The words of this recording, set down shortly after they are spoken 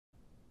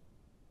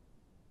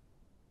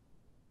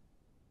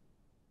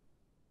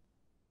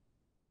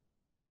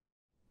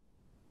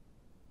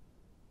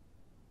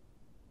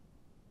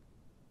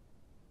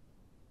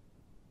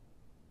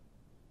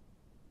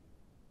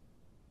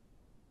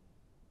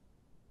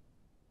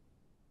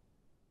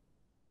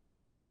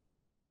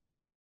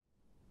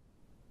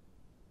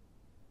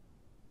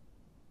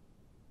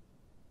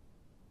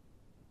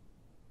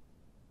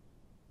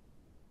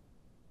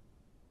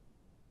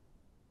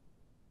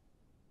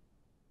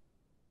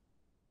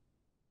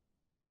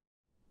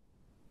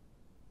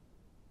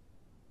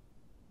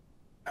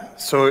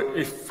So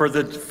if for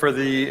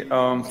the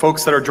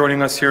folks that are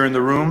joining us here in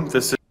the room,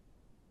 this is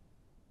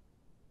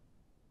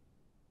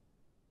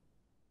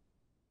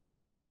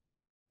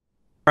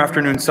our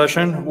afternoon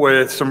session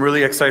with some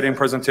really exciting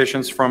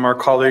presentations from our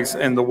colleagues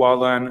in the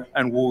Wildland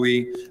and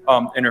WUI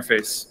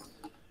interface.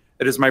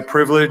 It is my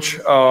privilege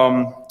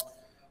to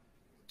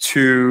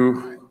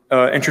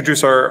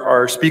introduce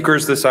our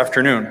speakers this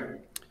afternoon.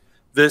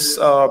 This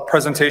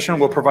presentation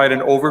will provide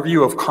an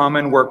overview of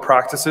common work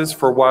practices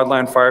for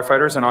wildland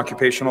firefighters and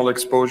occupational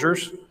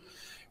exposures,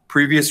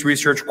 previous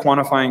research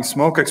quantifying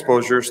smoke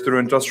exposures through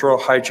industrial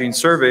hygiene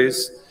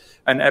surveys,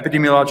 and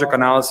epidemiologic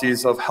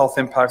analyses of health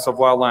impacts of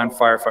wildland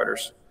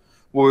firefighters.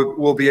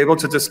 We'll be able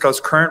to discuss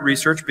current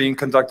research being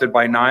conducted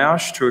by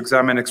NIOSH to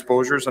examine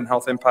exposures and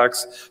health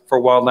impacts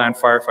for wildland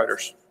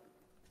firefighters.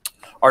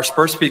 Our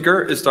first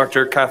speaker is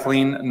Dr.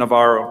 Kathleen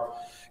Navarro.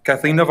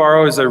 Kathleen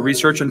Navarro is a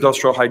research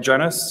industrial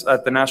hygienist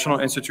at the National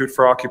Institute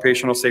for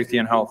Occupational Safety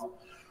and Health.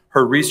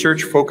 Her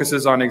research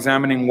focuses on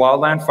examining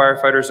wildland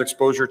firefighters'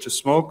 exposure to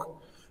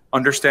smoke,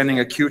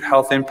 understanding acute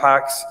health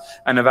impacts,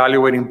 and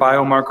evaluating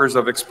biomarkers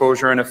of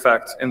exposure and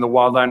effect in the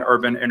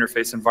wildland-urban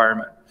interface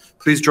environment.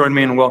 Please join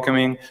me in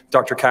welcoming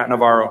Dr. Kat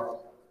Navarro.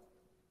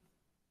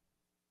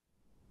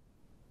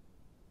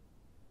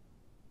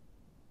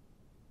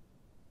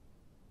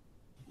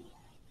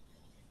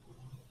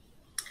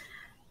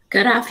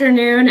 Good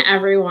afternoon,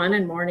 everyone,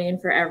 and morning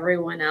for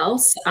everyone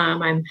else.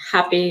 I'm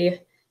happy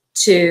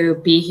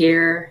to be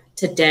here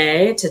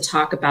today to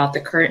talk about the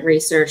current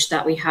research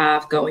that we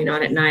have going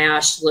on at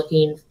NIOSH,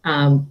 looking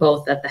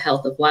both at the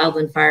health of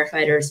wildland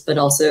firefighters, but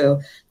also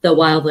the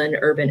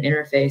wildland-urban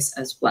interface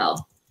as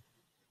well.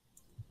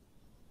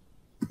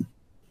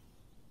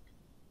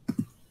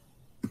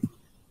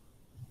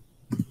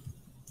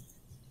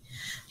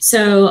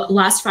 So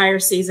last fire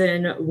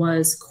season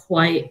was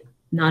quite,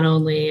 not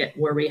only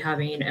were we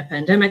having a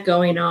pandemic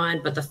going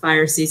on, but the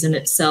fire season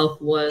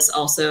itself was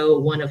also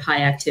one of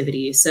high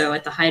activity. So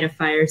at the height of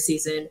fire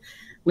season,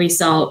 we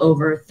saw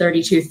over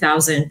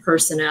 32,000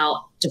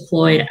 personnel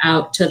deployed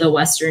out to the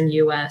Western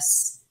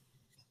US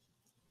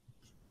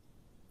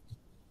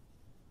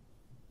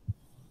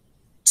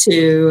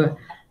to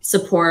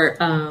support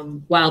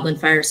wildland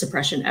fire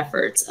suppression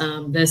efforts.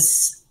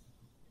 This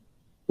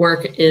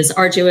work is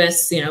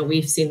arduous. You know,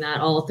 we've seen that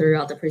all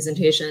throughout the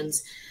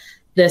presentations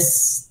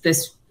this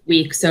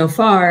week so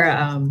far,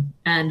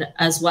 and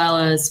as well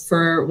as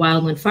for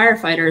wildland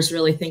firefighters,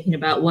 really thinking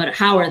about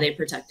how are they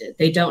protected.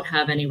 They don't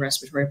have any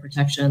respiratory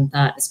protection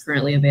that is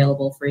currently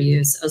available for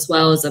use, as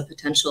well as a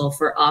potential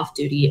for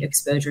off-duty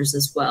exposures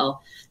as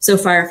well. So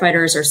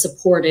firefighters are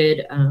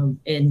supported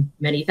in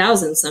many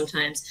thousands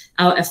sometimes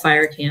out at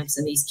fire camps,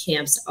 and these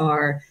camps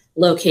are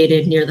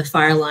located near the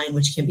fire line,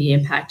 which can be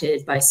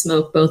impacted by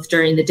smoke both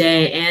during the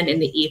day and in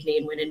the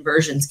evening when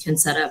inversions can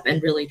set up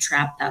and really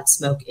trap that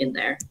smoke in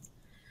there.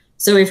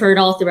 So we've heard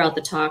all throughout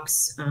the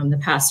talks the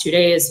past 2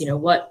 days, you know,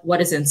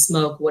 what is in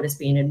smoke, what is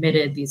being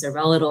emitted. These are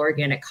volatile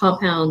organic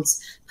compounds,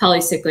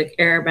 polycyclic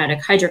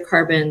aromatic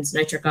hydrocarbons,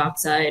 nitric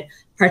oxide,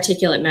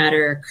 particulate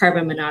matter,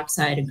 carbon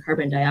monoxide, and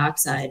carbon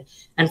dioxide.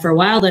 And for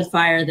wildland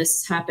fire,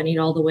 this is happening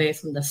all the way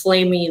from the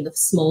flaming, the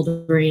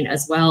smoldering,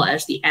 as well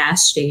as the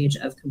ash stage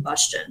of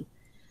combustion.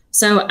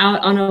 So out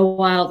on a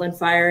wildland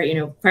fire, you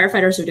know,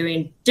 firefighters are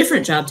doing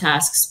different job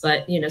tasks,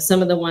 but, you know,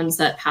 some of the ones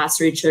that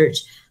past research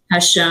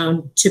has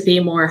shown to be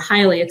more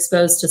highly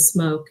exposed to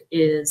smoke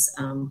is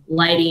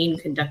lighting,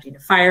 conducting a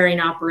firing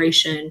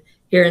operation.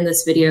 Here in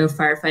this video,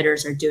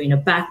 firefighters are doing a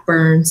back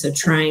burn, so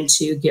trying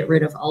to get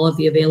rid of all of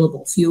the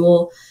available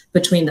fuel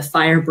between the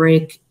fire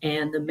break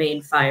and the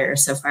main fire.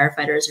 So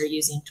firefighters are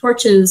using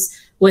torches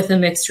with a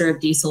mixture of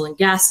diesel and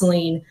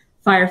gasoline.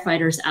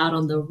 Firefighters out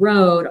on the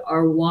road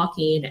are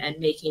walking and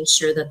making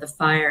sure that the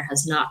fire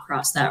has not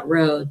crossed that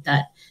road,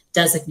 that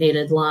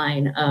designated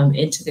line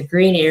into the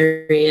green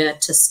area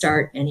to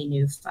start any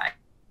new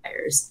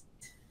fires.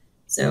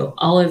 So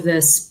all of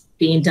this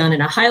being done in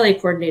a highly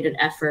coordinated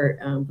effort,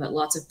 but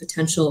lots of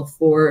potential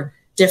for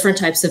different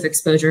types of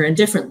exposure and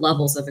different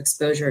levels of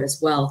exposure as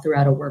well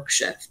throughout a work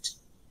shift.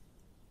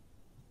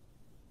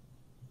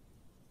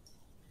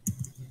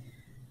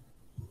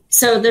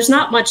 So there's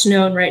not much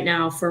known right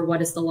now for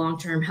what is the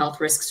long-term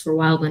health risks for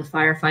wildland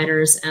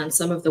firefighters, and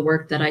some of the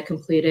work that I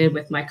completed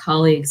with my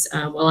colleagues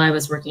while I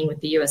was working with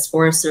the U.S.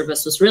 Forest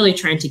Service was really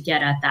trying to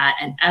get at that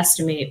and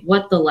estimate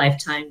what the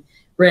lifetime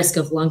risk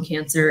of lung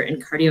cancer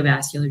and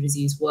cardiovascular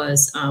disease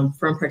was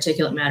from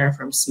particulate matter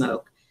from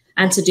smoke.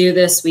 And to do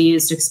this, we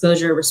used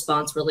exposure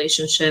response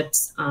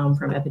relationships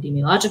from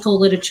epidemiological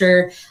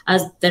literature,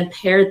 then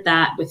paired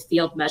that with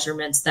field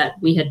measurements that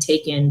we had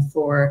taken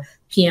for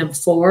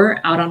PM4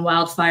 out on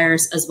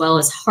wildfires, as well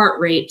as heart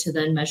rate to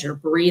then measure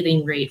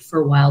breathing rate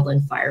for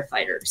wildland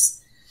firefighters.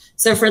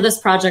 So for this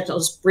project, I'll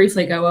just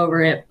briefly go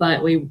over it,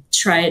 but we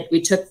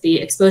took the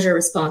exposure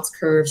response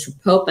curves from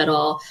Pope et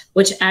al.,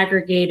 which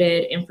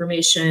aggregated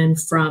information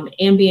from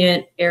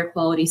ambient air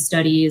quality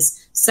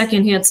studies,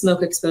 secondhand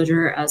smoke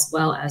exposure, as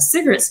well as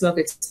cigarette smoke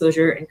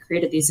exposure, and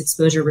created these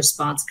exposure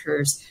response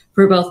curves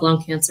for both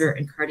lung cancer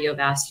and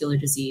cardiovascular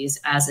disease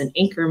as an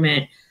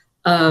increment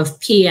of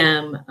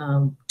PM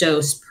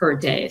dose per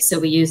day. So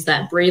we used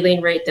that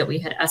breathing rate that we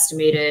had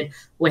estimated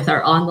with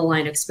our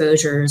on-the-line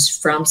exposures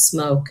from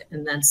smoke,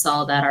 and then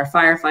saw that our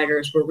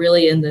firefighters were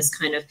really in this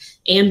kind of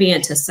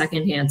ambient to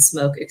secondhand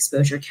smoke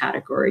exposure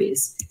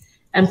categories.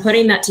 And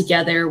putting that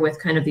together with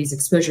kind of these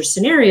exposure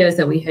scenarios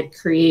that we had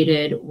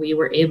created, we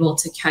were able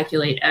to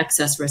calculate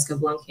excess risk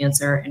of lung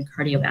cancer and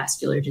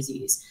cardiovascular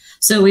disease.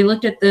 So we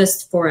looked at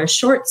this for a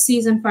short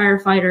season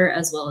firefighter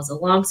as well as a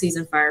long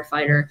season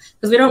firefighter,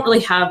 because we don't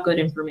really have good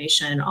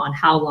information on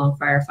how long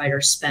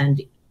firefighters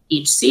spend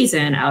each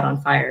season out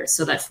on fires.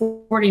 So that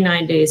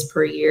 49 days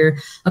per year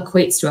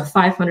equates to a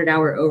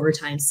 500-hour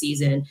overtime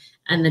season,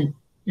 and then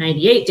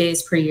 98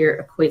 days per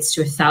year equates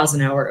to a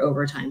 1,000-hour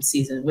overtime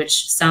season,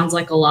 which sounds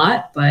like a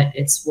lot, but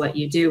it's what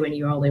you do when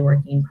you're only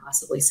working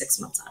possibly 6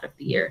 months out of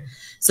the year.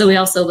 So we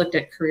also looked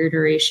at career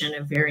duration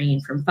of varying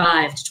from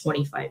 5 to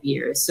 25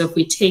 years. So if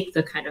we take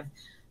the kind of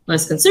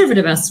most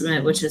conservative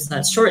estimate, which is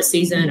that short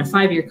season, a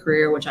 5-year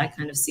career, which I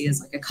kind of see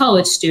as like a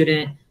college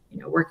student,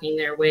 working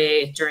their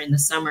way during the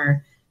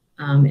summer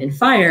in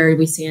fire,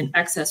 we see an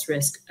excess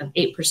risk of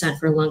 8%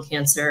 for lung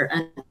cancer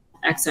and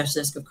excess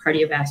risk of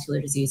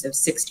cardiovascular disease of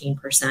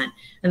 16%.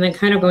 And then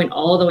kind of going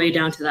all the way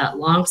down to that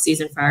long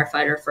season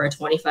firefighter for a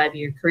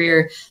 25-year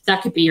career,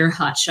 that could be your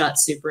hotshot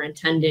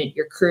superintendent,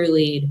 your crew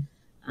lead,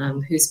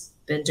 who's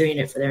been doing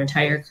it for their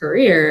entire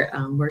career.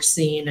 We're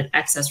seeing an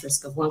excess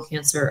risk of lung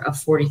cancer of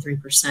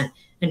 43%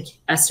 and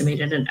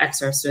estimated an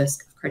excess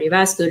risk of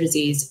cardiovascular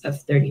disease of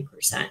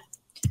 30%.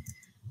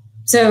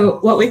 So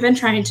what we've been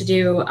trying to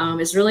do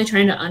is really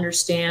trying to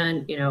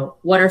understand,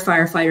 what are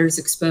firefighters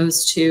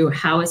exposed to,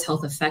 how is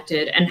health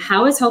affected, and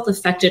how is health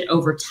affected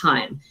over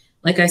time.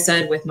 Like I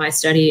said, with my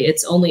study,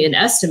 it's only an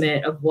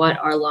estimate of what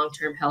our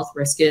long-term health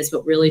risk is,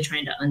 but really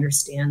trying to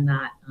understand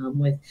that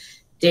with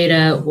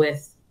data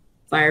with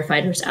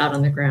firefighters out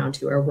on the ground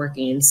who are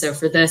working. So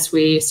for this,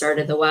 we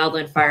started the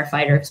Wildland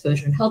Firefighter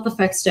Exposure and Health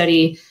Effects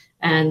Study.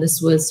 And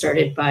this was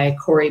started by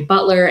Corey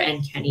Butler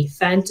and Kenny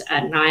Fent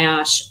at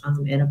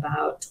NIOSH in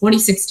about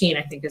 2016,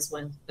 I think is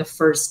when the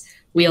first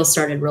wheel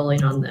started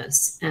rolling on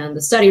this. And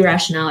the study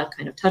rationale, I've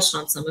kind of touched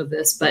on some of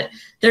this, but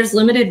there's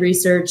limited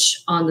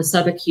research on the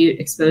subacute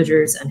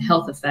exposures and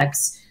health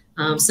effects.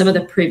 Some of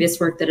the previous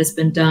work that has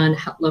been done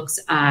looks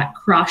at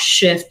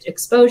cross-shift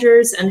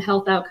exposures and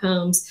health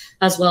outcomes,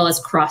 as well as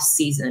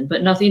cross-season,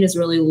 but nothing is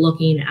really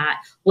looking at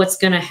what's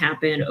going to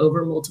happen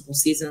over multiple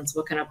seasons,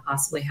 what can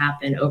possibly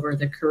happen over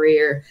the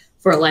career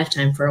for a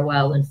lifetime for a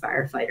wildland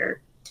firefighter.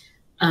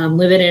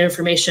 Limited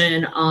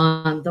information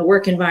on the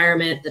work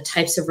environment, the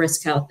types of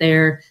risk out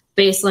there,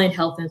 baseline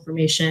health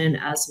information,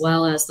 as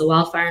well as the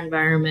wildfire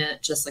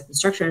environment, just like the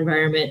structure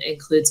environment,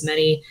 includes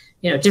many,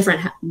 different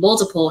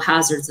multiple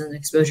hazards and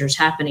exposures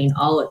happening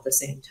all at the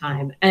same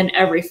time. And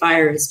every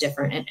fire is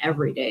different and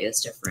every day is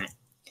different.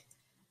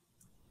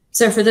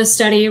 So for this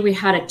study, we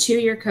had a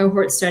 2-year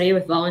cohort study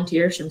with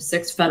volunteers from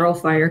 6 federal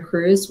fire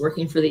crews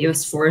working for the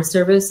U.S. Forest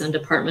Service and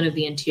Department of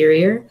the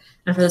Interior.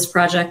 And for this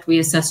project, we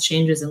assessed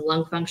changes in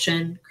lung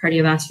function,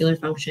 cardiovascular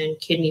function,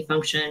 kidney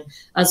function,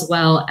 as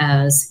well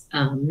as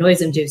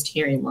noise-induced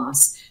hearing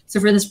loss. So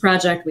for this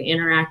project, we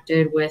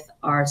interacted with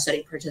our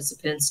study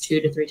participants 2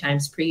 to 3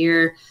 times per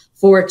year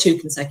for 2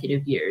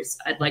 consecutive years.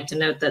 I'd like to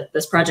note that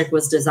this project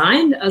was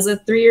designed as a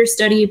 3-year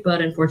study, but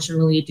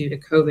unfortunately, due to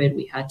COVID,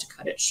 we had to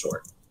cut it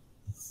short.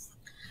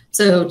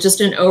 So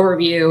just an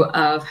overview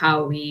of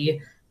how we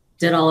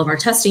did all of our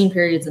testing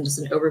periods and just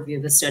an overview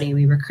of the study.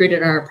 We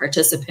recruited our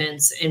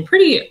participants in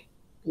pretty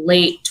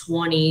late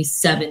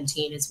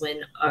 2017 is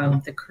when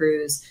the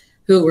crews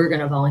who were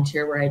going to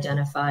volunteer were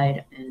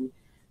identified. And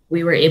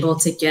we were able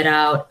to get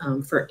out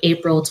for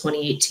April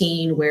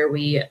 2018, where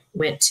we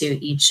went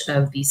to each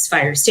of these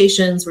fire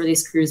stations where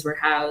these crews were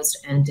housed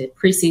and did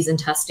preseason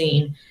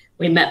testing.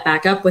 We met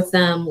back up with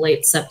them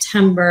late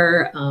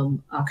September,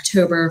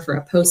 October for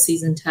a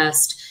postseason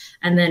test.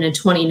 And then in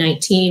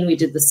 2019, we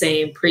did the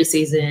same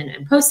preseason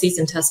and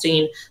postseason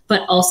testing,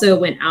 but also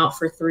went out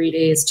for 3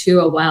 days to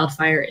a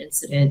wildfire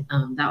incident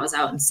that was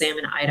out in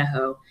Salmon,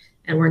 Idaho.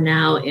 And we're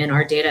now in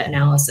our data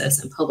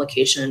analysis and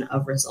publication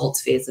of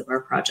results phase of our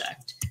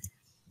project.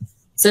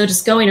 So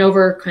just going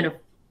over kind of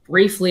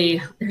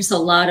briefly, there's a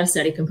lot of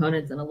study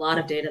components and a lot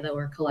of data that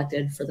were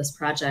collected for this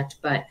project,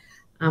 but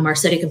our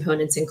study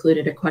components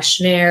included a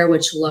questionnaire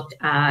which looked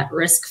at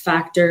risk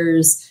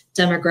factors,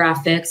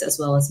 demographics, as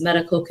well as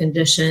medical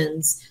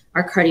conditions,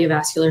 our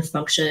cardiovascular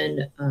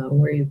function,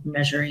 we're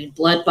measuring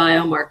blood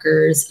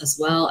biomarkers, as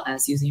well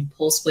as using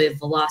pulse wave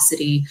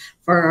velocity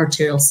for our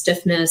arterial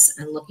stiffness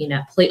and looking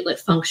at platelet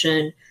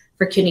function.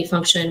 For kidney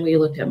function, we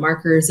looked at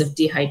markers of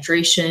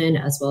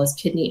dehydration, as well as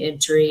kidney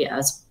injury,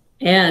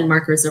 and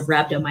markers of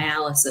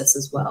rhabdomyolysis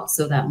as well,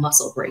 so that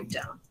muscle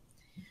breakdown.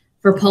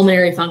 For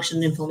pulmonary function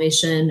and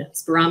inflammation,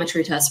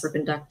 spirometry tests were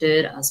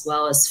conducted, as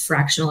well as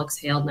fractional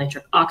exhaled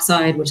nitric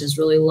oxide, which is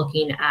really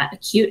looking at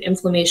acute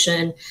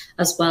inflammation,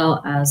 as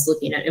well as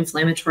looking at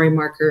inflammatory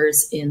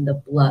markers in the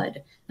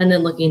blood, and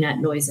then looking at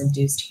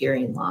noise-induced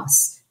hearing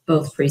loss,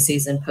 both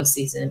preseason,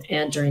 postseason,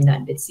 and during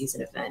that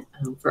mid-season event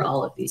for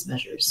all of these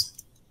measures.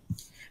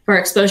 For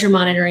exposure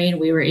monitoring,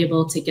 we were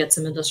able to get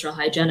some industrial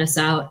hygienists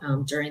out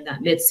during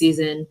that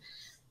mid-season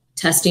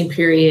testing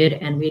period,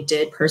 and we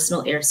did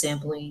personal air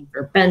sampling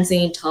for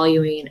benzene,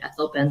 toluene,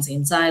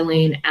 ethylbenzene,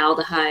 xylene,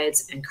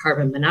 aldehydes, and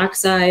carbon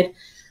monoxide.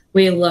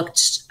 We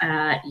looked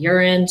at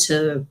urine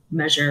to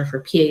measure for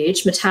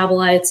PAH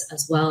metabolites,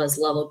 as well as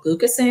level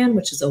glucosan,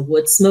 which is a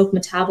wood smoke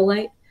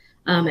metabolite,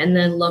 and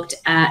then looked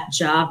at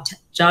job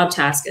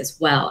task as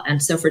well.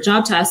 And so for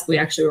job task, we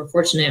actually were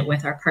fortunate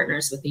with our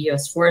partners with the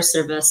U.S. Forest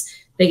Service.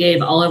 They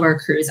gave all of our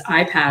crews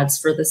iPads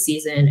for the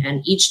season,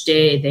 and each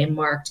day they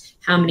marked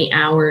how many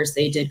hours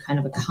they did kind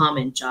of a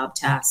common job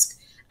task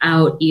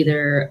out,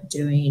 either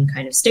doing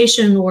kind of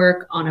station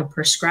work on a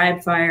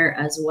prescribed fire,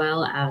 as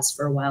well as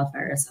for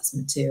wildfire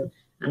assessment too.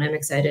 And I'm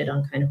excited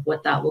on kind of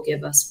what that will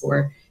give us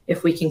for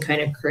if we can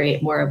kind of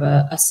create more of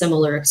a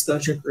similar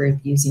exposure group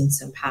using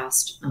some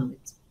past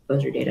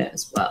exposure data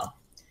as well.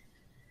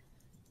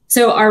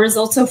 So our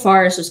results so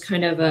far is just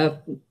kind of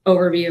an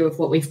overview of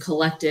what we've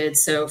collected.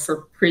 So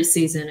for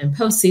preseason and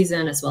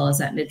postseason, as well as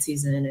that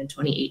midseason in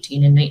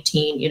 2018 and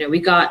 19, you know,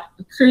 we got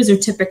crews are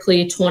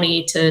typically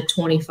 20 to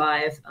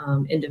 25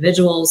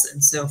 individuals.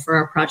 And so for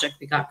our project,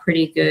 we got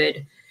pretty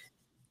good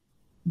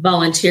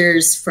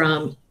volunteers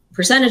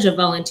percentage of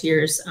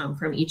volunteers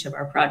from each of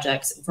our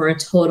projects for a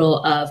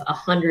total of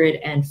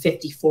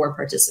 154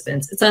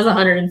 participants. It says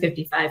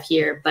 155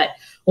 here, but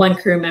one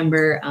crew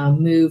member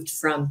moved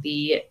from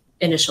the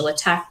initial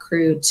attack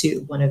crew to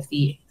one of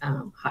the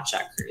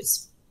hotshot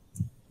crews.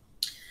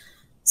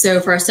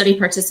 So for our study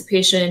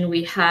participation,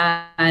 we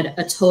had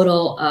a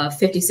total of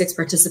 56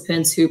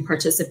 participants who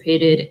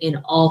participated in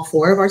all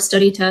 4 of our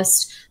study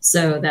tests.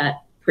 So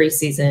that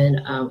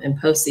preseason and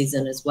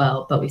postseason as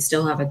well, but we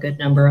still have a good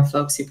number of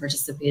folks who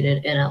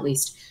participated in at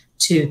least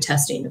 2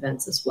 testing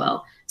events as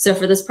well. So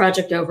for this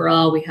project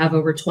overall, we have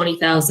over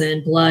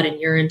 20,000 blood and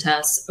urine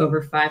tests,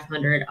 over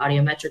 500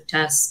 audiometric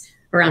tests,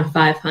 around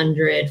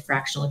 500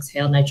 fractional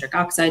exhaled nitric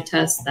oxide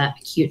tests, that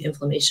acute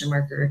inflammation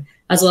marker,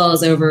 as well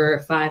as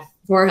over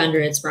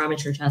 400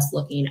 spirometry tests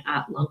looking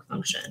at lung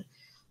function.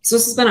 So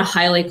this has been a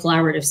highly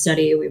collaborative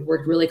study. We've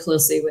worked really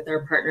closely with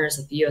our partners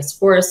at the U.S.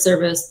 Forest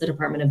Service, the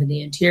Department of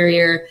the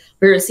Interior.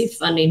 We received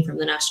funding from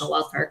the National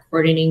Wildfire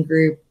Coordinating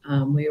Group.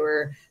 We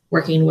were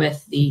working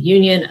with the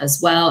union as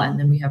well. And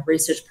then we have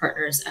research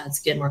partners at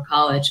Skidmore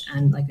College.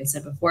 And like I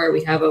said before,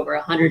 we have over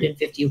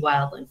 150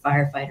 wildland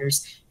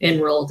firefighters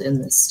enrolled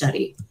in this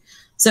study.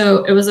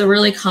 So it was a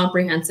really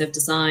comprehensive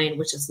design,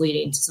 which is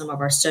leading to some of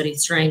our study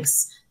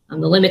strengths.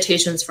 The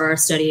limitations for our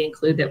study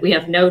include that we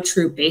have no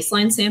true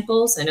baseline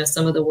samples. I know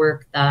some of the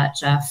work that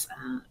Jeff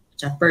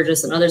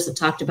Burgess and others have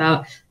talked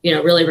about, you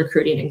know, really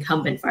recruiting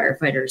incumbent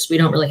firefighters. We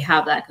don't really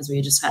have that because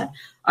we just had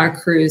our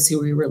crews who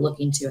we were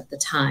looking to at the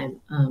time.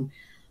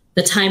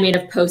 The timing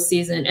of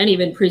postseason and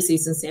even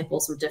preseason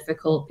samples were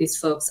difficult. These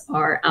folks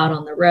are out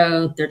on the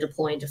road, they're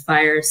deploying to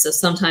fires. So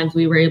sometimes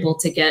we were able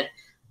to get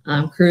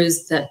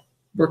crews that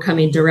were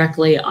coming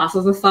directly off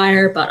of a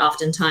fire, but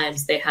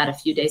oftentimes they had a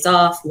few days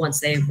off once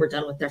they were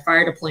done with their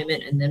fire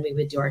deployment, and then we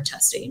would do our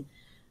testing.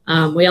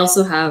 We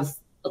also have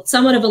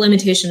somewhat of a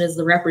limitation is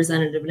the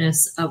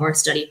representativeness of our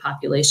study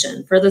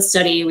population. For the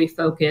study, we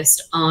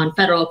focused on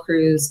federal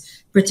crews,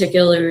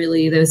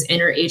 particularly those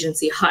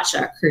interagency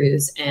hotshot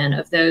crews. And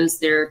of those,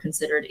 they're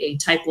considered a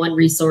type 1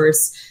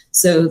 resource.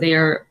 So they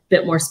are a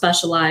bit more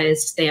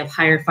specialized. They have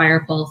higher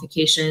fire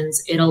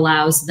qualifications. It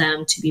allows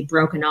them to be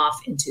broken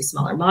off into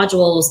smaller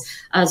modules,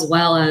 as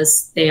well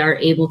as they are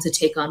able to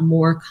take on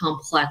more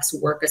complex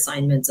work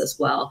assignments as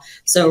well.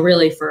 So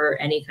really for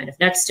any kind of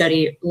next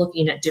study,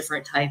 looking at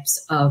different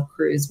types of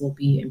crews will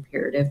be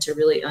imperative to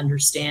really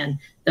understand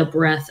the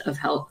breadth of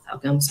health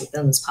outcomes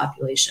within this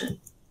population.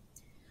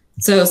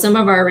 So some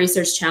of our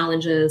research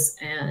challenges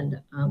and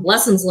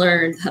lessons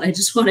learned that I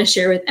just want to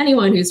share with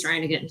anyone who's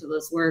trying to get into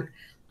this work.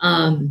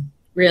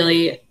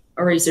 Really,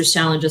 our research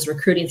challenge is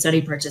recruiting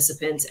study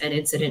participants and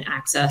incident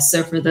access.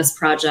 So for this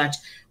project,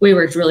 we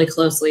worked really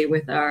closely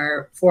with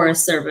our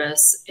Forest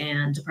Service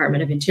and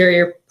Department of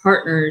Interior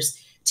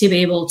partners to be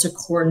able to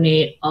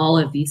coordinate all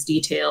of these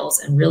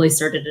details and really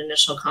started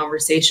initial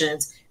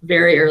conversations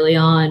very early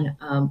on,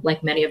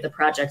 like many of the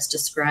projects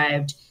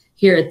described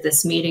here at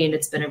this meeting.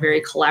 It's been a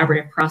very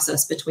collaborative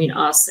process between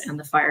us and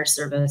the Fire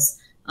Service.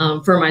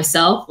 For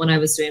myself, when I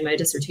was doing my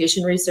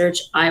dissertation research,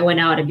 I went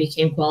out and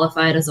became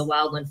qualified as a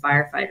wildland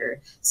firefighter.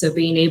 So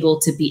being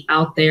able to be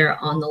out there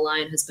on the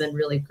line has been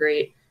really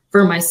great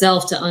for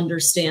myself to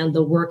understand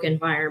the work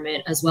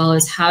environment, as well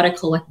as how to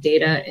collect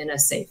data in a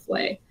safe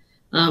way.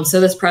 So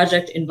this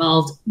project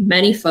involved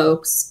many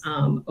folks.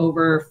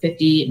 Over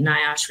 50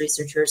 NIOSH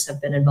researchers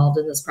have been involved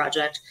in this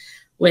project,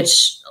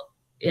 which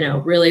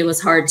really was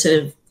hard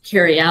to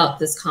carry out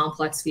this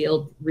complex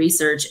field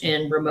research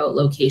in remote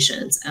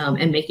locations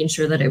and making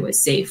sure that it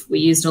was safe. We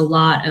used a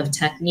lot of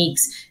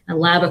techniques and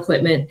lab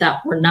equipment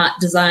that were not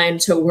designed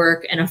to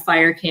work in a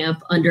fire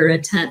camp under a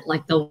tent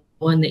like the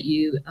one that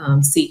you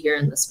see here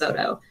in this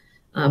photo,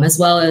 as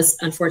well as,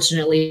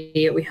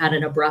 unfortunately, we had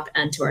an abrupt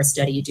end to our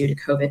study due to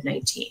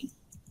COVID-19.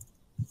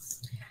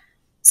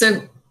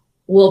 So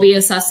we'll be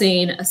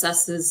assessing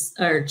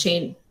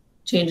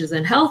changes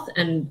in health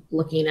and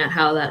looking at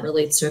how that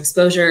relates to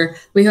exposure.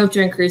 We hope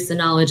to increase the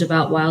knowledge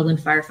about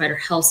wildland firefighter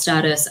health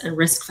status and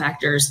risk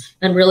factors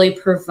and really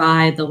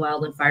provide the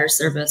Wildland Fire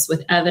Service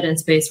with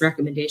evidence-based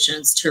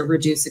recommendations to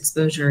reduce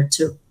exposure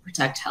to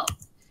protect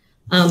health.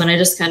 And I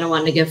just kind of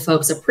wanted to give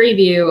folks a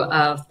preview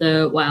of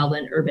the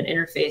Wildland Urban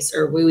Interface,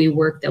 or WUI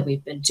work that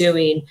we've been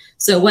doing.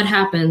 So what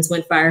happens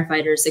when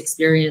firefighters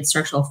experience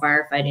structural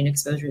firefighting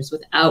exposures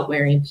without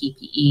wearing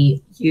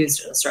PPE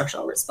used in a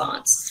structural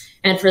response?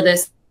 And for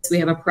this, we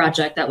have a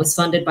project that was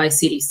funded by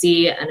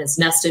CDC and is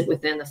nested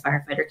within the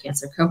Firefighter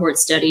Cancer Cohort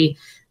Study.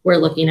 We're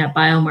looking at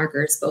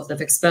biomarkers both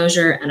of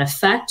exposure and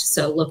effect,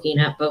 so looking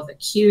at both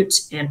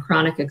acute and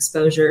chronic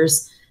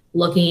exposures,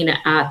 looking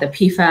at the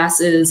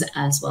PFASs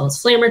as well as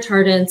flame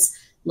retardants,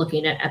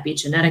 looking at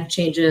epigenetic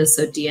changes,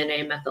 so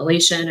DNA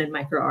methylation and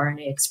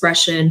microRNA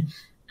expression,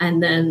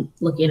 and then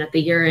looking at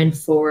the urine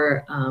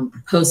for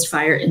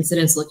post-fire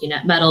incidents, looking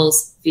at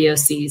metals,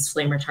 VOCs,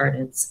 flame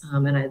retardants.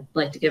 And I'd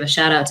like to give a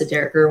shout out to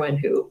Derek Irwin,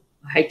 who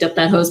hiked up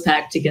that hose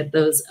pack to get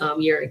those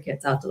urine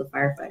kits out to the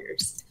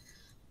firefighters.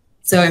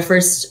 So I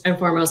first and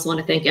foremost want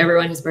to thank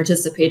everyone who's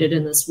participated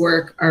in this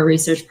work, our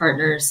research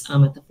partners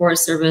at the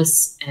Forest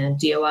Service and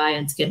DOI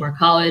and Skidmore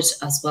College,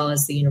 as well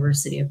as the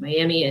University of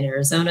Miami in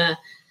Arizona,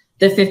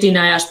 the 50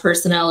 NIOSH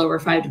personnel over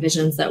 5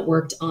 divisions that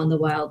worked on the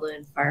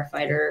Wildland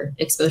Firefighter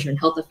Exposure and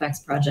Health Effects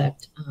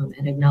Project,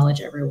 and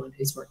acknowledge everyone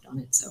who's worked on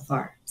it so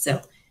far.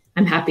 So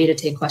I'm happy to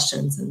take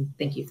questions, and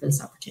thank you for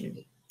this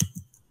opportunity.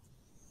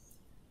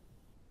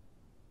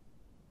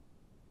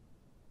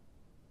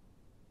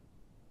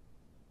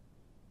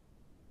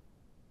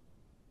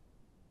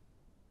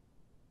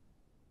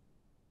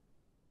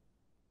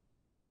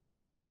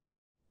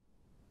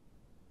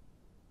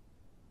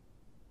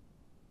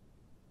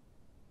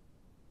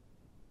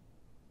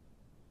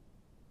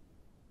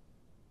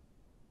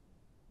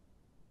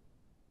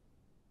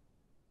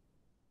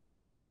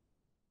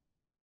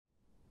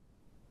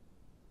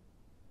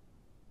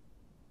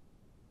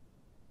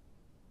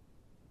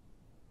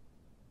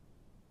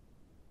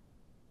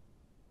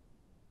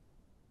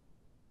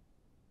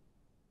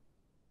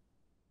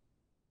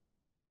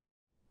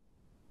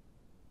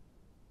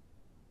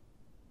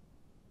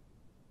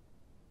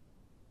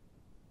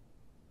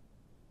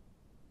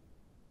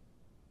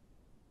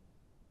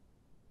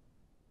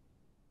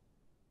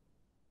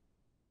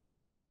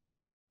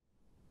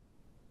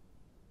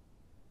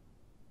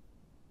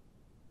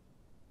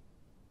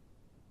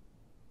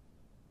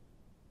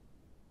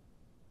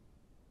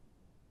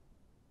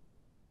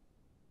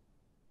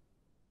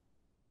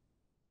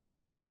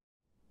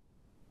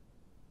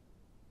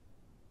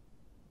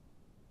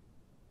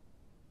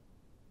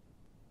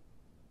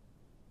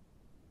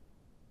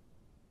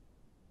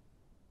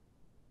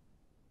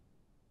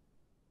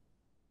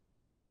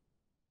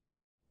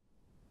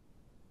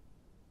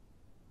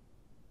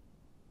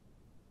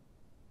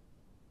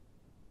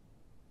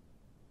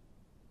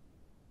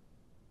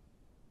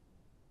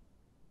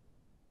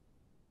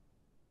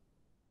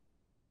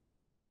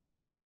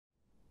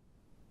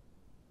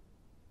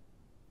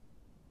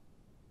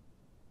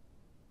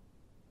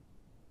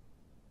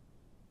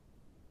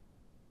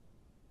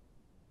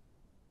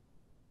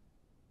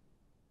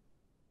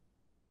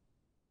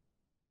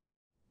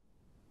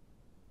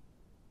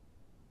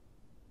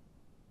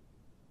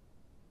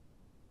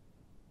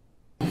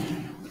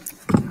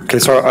 Okay,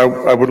 so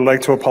I would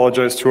like to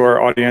apologize to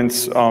our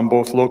audience,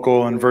 both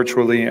local and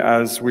virtually,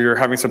 as we are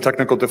having some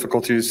technical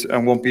difficulties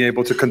and won't be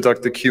able to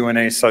conduct the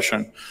Q&A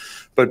session.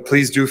 But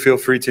please do feel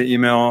free to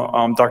email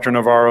Dr.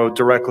 Navarro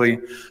directly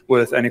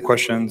with any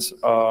questions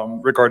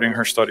regarding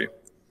her study.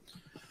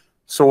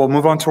 So we'll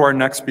move on to our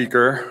next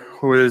speaker,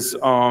 who is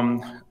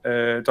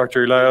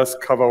Dr. Elias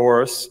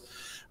Kavaouris.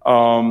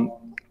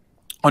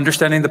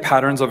 Understanding the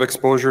patterns of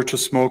exposure to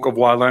smoke of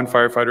wildland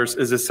firefighters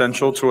is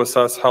essential to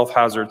assess health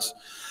hazards.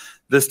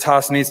 This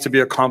task needs to be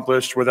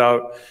accomplished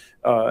without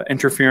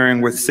interfering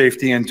with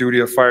safety and duty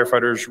of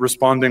firefighters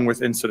responding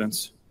with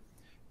incidents.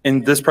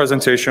 In this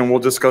presentation, we'll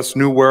discuss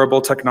new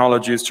wearable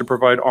technologies to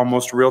provide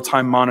almost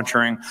real-time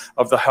monitoring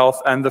of the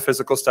health and the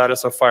physical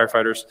status of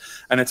firefighters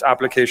and its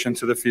application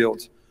to the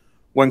field.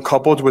 When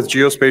coupled with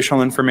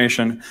geospatial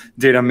information,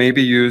 data may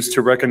be used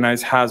to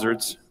recognize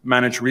hazards,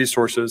 manage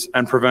resources,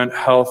 and prevent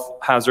health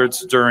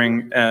hazards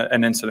during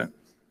an incident.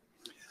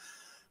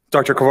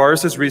 Dr.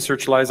 Kavaouris'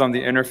 research lies on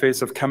the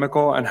interface of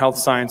chemical and health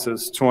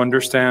sciences to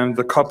understand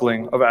the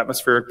coupling of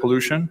atmospheric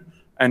pollution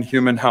and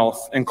human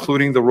health,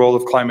 including the role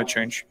of climate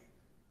change.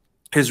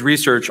 His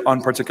research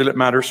on particulate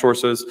matter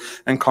sources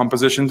and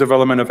composition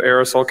development of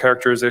aerosol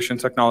characterization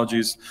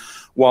technologies,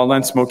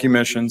 wildland smoke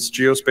emissions,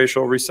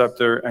 geospatial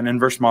receptor and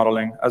inverse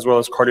modeling, as well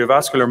as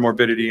cardiovascular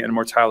morbidity and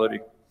mortality.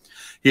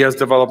 He has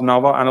developed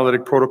novel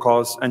analytic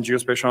protocols and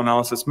geospatial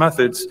analysis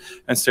methods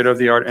and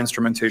state-of-the-art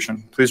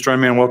instrumentation. Please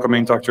join me in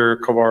welcoming Dr.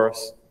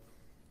 Kovaros.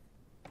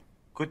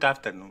 Good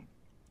afternoon.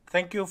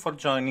 Thank you for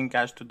joining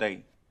us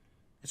today.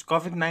 As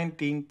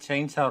COVID-19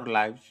 changed our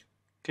lives,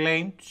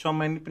 claimed so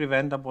many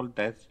preventable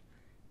deaths,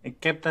 and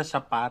kept us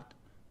apart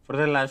for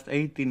the last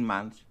 18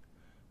 months,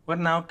 we're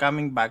now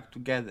coming back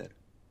together.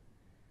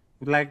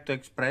 I'd like to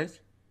express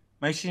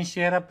my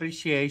sincere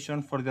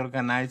appreciation for the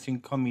organizing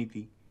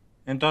committee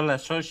and all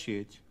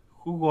associates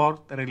who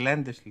worked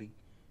relentlessly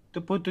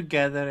to put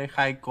together a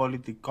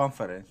high-quality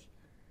conference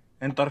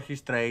and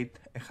orchestrate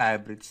a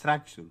hybrid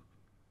structure.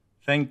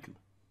 Thank you.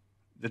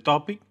 The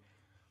topic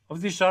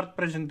of this short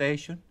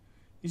presentation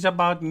is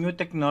about new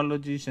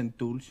technologies and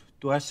tools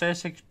to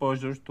assess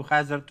exposures to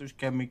hazardous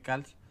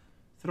chemicals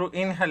through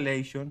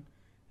inhalation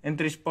and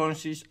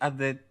responses at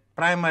the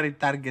primary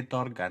target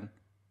organ,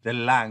 the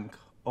lung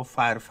of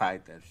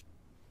firefighters.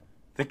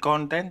 The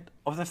content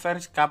of the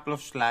first couple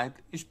of slides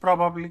is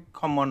probably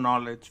common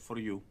knowledge for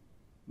you.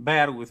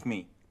 Bear with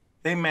me.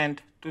 They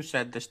meant to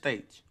set the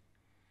stage.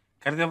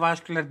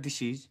 Cardiovascular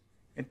disease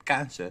and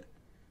cancer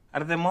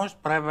are the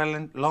most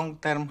prevalent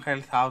long-term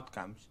health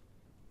outcomes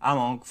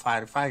among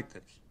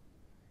firefighters.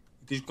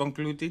 It is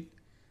concluded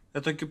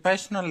that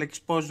occupational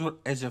exposure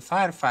as a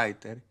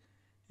firefighter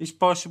is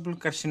possibly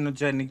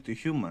carcinogenic to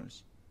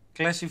humans,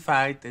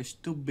 classified as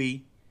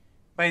 2B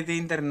by the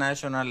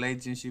International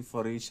Agency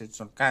for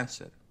Research on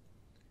Cancer.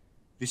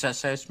 This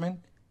assessment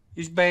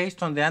is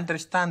based on the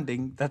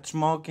understanding that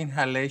smoke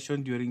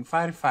inhalation during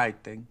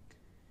firefighting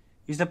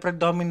is the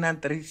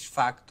predominant risk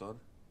factor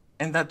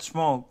and that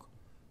smoke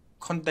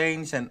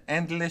contains an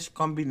endless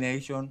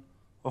combination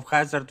of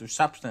hazardous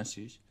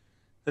substances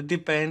that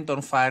depend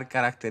on fire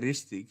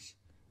characteristics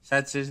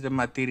such as the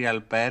material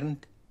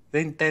burned, the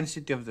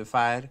intensity of the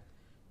fire,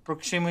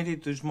 proximity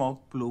to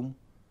smoke plume,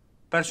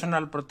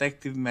 personal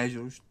protective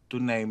measures, to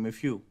name a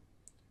few.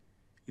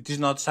 It is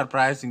not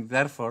surprising,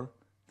 therefore,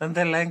 that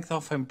the length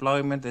of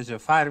employment as a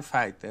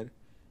firefighter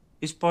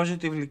is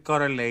positively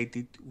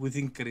correlated with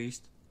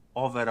increased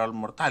overall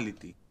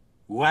mortality.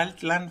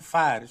 Wildland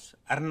fires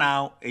are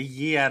now a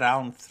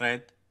year-round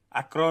threat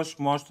across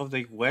most of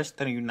the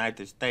western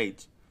United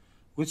States,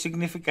 with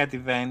significant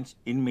events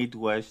in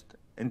Midwest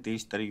and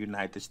Eastern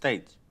United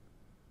States.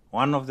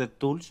 One of the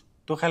tools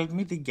to help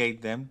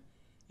mitigate them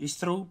is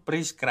through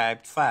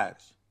prescribed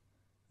fires.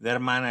 They're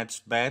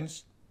managed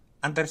burns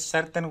under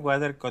certain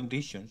weather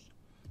conditions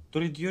to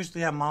reduce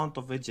the amount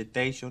of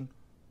vegetation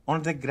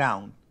on the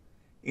ground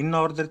in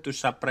order to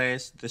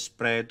suppress the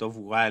spread of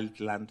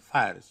wildland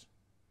fires.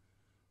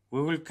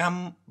 We will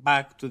come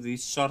back to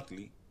this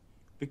shortly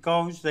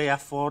because they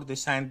afford the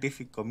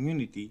scientific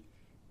community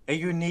a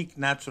unique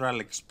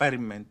natural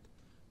experiment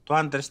to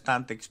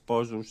understand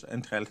exposures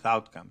and health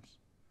outcomes.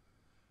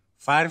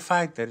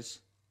 Firefighters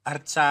are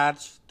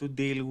charged to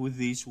deal with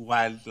these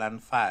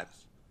wildland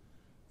fires.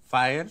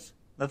 Fires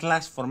that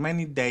last for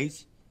many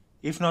days,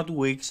 if not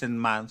weeks and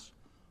months,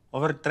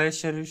 over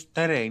treacherous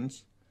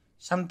terrains,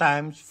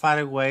 sometimes far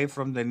away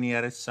from the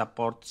nearest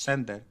support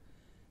center,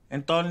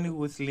 and only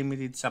with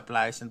limited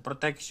supplies and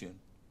protection.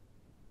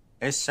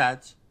 As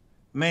such,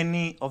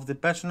 many of the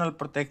personal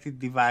protective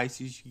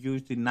devices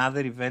used in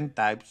other event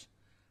types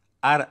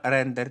are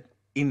rendered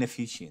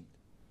inefficient.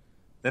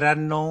 There are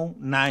no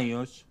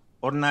NIOS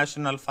or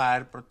National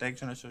Fire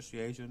Protection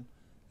Association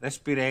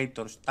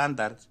respirator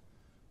standards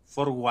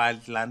for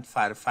wildland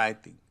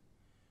firefighting.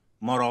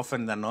 More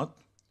often than not,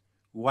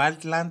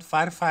 wildland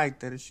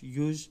firefighters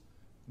use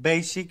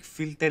basic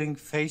filtering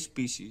face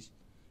pieces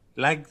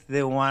like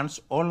the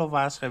ones all of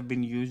us have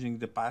been using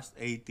the past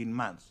 18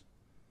 months.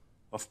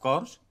 Of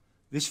course,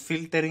 these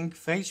filtering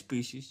face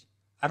pieces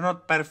are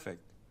not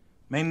perfect.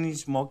 Many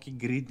smoke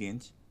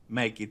ingredients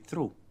make it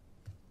through.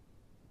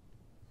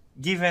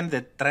 Given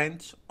the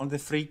trends on the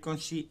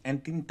frequency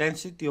and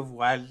intensity of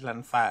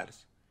wildland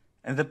fires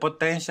and the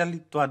potential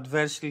to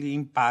adversely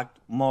impact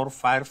more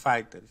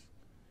firefighters,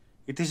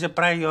 it is a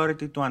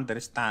priority to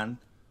understand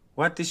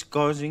what is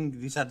causing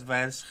these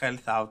adverse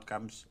health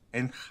outcomes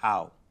and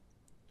how.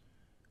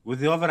 With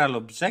the overall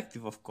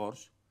objective, of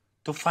course,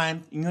 to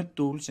find new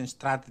tools and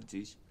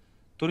strategies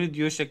to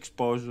reduce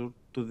exposure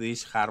to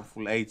these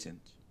harmful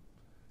agents.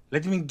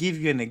 Let me give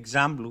you an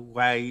example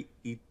why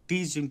it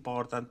is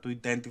important to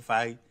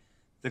identify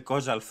the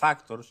causal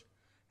factors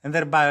and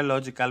their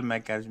biological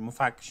mechanism of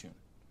action.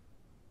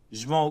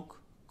 Smoke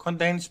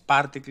contains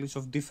particles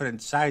of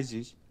different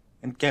sizes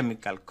and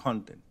chemical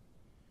content.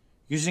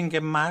 Using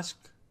a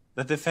mask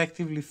that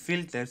effectively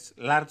filters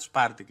large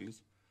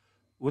particles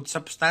would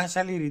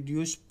substantially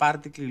reduce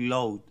particle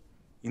load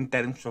in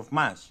terms of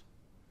mass.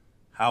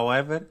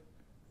 However,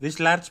 these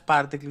large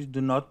particles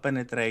do not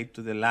penetrate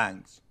to the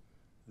lungs.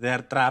 They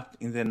are trapped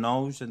in the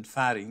nose and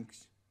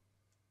pharynx.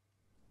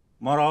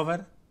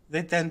 Moreover,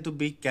 they tend to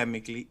be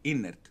chemically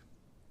inert.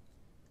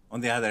 On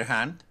the other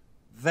hand,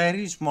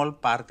 very small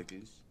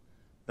particles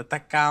that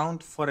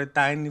account for a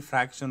tiny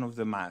fraction of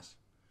the mass,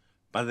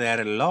 but they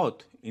are a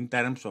lot in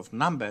terms of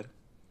number,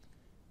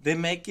 they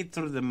make it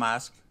through the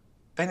mask,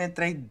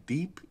 penetrate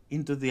deep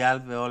into the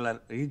alveolar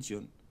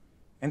region,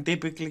 and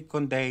typically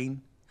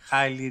contain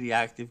highly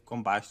reactive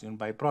combustion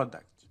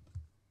byproducts.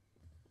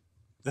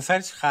 The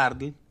first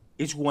hurdle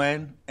is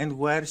when and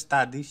where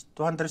studies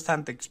to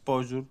understand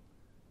exposure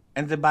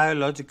and the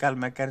biological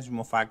mechanism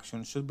of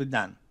action should be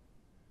done.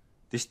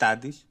 The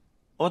studies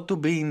ought to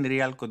be in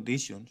real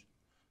conditions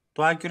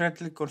to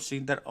accurately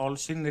consider all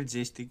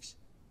synergistics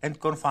and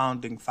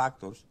confounding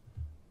factors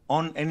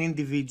on an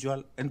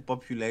individual and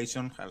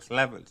population health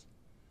levels.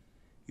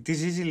 It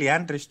is easily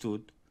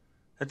understood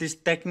that it is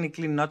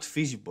technically not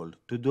feasible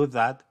to do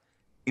that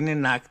in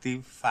an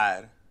active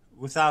fire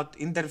without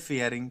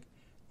interfering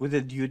with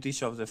the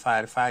duties of the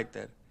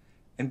firefighter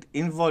and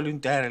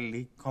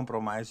involuntarily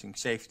compromising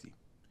safety.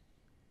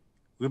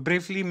 We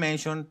briefly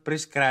mentioned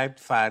prescribed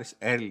fires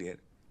earlier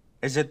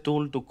as a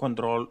tool to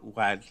control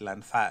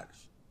wildland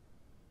fires.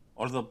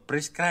 Although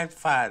prescribed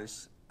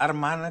fires are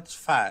managed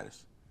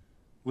fires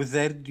with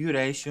their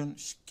duration,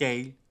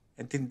 scale,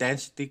 and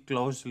intensity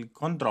closely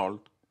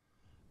controlled,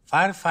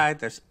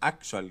 firefighters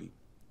actually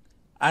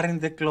are in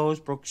the close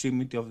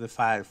proximity of the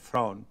fire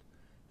front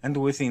and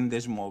within the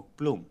smoke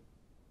plume.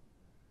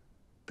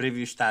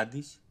 Previous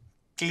studies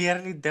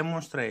clearly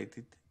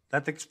demonstrated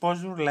that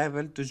exposure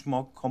level to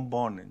smoke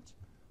components,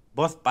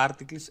 both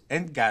particles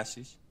and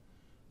gases,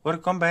 were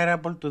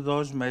comparable to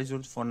those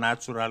measured for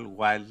natural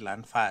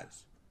wildland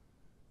fires.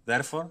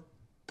 Therefore,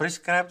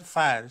 prescribed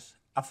fires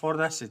afford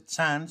us a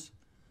chance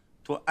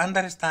to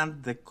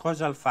understand the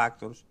causal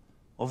factors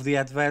of the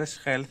adverse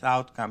health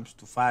outcomes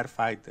to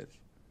firefighters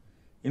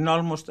in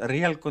almost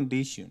real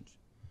conditions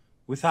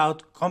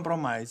without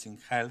compromising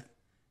health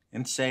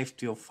and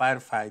safety of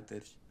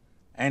firefighters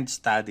and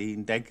study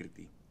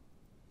integrity.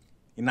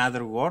 In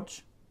other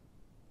words,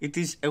 it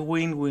is a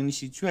win-win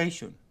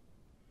situation.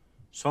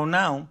 So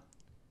now,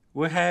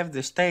 we have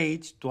the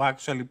stage to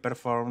actually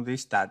perform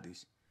these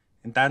studies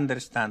and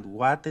understand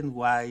what and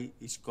why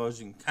is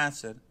causing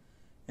cancer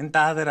and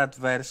other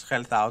adverse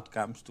health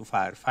outcomes to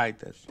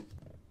firefighters.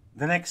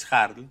 The next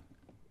hurdle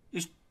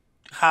is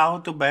how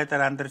to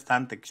better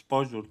understand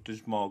exposure to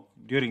smoke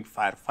during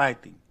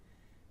firefighting.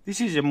 This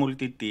is a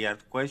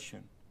multi-tiered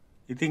question.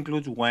 It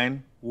includes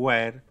when,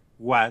 where,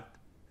 what,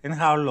 and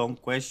how long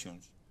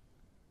questions.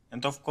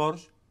 And of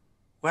course,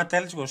 what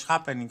else was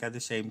happening at the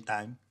same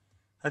time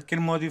that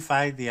can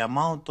modify the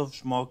amount of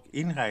smoke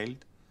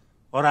inhaled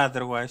or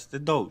otherwise the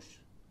dose.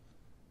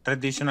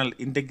 Traditional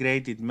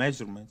integrated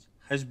measurements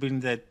has been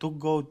the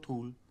to-go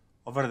tool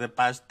over the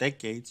past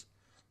decades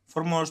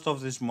for most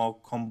of the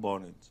smoke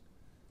components.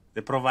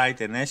 They provide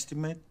an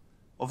estimate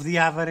of the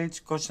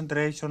average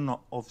concentration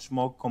of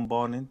smoke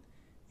component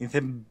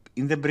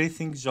in the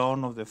breathing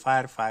zone of the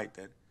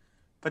firefighter,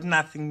 but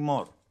nothing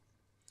more.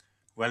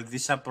 While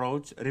this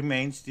approach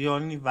remains the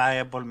only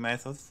viable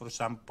method for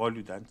some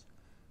pollutants,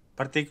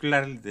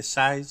 particularly the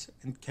size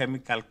and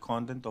chemical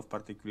content of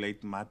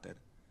particulate matter,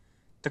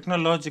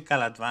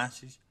 technological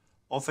advances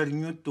offer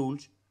new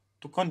tools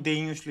to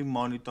continuously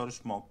monitor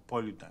smoke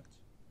pollutants.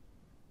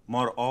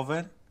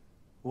 Moreover,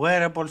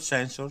 wearable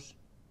sensors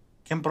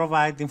can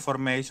provide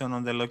information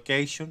on the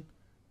location,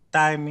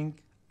 timing,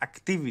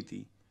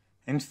 activity,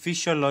 and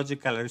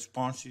physiological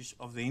responses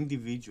of the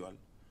individual.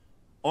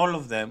 All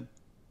of them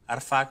are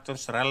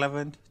factors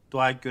relevant to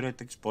accurate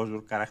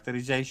exposure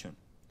characterization.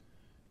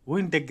 We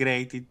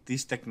integrated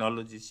these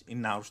technologies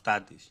in our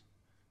studies.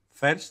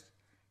 First,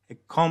 a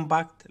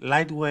compact,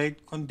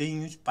 lightweight,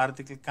 continuous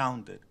particle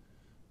counter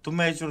to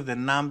measure the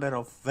number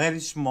of very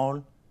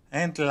small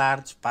and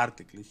large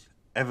particles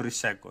every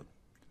second.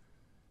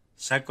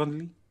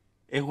 Secondly,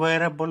 a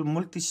wearable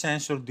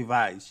multi-sensor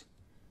device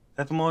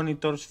that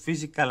monitors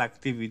physical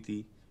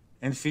activity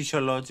and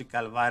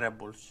physiological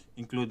variables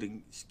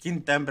including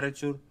skin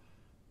temperature,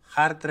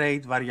 heart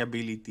rate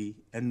variability,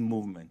 and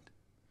movement.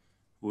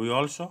 We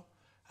also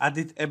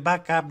added a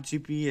backup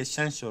GPS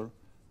sensor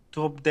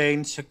to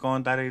obtain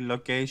secondary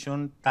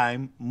location,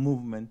 time,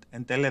 movement,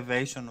 and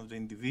elevation of the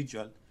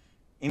individual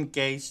in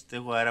case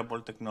the wearable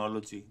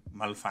technology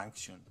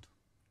malfunctioned.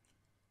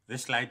 The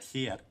slide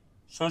here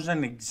shows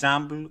an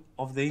example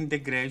of the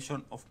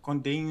integration of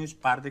continuous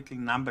particle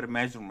number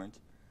measurements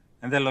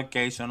and the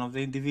location of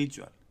the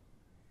individual.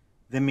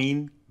 The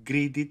mean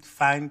gridded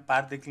fine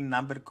particle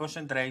number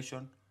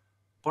concentration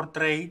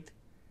portrayed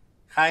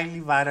highly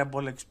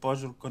variable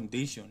exposure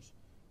conditions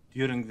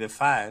during the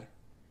fire,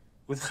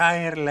 with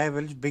higher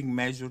levels being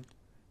measured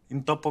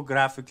in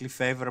topographically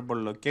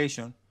favorable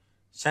locations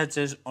such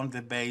as on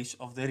the base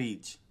of the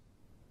ridge.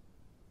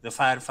 The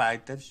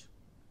firefighters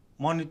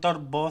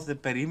monitored both the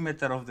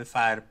perimeter of the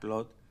fire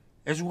plot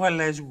as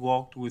well as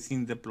walked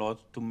within the plot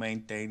to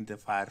maintain the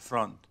fire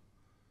front.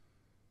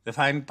 The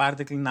fine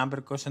particle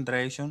number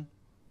concentration,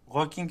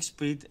 walking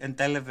speed, and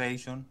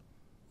elevation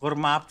were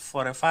mapped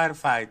for a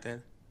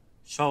firefighter,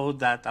 showed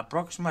that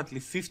approximately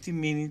 50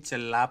 minutes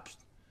elapsed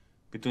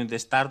between the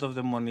start of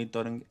the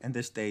monitoring and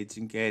the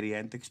staging area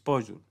and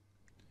exposure.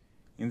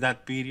 In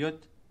that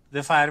period, the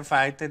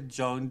firefighter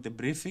joined the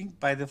briefing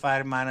by the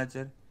fire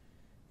manager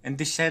and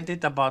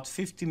descended about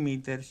 50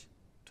 meters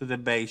to the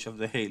base of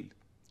the hill.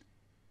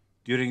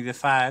 During the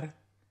fire,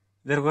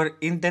 there were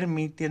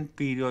intermittent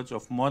periods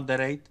of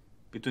moderate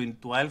between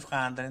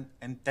 1200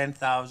 and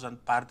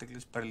 10,000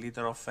 particles per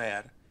liter of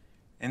air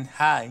and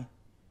high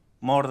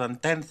more than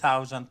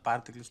 10,000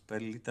 particles per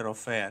liter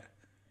of air,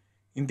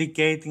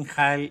 indicating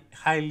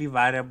highly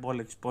variable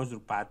exposure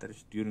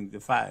patterns during the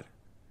fire.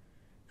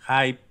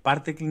 High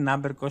particle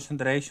number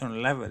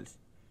concentration levels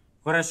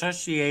were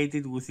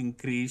associated with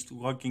increased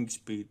walking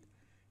speed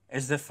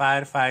as the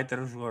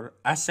firefighters were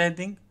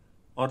ascending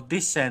or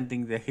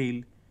descending the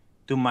hill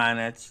to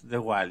manage the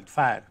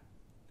wildfire.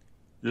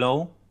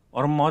 Low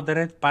or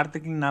moderate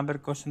particle number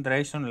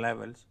concentration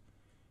levels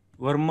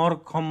were more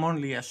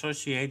commonly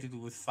associated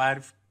with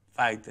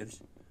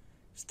firefighters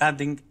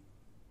standing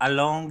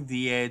along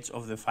the edge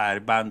of the fire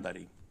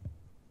boundary.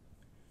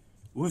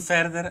 We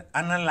further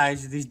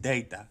analyzed this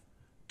data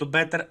to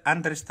better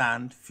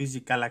understand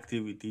physical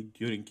activity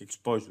during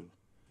exposure.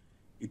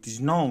 It is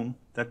known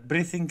that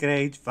breathing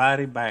rates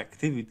vary by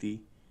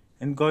activity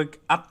and going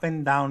up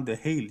and down the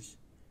hills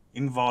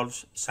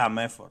involves some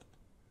effort.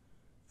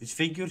 This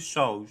figure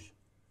shows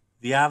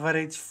the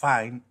average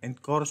fine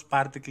and coarse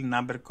particle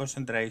number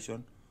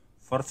concentration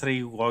for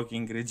three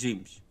walking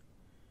regimes.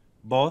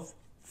 Both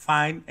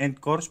fine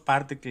and coarse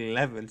particle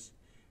levels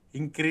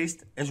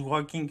increased as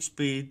walking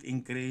speed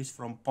increased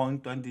from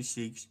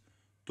 0.26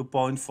 to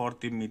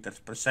 0.40 meters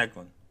per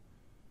second,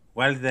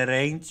 while the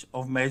range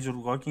of measured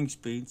walking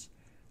speeds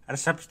are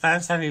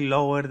substantially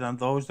lower than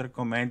those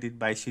recommended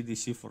by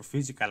CDC for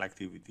physical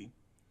activity.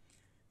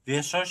 The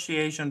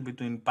association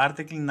between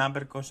particle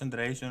number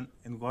concentration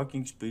and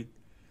walking speed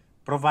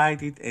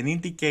provided an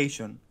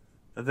indication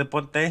that the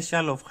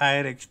potential of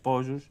higher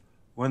exposures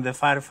when the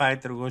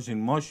firefighter was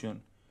in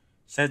motion,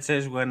 such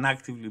as when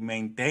actively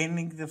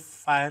maintaining the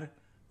fire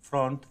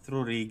front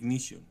through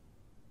reignition.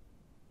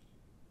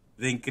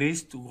 The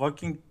increased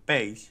walking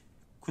pace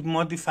could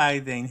modify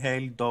the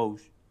inhaled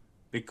dose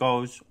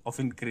because of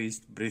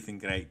increased breathing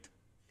rate.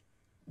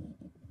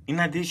 In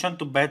addition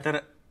to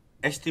better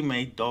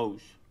estimate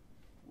dose,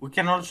 we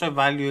can also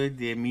evaluate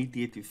the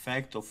immediate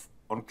effect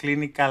on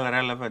clinical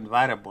relevant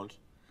variables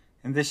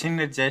and the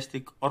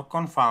synergistic or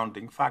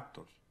confounding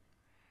factors.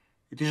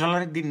 It is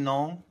already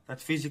known that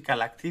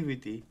physical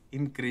activity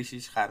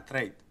increases heart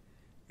rate.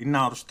 In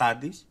our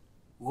studies,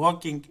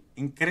 walking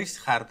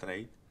increased heart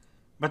rate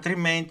but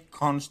remained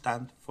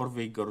constant for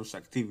vigorous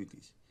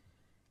activities.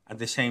 At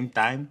the same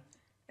time,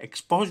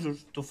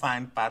 exposures to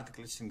fine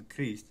particles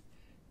increased,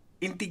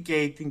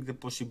 indicating the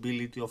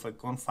possibility of a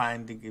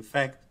confounding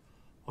effect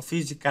of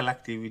physical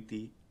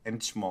activity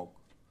and smoke.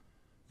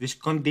 This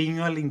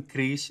continual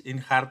increase in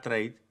heart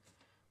rate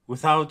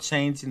without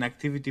change in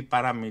activity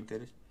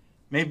parameters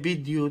may be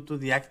due to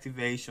the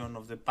activation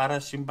of the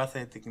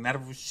parasympathetic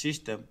nervous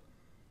system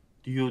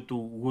due to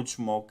wood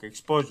smoke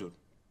exposure.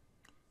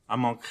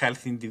 Among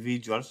healthy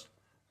individuals,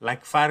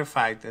 like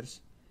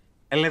firefighters,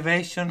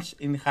 elevations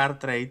in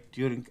heart rate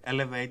during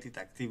elevated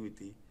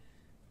activity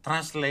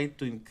translate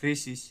to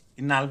increases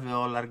in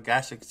alveolar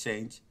gas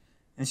exchange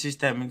and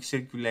systemic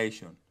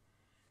circulation.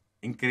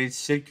 Increased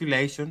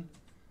circulation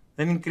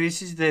then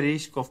increases the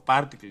risk of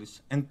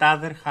particles and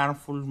other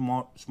harmful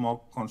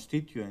smoke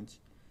constituents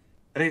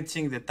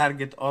reaching the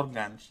target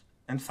organs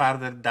and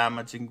further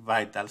damaging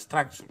vital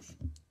structures.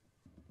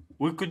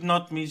 We could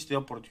not miss the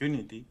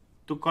opportunity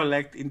to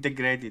collect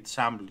integrated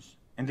samples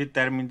and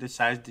determine the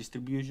size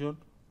distribution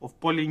of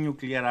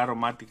polynuclear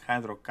aromatic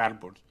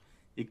hydrocarbons,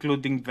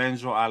 including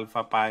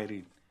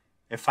benzoalpha-pyrene,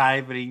 a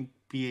 5-ring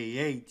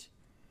PAH,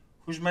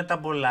 whose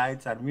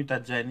metabolites are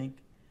mutagenic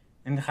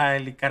and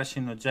highly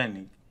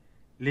carcinogenic,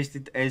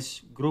 listed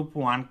as Group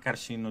 1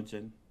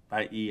 carcinogen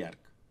by EARC.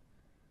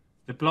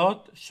 The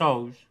plot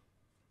shows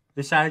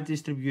the size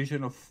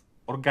distribution of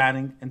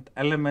organic and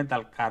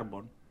elemental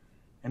carbon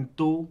and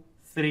 2,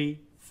 3,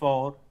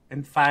 4,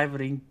 and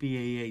 5-ring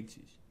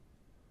PAHs.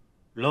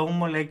 Low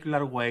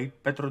molecular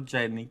weight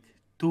petrogenic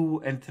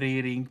 2 and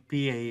 3-ring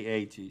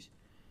PAHs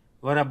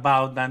were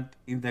abundant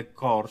in the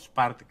coarse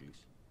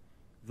particles,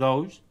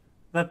 those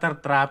that are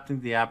trapped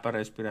in the upper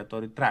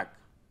respiratory tract.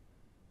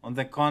 On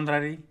the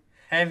contrary,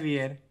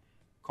 heavier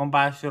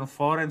combustion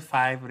 4 and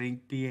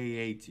 5-ring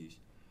PAHs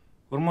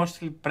were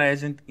mostly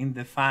present in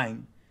the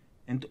fine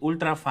and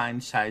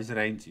ultrafine size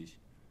ranges,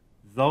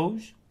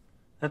 those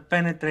that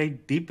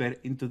penetrate deeper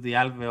into the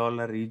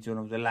alveolar region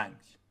of the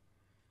lungs.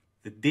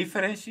 The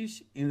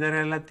differences in the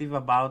relative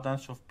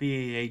abundance of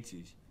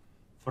PAHs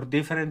for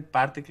different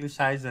particle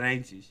size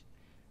ranges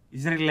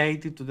is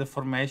related to the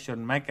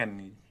formation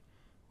mechanism,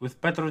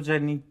 with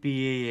petrogenic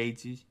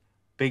PAHs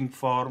being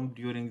formed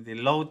during the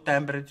low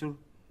temperature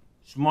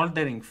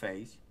smoldering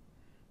phase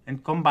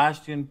and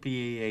combustion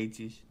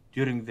PAHs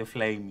during the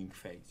flaming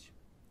phase.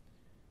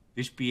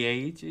 These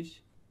PAHs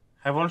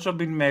have also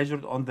been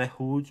measured on the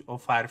hoods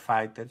of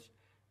firefighters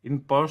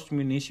in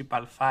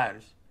post-municipal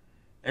fires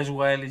as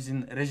well as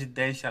in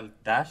residential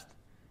dust,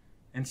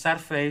 and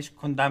surface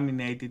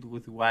contaminated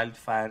with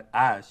wildfire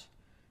ash,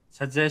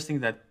 suggesting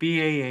that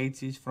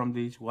PAHs from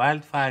these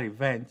wildfire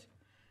events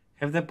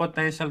have the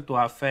potential to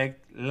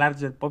affect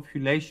larger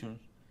populations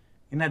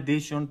in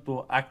addition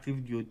to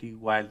active duty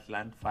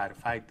wildland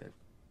firefighters.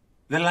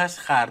 The last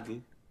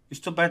hurdle is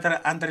to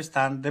better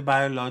understand the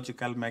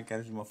biological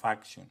mechanism of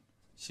action,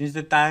 since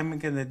the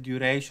timing and the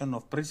duration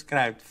of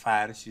prescribed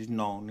fires is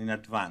known in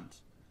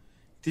advance.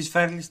 It is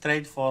fairly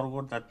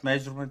straightforward that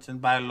measurements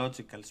and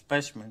biological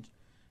specimens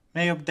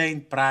may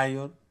obtain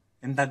prior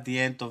and at the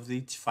end of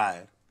each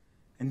fire,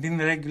 and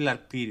in a regular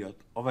period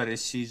over a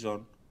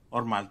season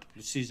or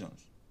multiple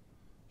seasons.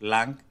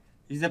 Lung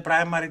is the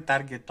primary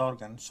target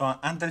organ, so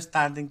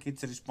understanding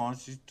its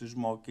responses to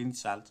smoke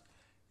insults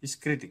is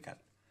critical.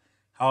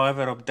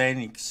 However,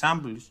 obtaining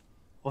samples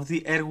of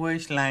the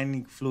airways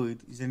lining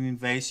fluid is an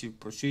invasive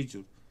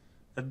procedure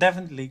that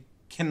definitely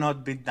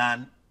cannot be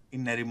done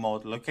in a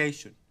remote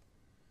location.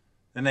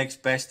 The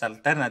next best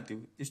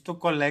alternative is to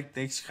collect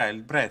the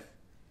exhaled breath.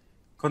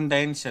 It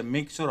contains a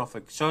mixture of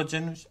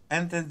exogenous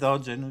and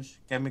endogenous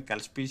chemical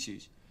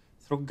species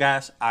through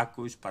gas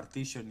aqueous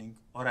partitioning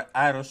or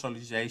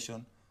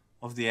aerosolization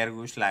of the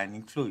airways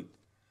lining fluid.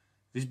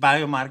 These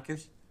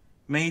biomarkers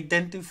may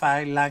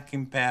identify lung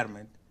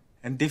impairment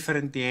and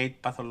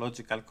differentiate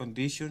pathological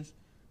conditions,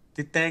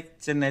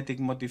 detect genetic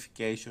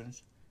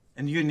modifications,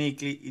 and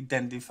uniquely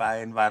identify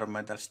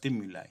environmental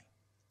stimuli.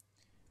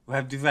 We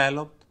have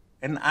developed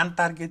an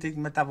untargeted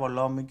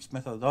metabolomics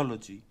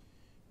methodology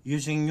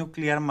using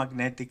nuclear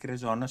magnetic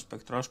resonance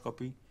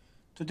spectroscopy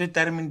to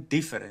determine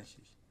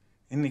differences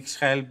in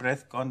exhaled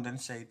breath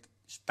condensate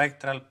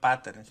spectral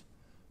patterns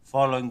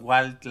following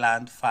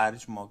wildland fire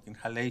smoke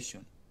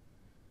inhalation.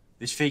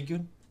 This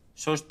figure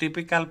shows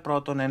typical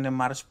proton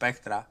NMR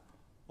spectra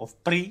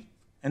of pre-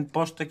 and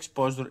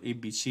post-exposure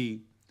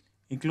EBC,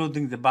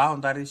 including the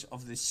boundaries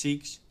of the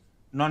 6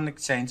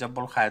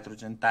 non-exchangeable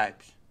hydrogen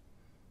types.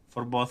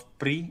 For both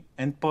pre-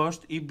 and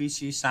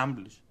post-EBC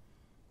samples,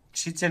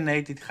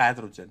 oxygenated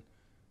hydrogen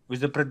was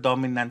the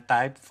predominant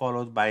type,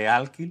 followed by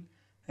alkyl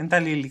and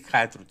allylic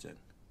hydrogen.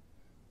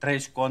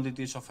 Trace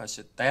quantities of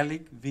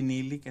acetylic,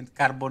 vinylic, and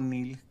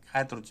carbonylic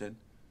hydrogen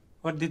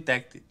were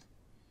detected.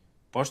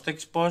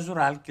 Post-exposure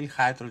alkyl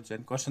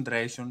hydrogen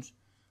concentrations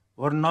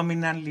were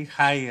nominally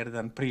higher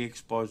than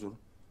pre-exposure,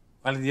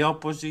 while the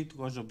opposite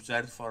was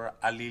observed for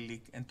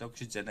allylic and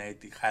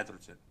oxygenated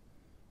hydrogen.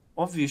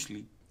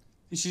 Obviously,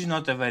 this is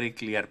not a very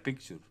clear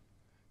picture.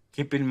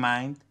 Keep in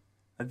mind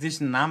that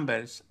these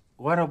numbers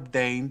were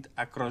obtained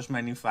across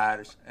many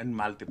fires and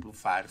multiple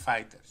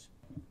firefighters.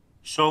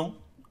 So,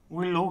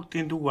 we looked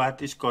into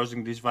what is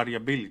causing this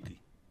variability,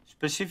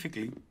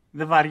 specifically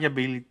the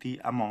variability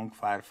among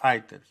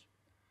firefighters.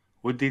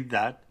 We did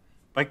that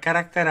by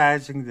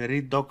characterizing the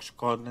redox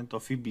content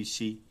of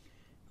EBC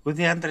with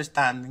the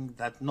understanding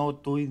that no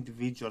two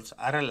individuals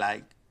are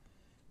alike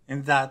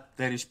and that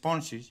the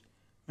responses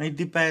may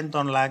depend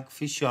on lung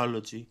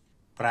physiology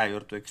prior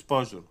to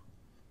exposure.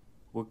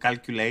 We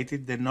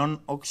calculated the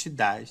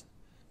non-oxidized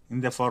in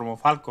the form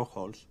of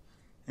alcohols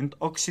and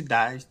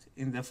oxidized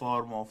in the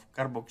form of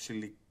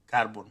carboxylic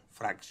carbon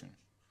fractions.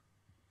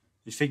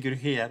 This figure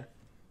here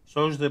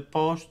shows the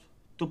post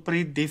to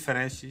pre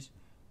differences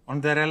on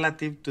the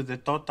relative to the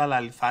total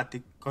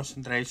aliphatic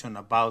concentration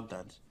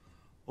abundance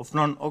of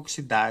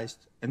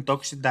non-oxidized and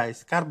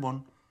oxidized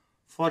carbon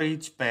for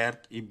each paired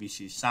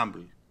EBC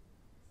sample.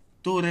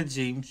 Two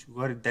regimes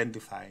were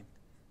identified,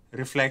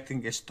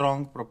 reflecting a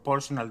strong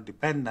proportional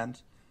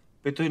dependence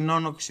between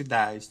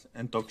non-oxidized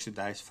and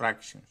oxidized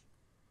fractions.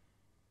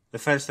 The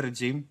first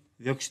regime,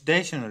 the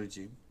oxidation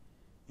regime,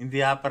 in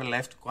the upper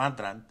left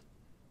quadrant,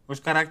 was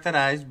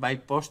characterized by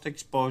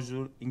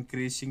post-exposure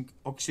increasing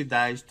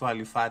oxidized to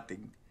aliphatic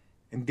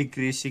and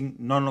decreasing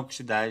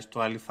non-oxidized to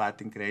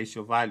aliphatic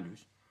ratio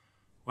values,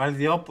 while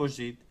the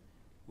opposite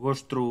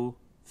was true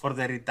for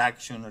the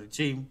reduction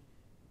regime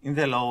in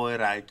the lower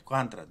right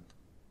quadrant.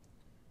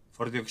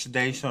 For the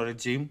oxidation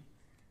regime,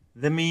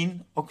 the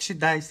mean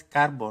oxidized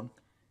carbon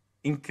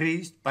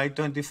increased by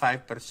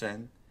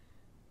 25%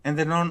 and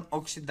the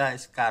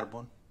non-oxidized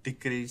carbon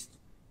decreased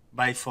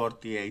by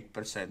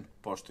 48%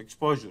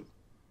 post-exposure.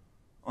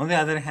 On the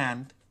other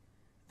hand,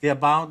 the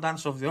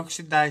abundance of the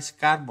oxidized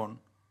carbon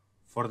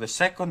for the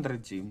second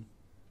regime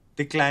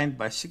declined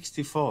by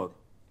 64%,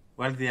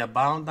 while the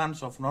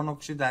abundance of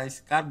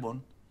non-oxidized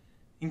carbon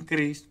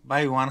increased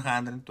by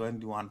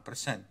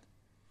 121%.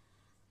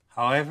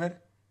 However,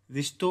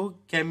 these two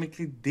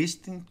chemically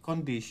distinct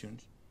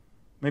conditions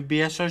may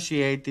be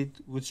associated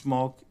with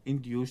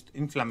smoke-induced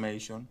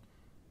inflammation,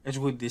 as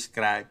we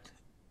described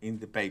in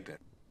the paper.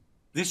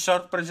 This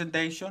short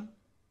presentation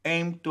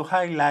aimed to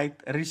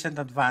highlight recent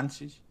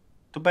advances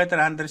to better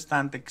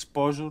understand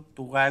exposure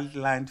to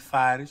wildland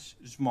fires,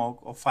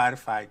 smoke of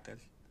firefighters,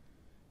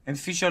 and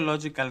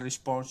physiological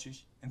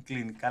responses and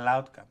clinical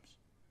outcomes.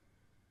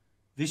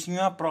 These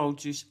new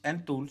approaches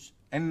and tools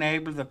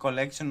enable the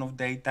collection of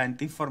data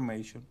and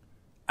information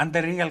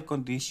under real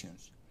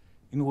conditions,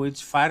 in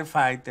which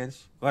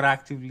firefighters were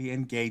actively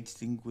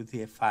engaging with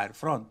the fire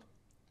front.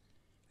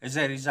 As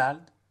a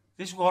result,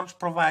 these works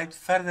provide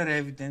further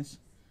evidence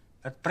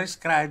that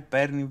prescribed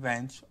burn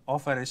events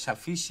offer a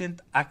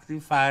sufficient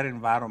active fire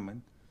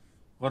environment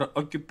where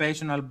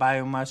occupational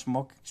biomass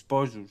smoke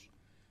exposures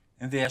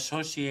and the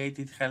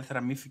associated health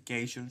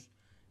ramifications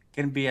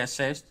can be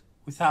assessed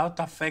without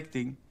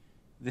affecting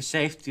the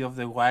safety of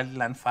the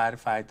wildland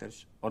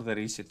firefighters or the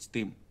research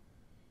team.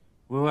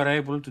 We were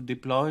able to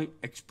deploy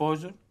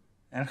exposure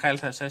and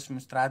health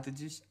assessment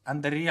strategies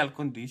under real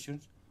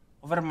conditions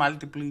over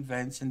multiple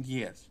events and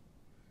years.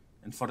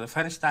 And for the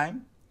first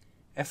time,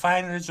 a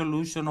fine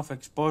resolution of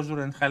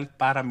exposure and health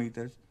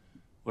parameters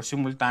were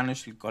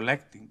simultaneously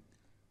collected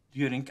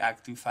during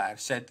active fire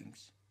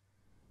settings.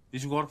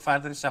 This work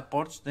further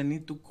supports the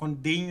need to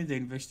continue the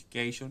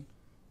investigation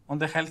on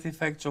the health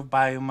effects of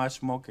biomass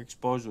smoke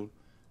exposure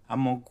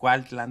among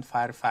wildland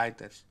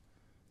firefighters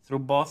through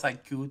both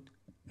acute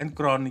and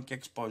chronic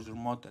exposure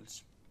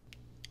models.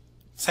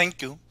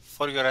 Thank you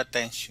for your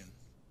attention.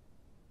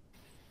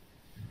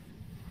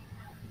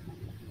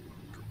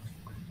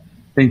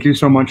 Thank you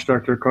so much,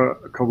 Dr.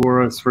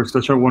 Kavouras, for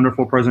such a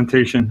wonderful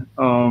presentation.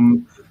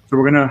 So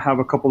we're going to have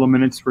a couple of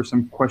minutes for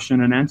some question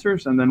and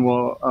answers, and then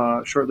we'll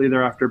shortly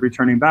thereafter be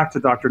turning back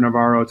to Dr.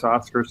 Navarro to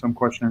ask her some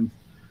questions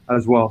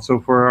as well. So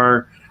for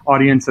our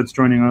audience that's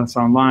joining us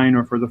online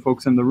or for the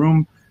folks in the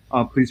room,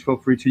 please feel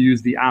free to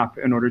use the app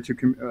in order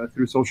to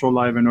through Social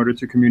Live in order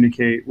to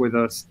communicate with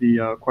us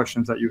the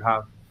questions that you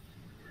have.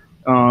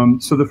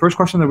 So the first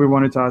question that we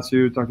wanted to ask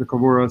you, Dr.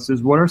 Kavouras,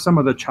 is what are some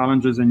of the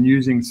challenges in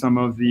using some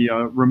of the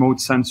remote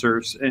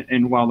sensors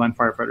in wildland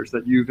firefighters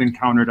that you've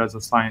encountered as a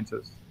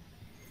scientist?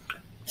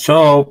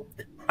 So,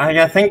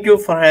 thank you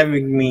for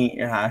having me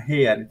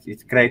here.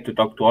 It's great to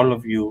talk to all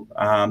of you.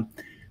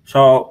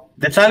 So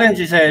the challenge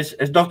is,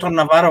 as Dr.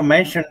 Navarro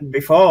mentioned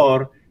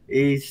before,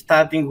 is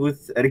starting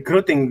with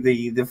recruiting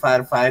the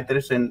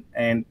firefighters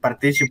and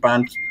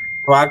participants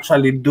to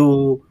actually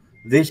do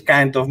this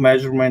kind of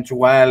measurements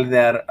while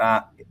they're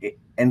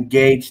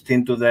engaged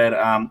into their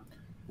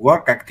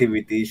work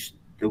activities,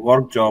 the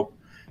work job.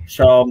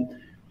 So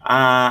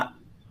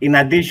in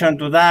addition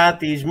to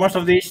that, is most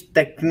of these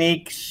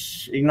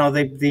techniques, you know,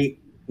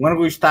 when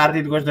we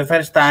started, it was the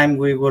first time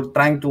we were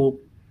trying to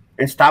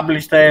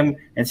establish them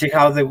and see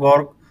how they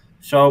work.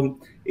 So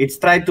it's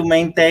trying to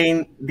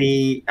maintain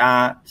the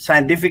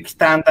scientific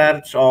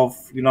standards of,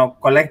 you know,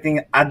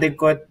 collecting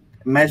adequate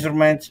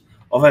measurements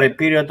over a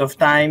period of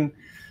time.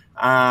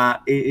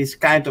 Is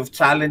kind of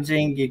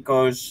challenging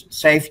because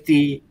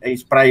safety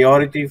is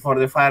priority for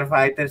the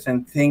firefighters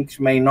and things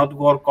may not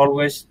work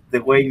always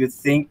the way you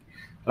think.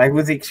 Like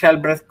with exhale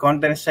breath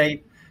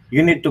condensate,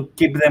 you need to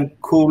keep them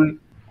cool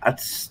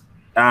at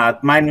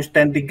minus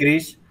 10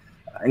 degrees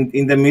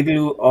in the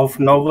middle of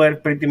nowhere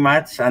pretty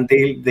much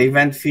until the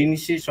event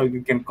finishes so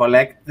you can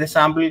collect the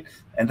sample,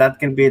 and that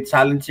can be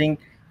challenging.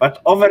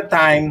 But over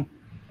time,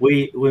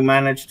 we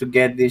managed to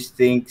get these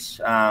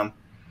things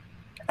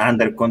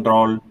under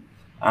control.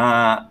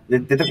 The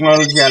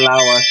technology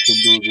allows us to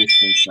do these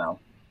things now.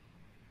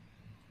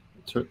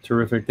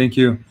 Terrific, thank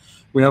you.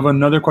 We have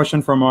another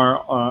question from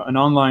our an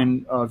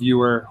online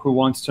viewer who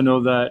wants to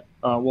know that,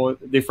 well,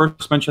 they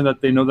first mentioned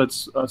that they know that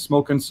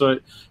smoke and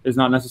soot is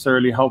not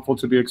necessarily helpful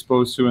to be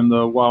exposed to in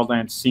the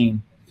wildland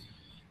scene.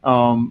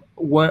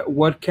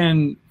 What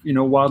can, you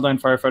know,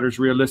 wildland firefighters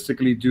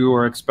realistically do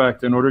or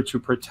expect in order to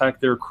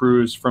protect their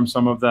crews from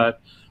some of that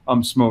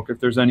smoke?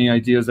 If there's any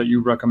ideas that you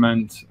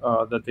recommend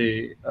that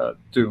they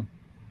do.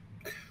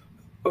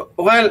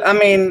 Well, I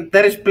mean,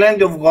 there is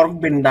plenty of work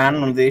being done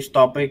on this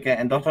topic,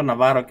 and Dr.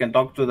 Navarro can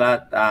talk to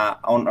that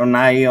on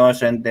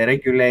IOS and the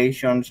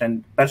regulations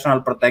and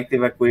personal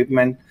protective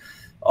equipment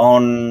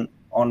on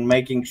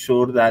making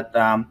sure that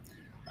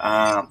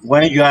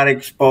when you are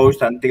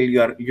exposed, until you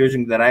are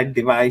using the right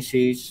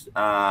devices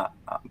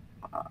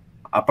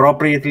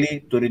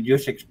appropriately to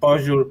reduce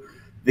exposure.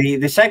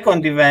 The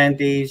second event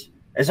is,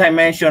 as I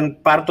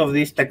mentioned, part of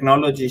these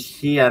technologies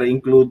here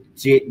include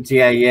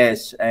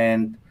GIS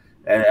and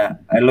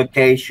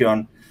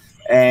location,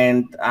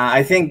 and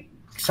I think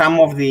some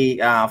of the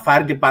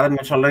fire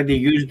departments already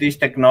use these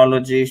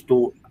technologies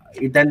to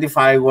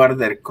identify where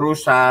their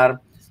crews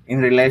are in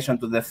relation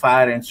to the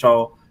fire, and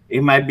so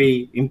it might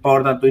be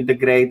important to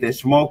integrate a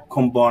smoke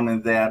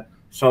component there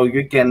so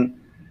you can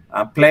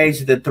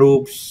place the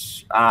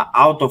troops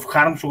out of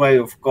harm's way,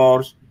 of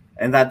course,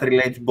 and that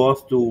relates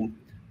both to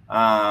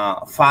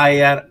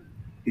fire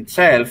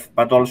itself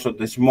but also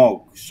the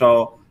smoke.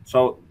 So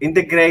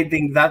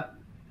integrating that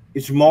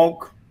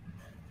smoke,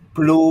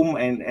 plume,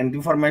 and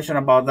information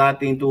about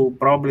that into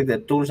probably the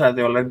tools that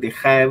they already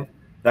have,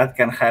 that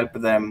can help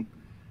them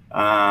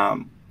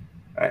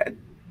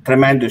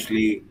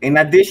tremendously. In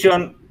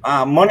addition,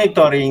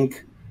 monitoring,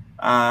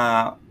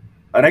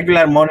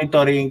 regular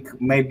monitoring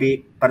may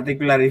be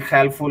particularly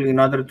helpful in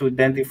order to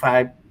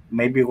identify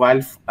maybe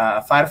wild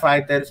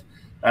firefighters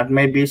that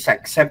may be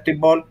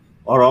susceptible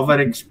or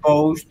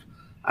overexposed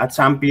at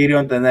some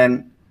period, and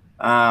then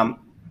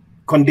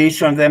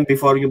condition them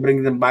before you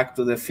bring them back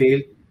to the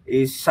field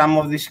is some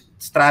of these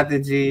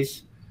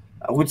strategies,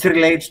 which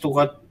relates to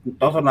what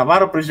Dr.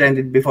 Navarro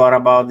presented before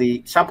about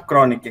the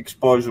subchronic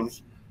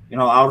exposures. You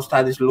know, our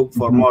studies look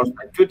for more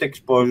acute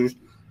exposures,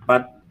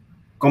 but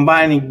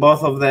combining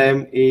both of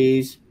them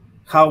is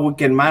how we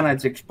can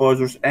manage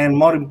exposures and,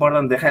 more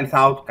important, the health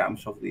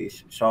outcomes of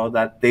these so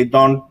that they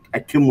don't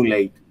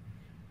accumulate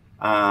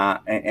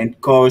and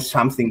cause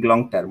something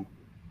long-term.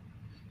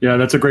 Yeah,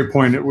 that's a great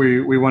point.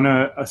 We want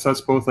to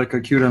assess both like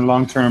acute and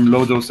long-term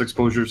low-dose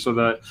exposure so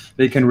that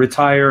they can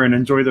retire and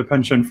enjoy the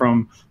pension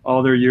from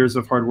all their years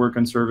of hard work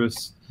and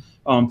service.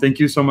 Thank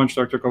you so much,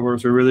 Dr.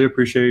 Kovaros. We really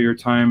appreciate your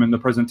time and the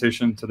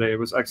presentation today. It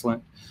was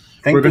excellent.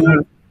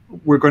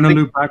 We're going to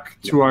loop back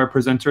to our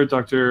presenter,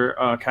 Dr.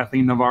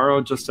 Kathleen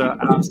Navarro, just to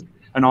ask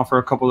and offer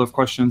a couple of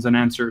questions and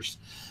answers.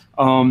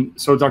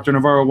 So Dr.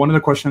 Navarro, one of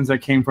the questions that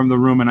came from the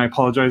room, and I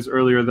apologize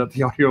earlier that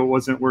the audio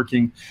wasn't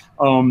working,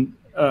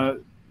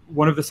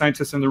 one of the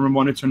scientists in the room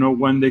wanted to know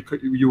when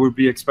you would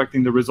be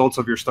expecting the results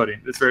of your study.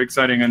 It's very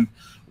exciting, and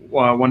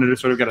wanted to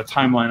sort of get a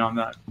timeline on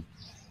that.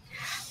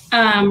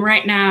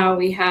 Right now,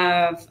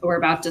 we're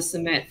about to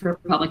submit for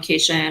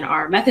publication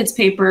our methods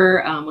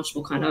paper, which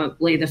will kind of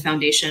lay the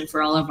foundation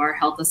for all of our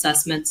health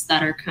assessments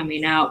that are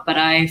coming out. But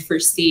I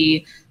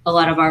foresee a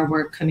lot of our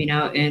work coming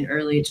out in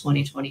early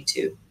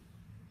 2022.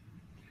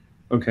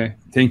 Okay,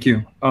 thank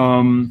you.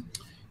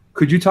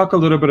 Could you talk a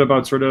little bit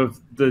about sort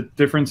of the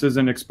differences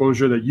in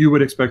exposure that you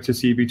would expect to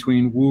see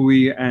between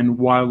WUI and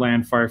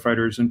wildland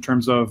firefighters in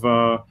terms of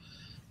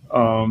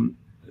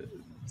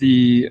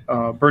the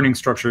burning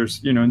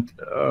structures? You know,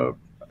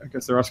 I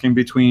guess they're asking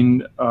between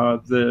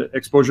the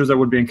exposures that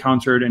would be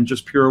encountered in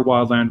just pure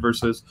wildland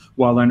versus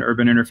wildland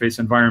urban interface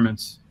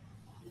environments.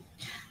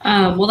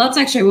 Well, that's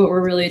actually what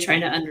we're really trying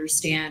to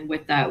understand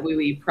with that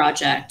WUI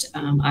project.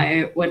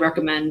 I would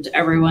recommend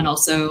everyone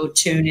also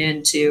tune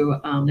in to,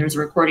 there's a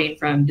recording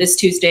from this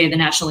Tuesday. The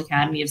National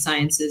Academy of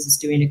Sciences is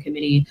doing a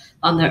committee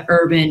on the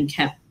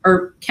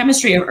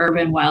chemistry of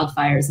urban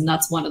wildfires. And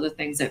that's one of the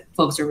things that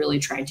folks are really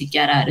trying to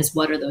get at is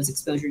what are those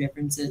exposure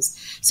differences.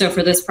 So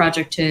for this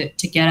project to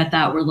get at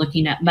that, we're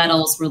looking at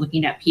metals, we're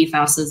looking at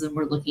PFASs, and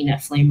we're looking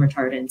at flame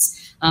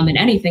retardants, and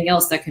anything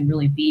else that can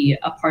really be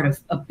a part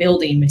of a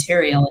building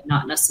material and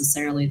not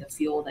necessarily the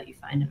fuel that you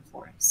find in a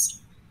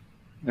forest.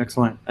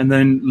 Excellent. And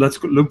then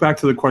let's look back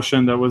to the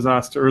question that was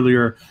asked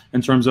earlier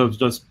in terms of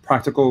just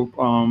practical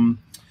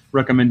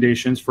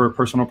recommendations for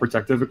personal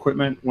protective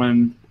equipment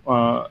when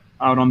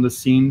out on the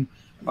scene.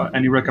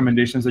 Any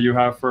recommendations that you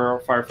have for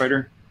a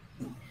firefighter?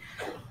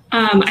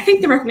 I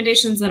think the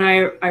recommendations that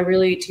I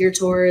really tear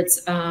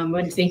towards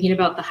when thinking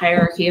about the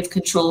hierarchy of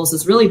controls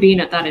is really being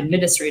at that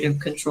administrative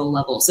control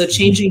level. So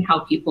changing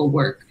how people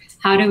work.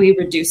 How do we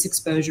reduce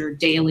exposure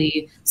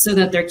daily so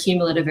that their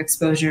cumulative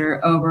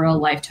exposure over a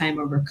lifetime,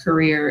 over a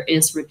career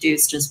is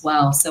reduced as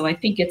well? So I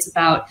think it's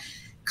about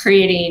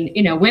creating,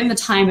 you know, when the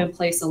time and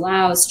place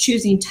allows,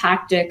 choosing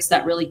tactics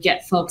that really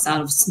get folks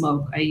out of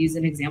smoke. I use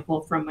an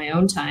example from my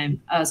own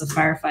time as a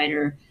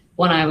firefighter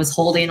when I was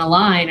holding a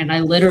line and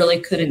I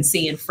literally couldn't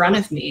see in front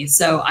of me.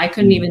 So I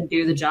couldn't even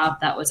do the job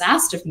that was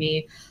asked of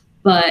me,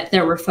 but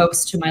there were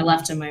folks to my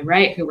left and my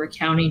right who were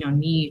counting on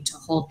me to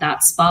hold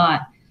that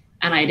spot.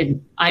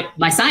 And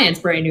my science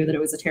brain knew that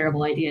it was a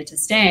terrible idea to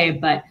stay,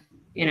 but,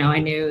 you know, I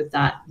knew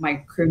that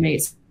my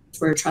crewmates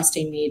were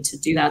trusting me to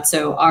do that.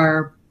 So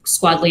our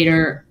squad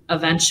leader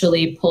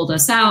eventually pulled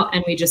us out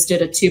and we just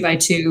did a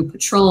 2x2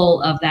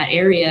 patrol of that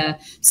area.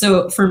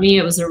 So for me,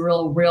 it was a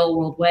real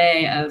world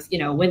way of, you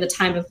know, when the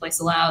time and place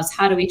allows,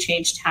 how do we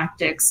change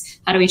tactics?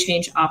 How do we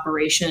change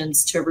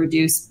operations to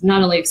reduce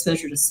not only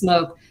exposure to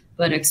smoke,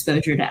 but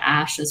exposure to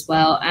ash as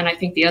well? And I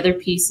think the other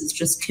piece is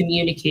just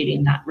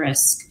communicating that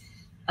risk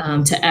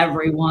to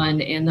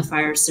everyone in the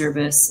fire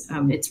service.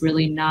 It's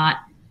really not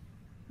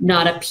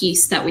a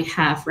piece that we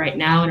have right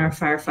now in our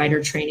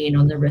firefighter training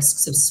on the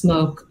risks of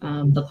smoke,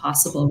 the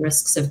possible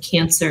risks of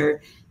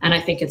cancer. And I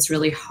think it's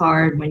really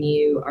hard when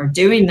you are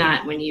doing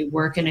that, when you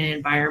work in an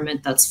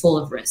environment that's full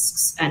of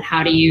risks. And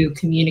how do you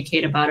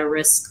communicate about a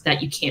risk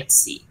that you can't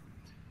see?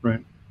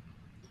 Right.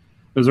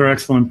 Those are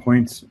excellent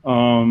points.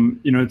 You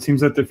know, it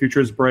seems that the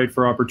future is bright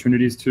for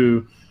opportunities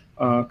to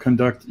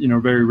conduct, you know,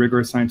 very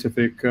rigorous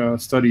scientific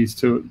studies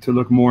to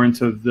look more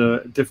into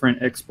the different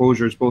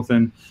exposures, both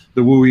in the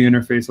WUI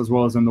interface as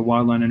well as in the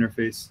wildland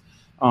interface.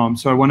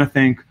 So I want to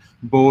thank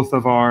both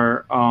of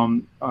our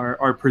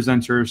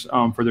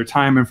presenters for their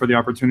time and for the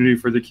opportunity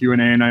for the Q&A.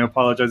 And I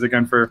apologize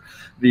again for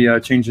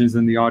the changes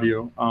in the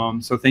audio.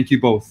 So thank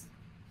you both.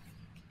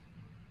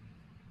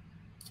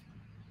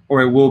 All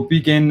right, we'll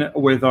begin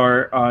with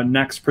our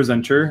next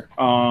presenter,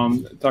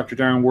 Dr.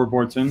 Darren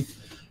Warburton.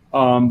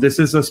 This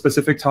is a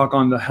specific talk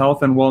on the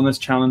health and wellness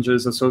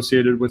challenges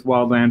associated with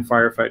wildland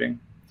firefighting.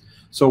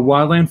 So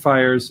wildland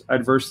fires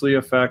adversely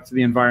affect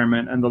the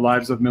environment and the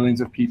lives of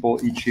millions of people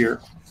each year.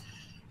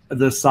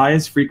 The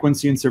size,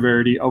 frequency, and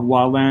severity of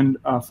wildland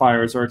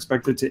fires are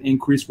expected to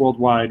increase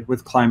worldwide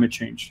with climate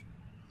change.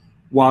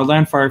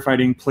 Wildland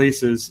firefighting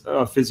places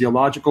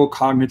physiological,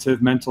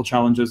 cognitive, mental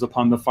challenges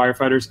upon the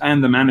firefighters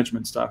and the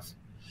management staff.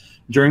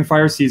 During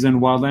fire season,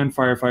 wildland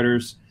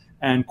firefighters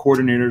and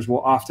coordinators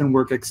will often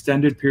work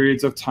extended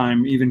periods of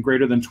time, even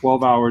greater than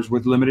 12 hours,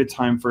 with limited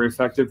time for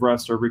effective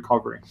rest or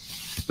recovery.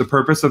 The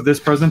purpose of this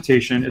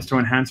presentation is to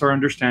enhance our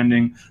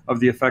understanding of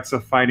the effects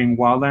of fighting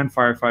wildland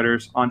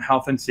firefighters on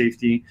health and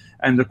safety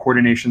and the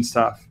coordination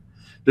staff.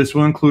 This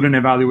will include an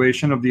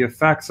evaluation of the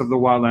effects of the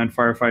wildland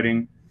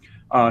firefighting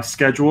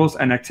schedules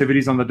and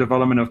activities on the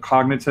development of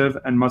cognitive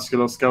and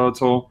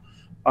musculoskeletal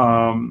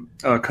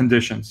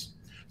conditions.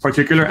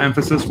 Particular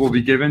emphasis will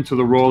be given to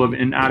the role of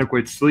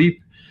inadequate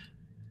sleep,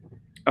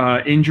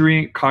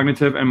 injury,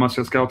 cognitive and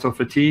musculoskeletal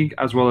fatigue,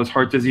 as well as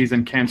heart disease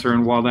and cancer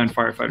in wildland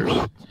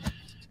firefighters.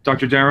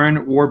 Dr.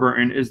 Darren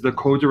Warburton is the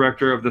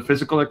co-director of the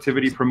Physical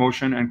Activity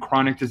Promotion and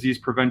Chronic Disease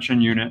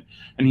Prevention Unit,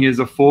 and he is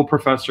a full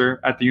professor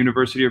at the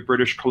University of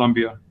British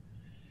Columbia.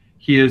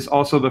 He is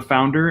also the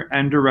founder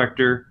and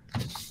director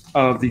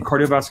of the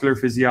Cardiovascular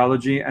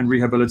Physiology and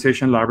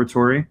Rehabilitation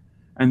Laboratory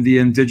and the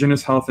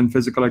Indigenous Health and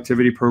Physical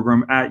Activity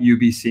Program at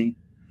UBC.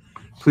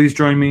 Please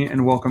join me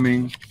in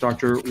welcoming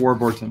Dr.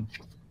 Warburton.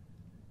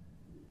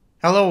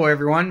 Hello,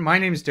 everyone. My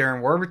name is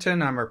Darren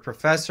Warburton. I'm a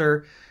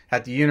professor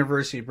at the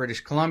University of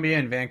British Columbia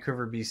in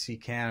Vancouver,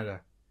 BC,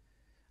 Canada.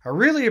 I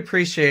really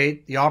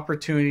appreciate the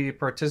opportunity to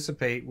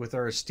participate with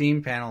our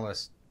esteemed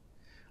panelists.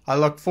 I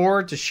look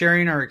forward to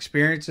sharing our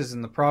experiences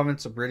in the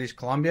province of British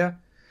Columbia.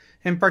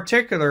 In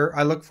particular,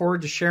 I look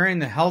forward to sharing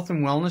the health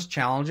and wellness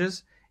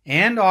challenges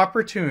and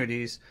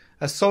opportunities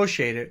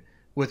associated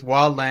with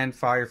wildland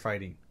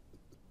firefighting.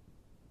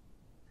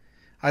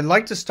 I'd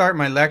like to start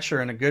my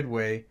lecture in a good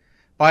way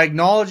by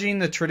acknowledging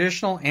the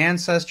traditional,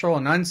 ancestral,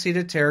 and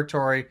unceded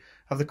territory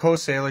of the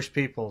Coast Salish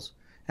peoples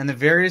and the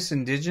various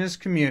Indigenous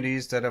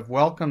communities that have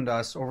welcomed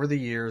us over the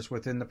years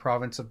within the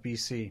province of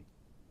BC.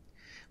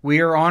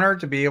 We are honored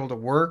to be able to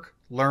work,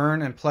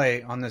 learn, and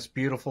play on this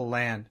beautiful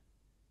land.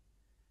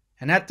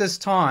 And at this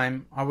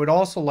time, I would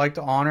also like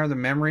to honor the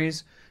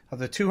memories of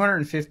the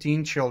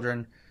 215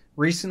 children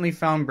recently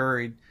found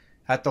buried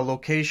at the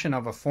location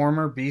of a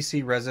former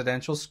BC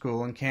residential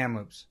school in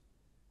Kamloops,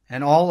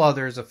 and all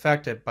others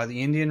affected by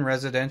the Indian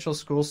residential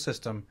school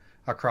system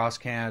across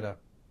Canada.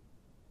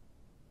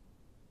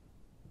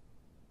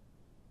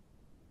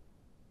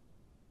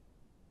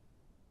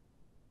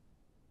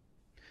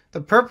 The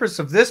purpose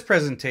of this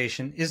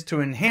presentation is to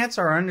enhance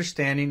our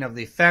understanding of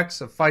the effects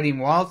of fighting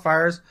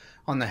wildfires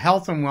on the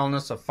health and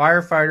wellness of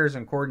firefighters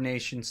and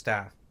coordination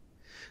staff.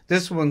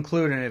 This will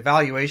include an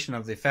evaluation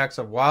of the effects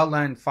of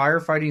wildland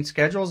firefighting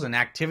schedules and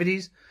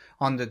activities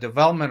on the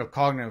development of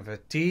cognitive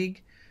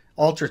fatigue,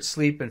 altered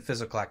sleep and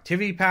physical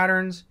activity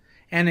patterns,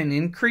 and an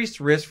increased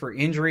risk for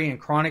injury and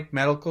chronic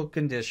medical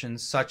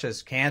conditions such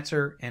as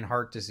cancer and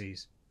heart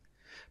disease.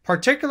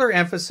 Particular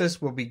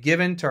emphasis will be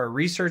given to our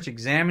research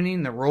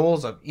examining the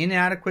roles of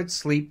inadequate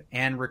sleep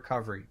and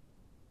recovery.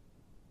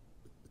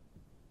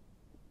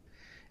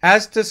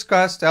 As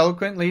discussed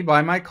eloquently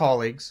by my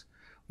colleagues,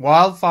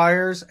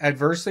 wildfires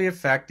adversely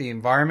affect the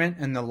environment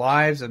and the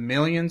lives of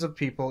millions of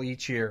people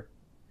each year.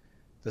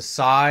 The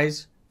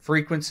size,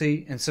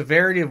 frequency, and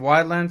severity of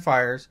wildland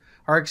fires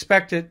are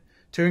expected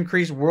to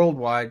increase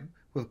worldwide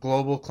with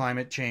global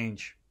climate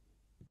change.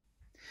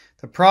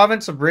 The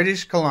province of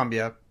British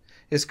Columbia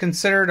is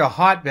considered a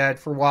hotbed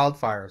for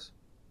wildfires.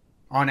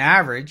 On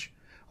average,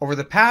 over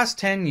the past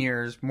 10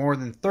 years, more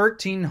than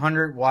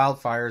 1,300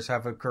 wildfires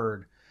have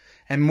occurred,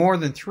 and more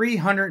than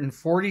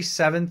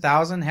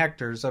 347,000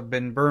 hectares have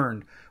been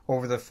burned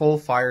over the full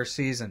fire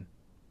season.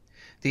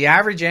 The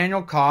average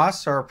annual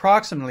costs are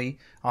approximately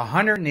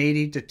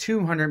 $180 to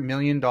 $200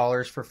 million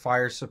for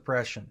fire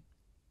suppression.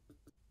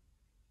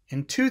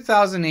 In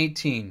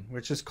 2018,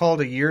 which is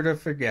called a year to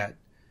forget,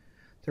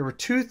 there were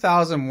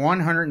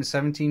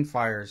 2,117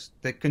 fires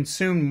that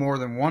consumed more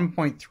than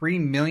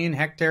 1.3 million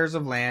hectares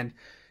of land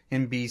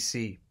in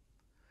BC.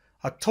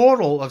 A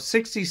total of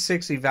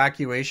 66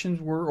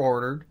 evacuations were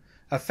ordered,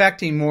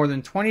 affecting more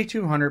than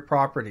 2,200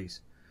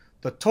 properties.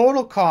 The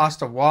total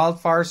cost of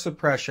wildfire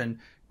suppression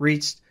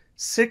reached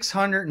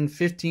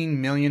 $615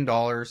 million,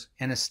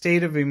 and a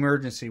state of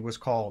emergency was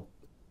called.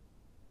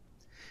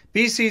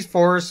 BC's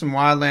forests and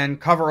wildland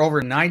cover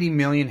over 90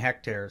 million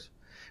hectares,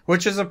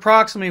 which is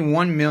approximately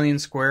 1 million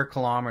square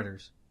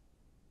kilometers.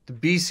 The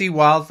BC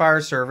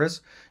Wildfire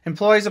Service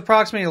employs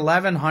approximately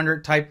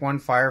 1,100 Type 1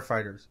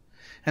 firefighters,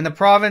 and the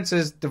province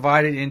is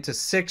divided into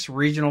 6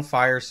 regional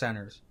fire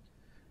centers,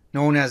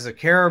 known as the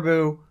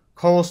Caribou,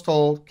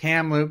 Coastal,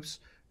 Kamloops,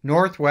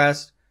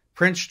 Northwest,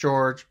 Prince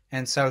George,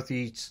 and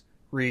Southeast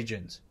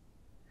regions.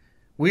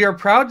 We are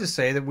proud to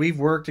say that we've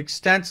worked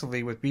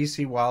extensively with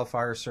BC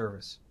Wildfire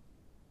Service.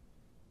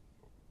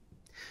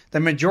 The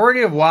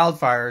majority of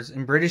wildfires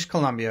in British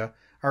Columbia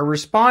are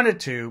responded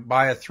to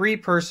by a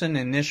 3-person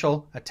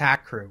initial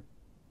attack crew.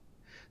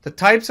 The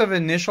types of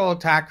initial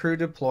attack crew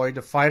deployed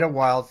to fight a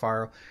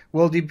wildfire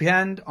will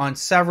depend on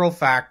several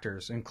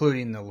factors,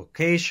 including the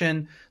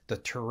location, the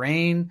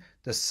terrain,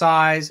 the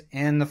size,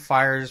 and the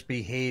fire's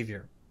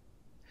behavior.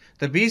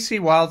 The BC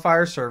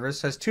Wildfire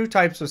Service has 2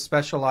 types of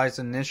specialized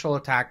initial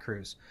attack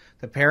crews,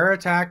 the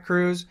para-attack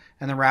crews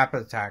and the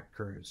rapid attack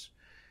crews.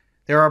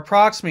 there are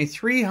approximately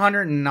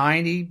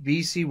 390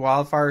 BC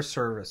Wildfire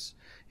Service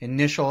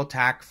initial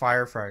attack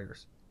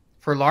firefighters.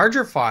 For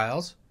larger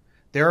fires,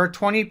 there are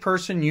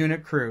 20-person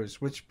unit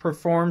crews which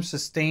perform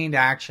sustained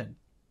action.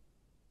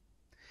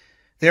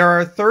 There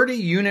are 30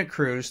 unit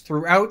crews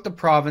throughout the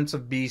province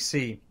of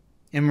BC.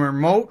 In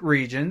remote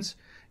regions,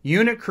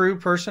 unit crew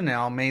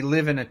personnel may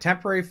live in a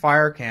temporary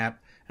fire camp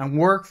and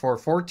work for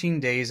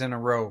 14 days in a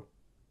row.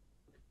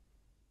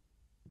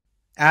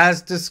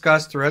 As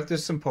discussed throughout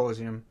this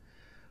symposium,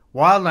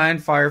 wildland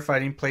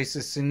firefighting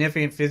places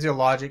significant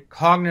physiologic,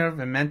 cognitive,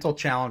 and mental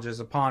challenges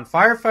upon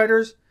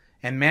firefighters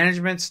and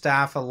management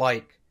staff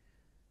alike.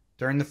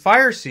 During the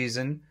fire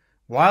season,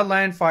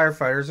 wildland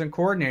firefighters and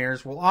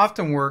coordinators will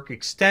often work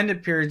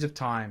extended periods of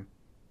time,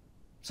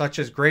 such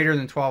as greater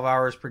than 12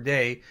 hours per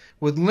day,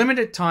 with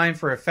limited time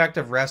for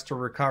effective rest or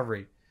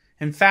recovery.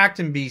 In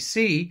fact, in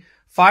BC,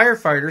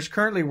 firefighters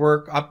currently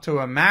work up to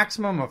a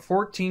maximum of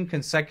 14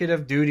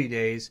 consecutive duty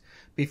days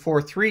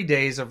before 3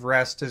 days of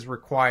rest is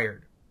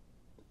required.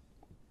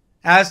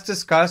 As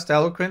discussed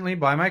eloquently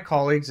by my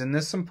colleagues in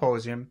this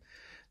symposium,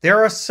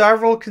 there are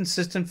several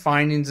consistent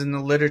findings in the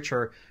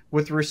literature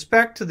with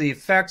respect to the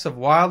effects of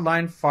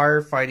wildland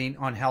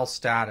firefighting on health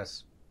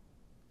status.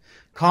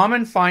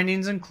 Common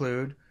findings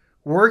include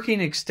working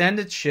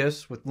extended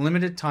shifts with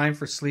limited time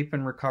for sleep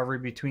and recovery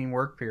between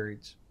work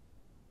periods.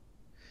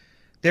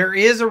 There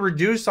is a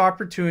reduced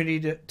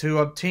opportunity to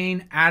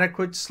obtain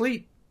adequate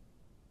sleep.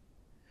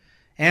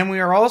 And we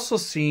are also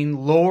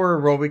seeing lower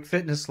aerobic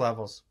fitness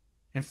levels.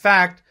 In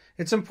fact,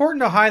 it's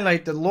important to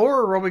highlight that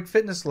lower aerobic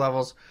fitness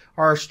levels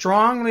are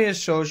strongly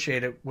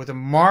associated with a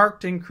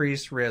marked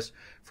increased risk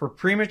for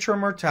premature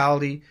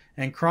mortality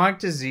and chronic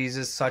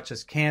diseases such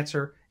as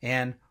cancer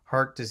and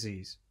heart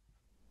disease.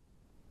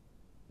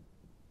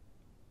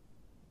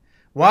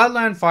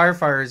 Wildland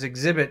firefighters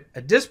exhibit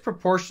a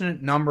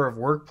disproportionate number of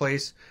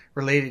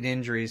workplace-related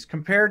injuries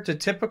compared to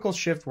typical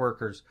shift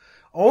workers,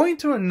 owing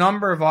to a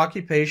number of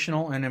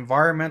occupational and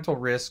environmental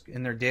risks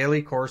in their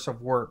daily course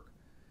of work.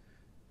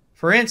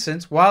 For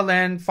instance,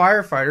 wildland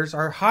firefighters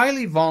are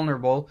highly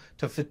vulnerable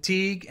to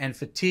fatigue and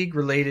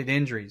fatigue-related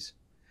injuries.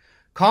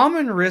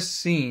 Common risks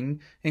seen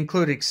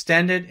include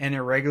extended and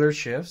irregular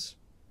shifts,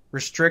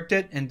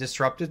 restricted and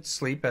disrupted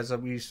sleep, as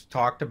we've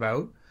talked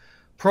about,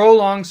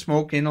 prolonged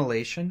smoke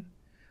inhalation,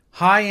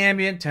 high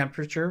ambient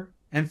temperature,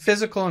 and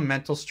physical and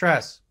mental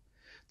stress.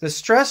 The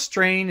stress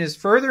strain is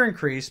further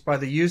increased by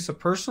the use of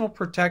personal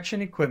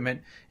protection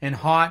equipment in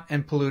hot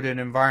and polluted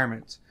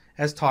environments,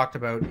 as talked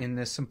about in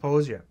this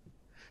symposium.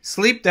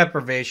 Sleep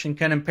deprivation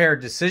can impair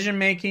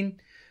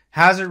decision-making,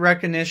 hazard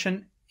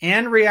recognition,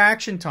 and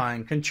reaction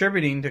time,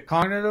 contributing to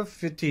cognitive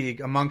fatigue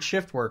among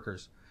shift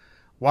workers.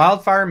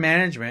 Wildfire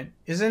management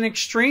is an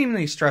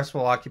extremely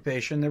stressful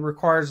occupation that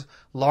requires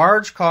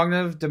large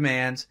cognitive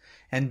demands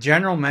and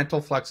general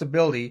mental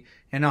flexibility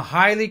in a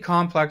highly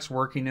complex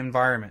working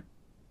environment.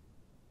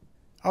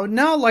 I would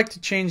now like to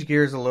change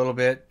gears a little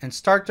bit and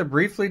start to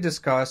briefly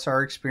discuss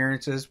our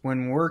experiences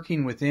when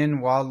working within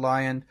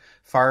wildland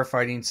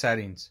firefighting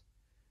settings.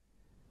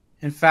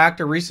 In fact,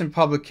 a recent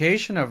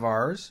publication of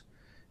ours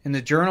in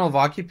the Journal of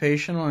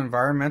Occupational and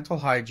Environmental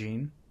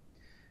Hygiene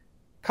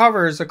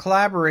covers a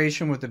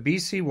collaboration with the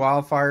BC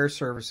Wildfire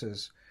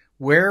Services,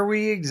 where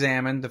we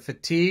examined the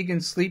fatigue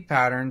and sleep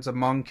patterns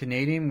among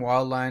Canadian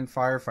wildland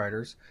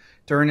firefighters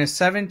during a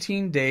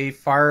 17-day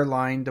fire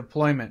line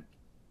deployment.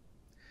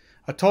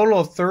 A total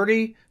of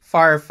 30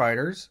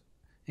 firefighters,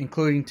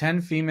 including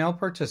 10 female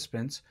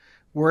participants,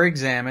 were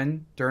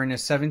examined during a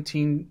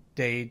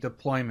 17-day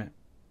deployment.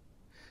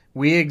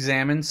 We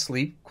examined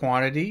sleep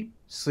quantity,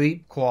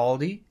 sleep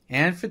quality,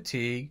 and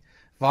fatigue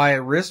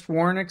via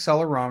wrist-worn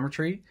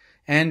accelerometry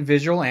and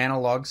visual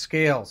analog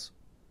scales.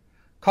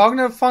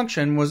 Cognitive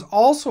function was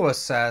also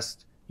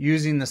assessed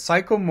using the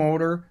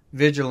psychomotor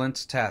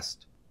vigilance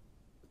test.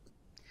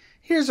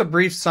 Here's a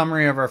brief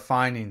summary of our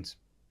findings.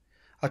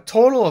 A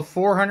total of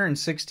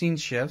 416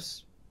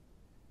 shifts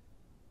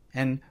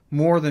and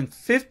more than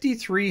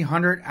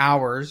 5,300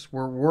 hours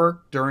were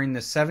worked during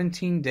the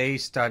 17-day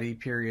study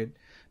period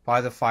by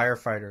the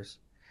firefighters.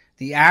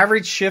 The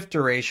average shift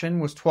duration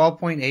was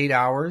 12.8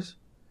 hours,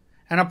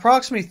 and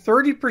approximately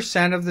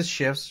 30% of the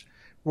shifts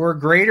were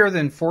greater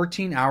than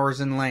 14 hours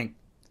in length.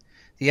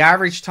 The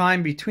average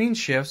time between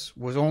shifts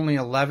was only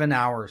 11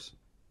 hours.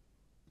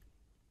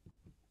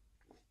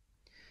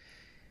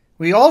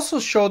 We also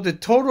showed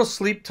that total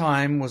sleep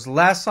time was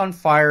less on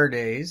fire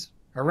days,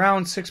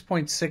 around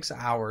 6.6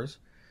 hours,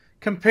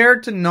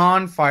 compared to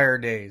non-fire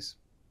days.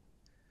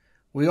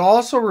 We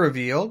also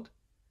revealed,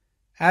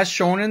 as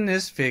shown in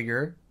this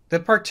figure,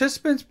 that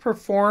participants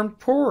performed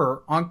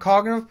poorer on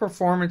cognitive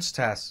performance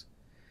tests.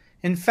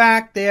 In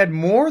fact, they had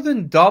more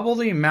than double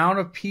the amount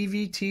of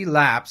PVT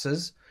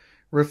lapses,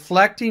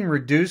 reflecting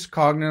reduced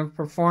cognitive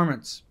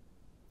performance.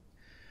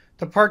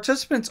 The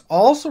participants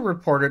also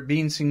reported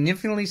being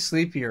significantly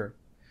sleepier,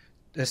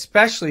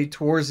 especially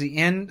towards the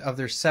end of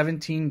their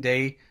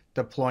 17-day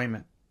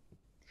deployment.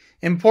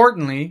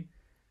 Importantly,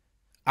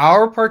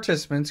 our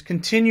participants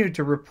continued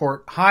to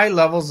report high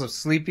levels of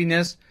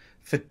sleepiness,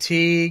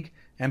 fatigue,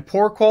 and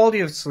poor quality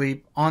of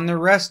sleep on their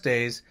rest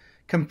days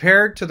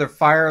compared to their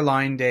fire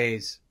line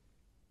days.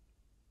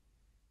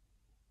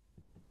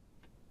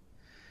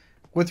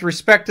 With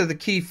respect to the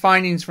key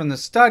findings from the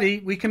study,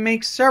 we can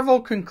make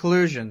several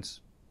conclusions.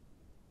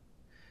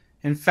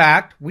 In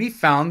fact, we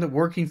found that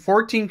working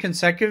 14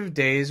 consecutive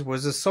days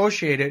was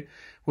associated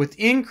with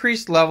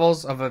increased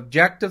levels of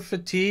objective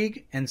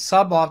fatigue and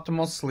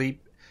suboptimal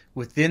sleep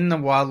within the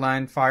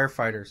wildland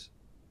firefighters.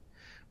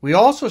 We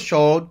also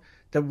showed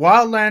that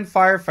wildland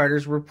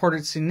firefighters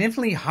reported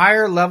significantly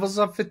higher levels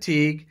of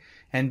fatigue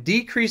and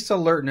decreased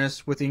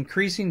alertness with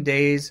increasing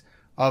days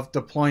of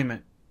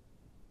deployment.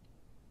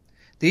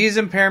 These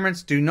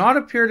impairments do not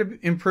appear to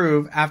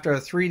improve after a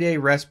 3-day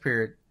rest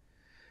period.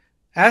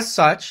 As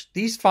such,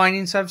 these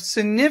findings have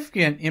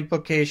significant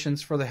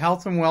implications for the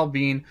health and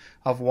well-being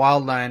of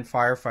wildland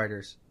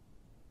firefighters.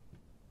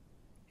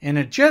 In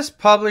a just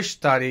published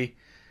study,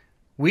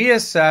 we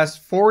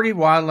assessed 40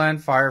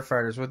 wildland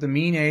firefighters with a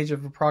mean age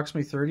of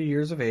approximately 30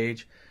 years of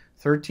age,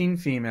 13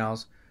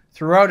 females,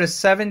 throughout a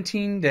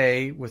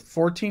 17-day with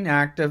 14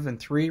 active and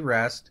 3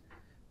 rest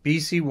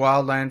BC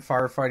wildland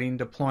firefighting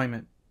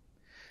deployment.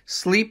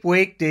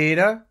 Sleep-wake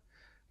data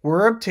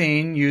were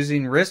obtained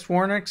using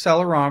wrist-worn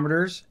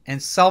accelerometers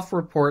and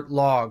self-report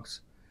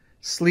logs.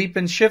 Sleep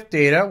and shift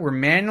data were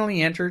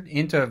manually entered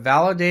into a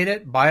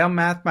validated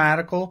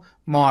biomathematical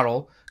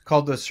model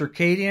called the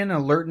Circadian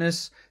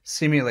Alertness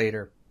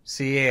Simulator,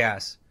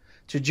 CAS,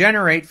 to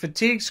generate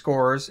fatigue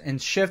scores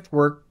and shift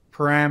work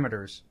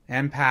parameters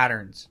and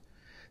patterns.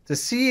 The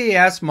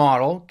CAS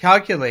model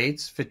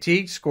calculates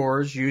fatigue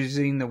scores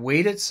using the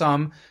weighted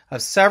sum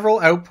of several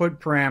output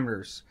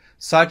parameters,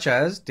 such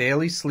as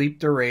daily sleep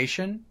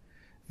duration,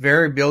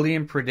 variability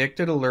in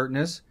predicted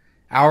alertness,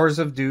 hours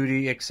of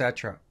duty,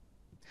 etc.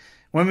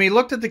 When we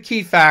looked at the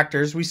key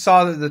factors, we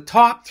saw that the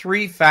top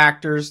 3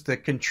 factors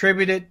that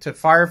contributed to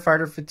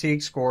firefighter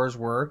fatigue scores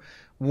were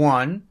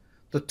 1.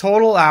 The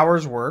total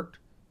hours worked,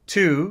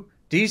 2.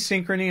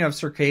 Desynchrony of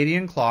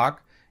circadian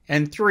clock,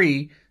 and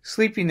 3.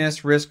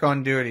 Sleepiness risk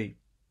on duty.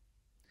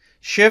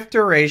 Shift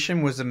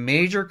duration was a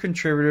major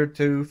contributor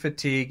to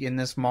fatigue in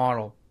this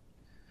model,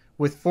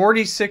 with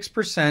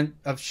 46%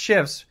 of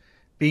shifts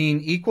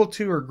being equal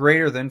to or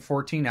greater than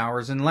 14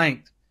 hours in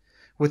length,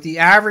 with the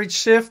average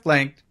shift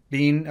length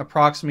being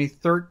approximately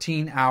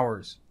 13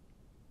 hours.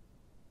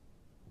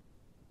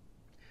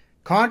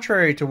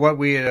 Contrary to what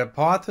we had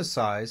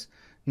hypothesized,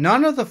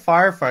 none of the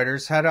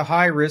firefighters had a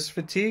high-risk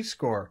fatigue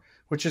score,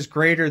 which is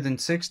greater than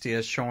 60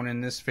 as shown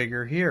in this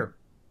figure here.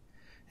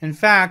 In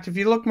fact, if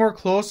you look more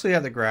closely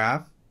at the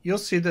graph, you'll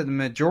see that the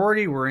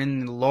majority were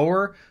in the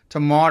lower to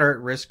moderate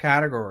risk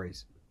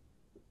categories.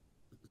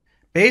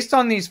 Based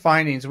on these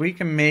findings, we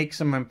can make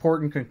some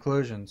important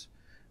conclusions.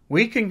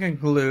 We can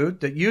conclude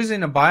that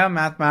using a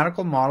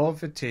biomathematical model of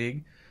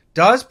fatigue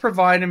does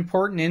provide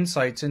important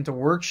insights into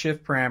work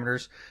shift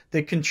parameters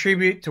that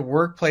contribute to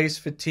workplace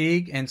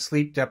fatigue and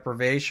sleep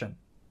deprivation.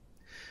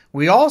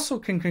 We also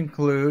can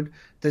conclude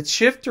that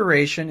shift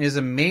duration is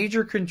a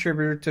major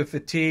contributor to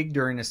fatigue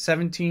during a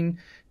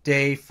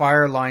 17-day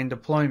fire line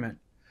deployment,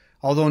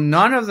 although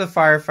none of the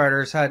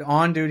firefighters had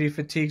on-duty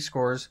fatigue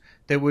scores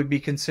that would be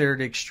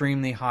considered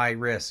extremely high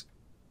risk.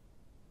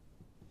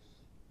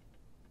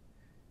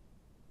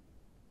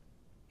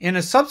 In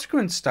a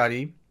subsequent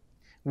study,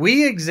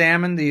 we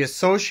examined the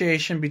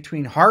association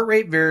between heart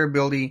rate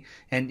variability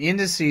and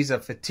indices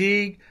of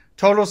fatigue,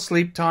 total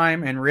sleep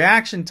time, and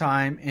reaction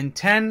time in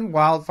 10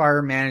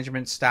 wildfire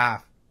management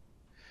staff.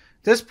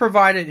 This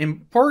provided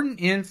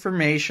important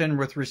information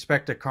with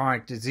respect to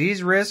chronic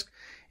disease risk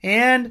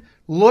and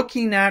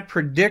looking at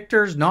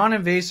predictors,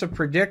 non-invasive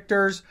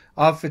predictors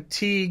of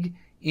fatigue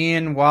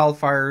in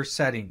wildfire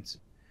settings.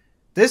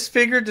 This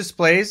figure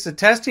displays the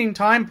testing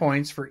time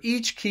points for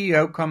each key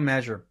outcome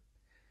measure.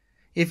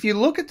 If you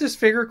look at this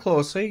figure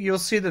closely, you'll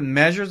see that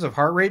measures of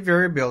heart rate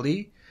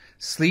variability,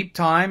 sleep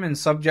time, and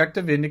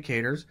subjective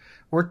indicators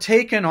were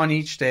taken on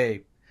each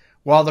day,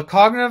 while the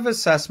cognitive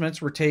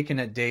assessments were taken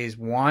at days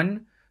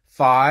 1,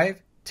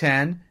 5,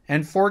 10,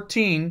 and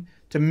 14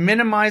 to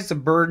minimize the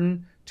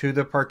burden to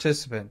the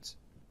participants.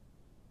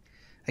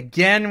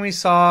 Again, we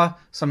saw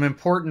some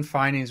important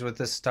findings with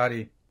this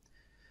study.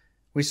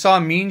 We saw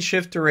mean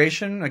shift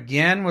duration,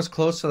 again, was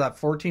close to that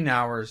 14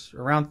 hours,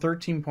 around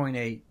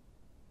 13.8.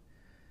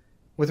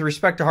 With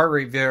respect to heart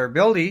rate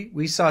variability,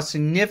 we saw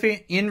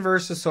significant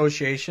inverse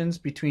associations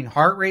between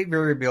heart rate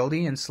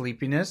variability and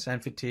sleepiness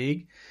and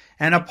fatigue,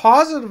 and a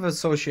positive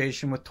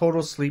association with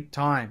total sleep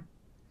time.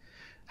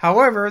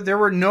 However, there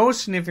were no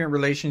significant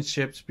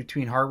relationships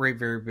between heart rate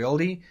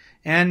variability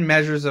and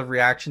measures of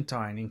reaction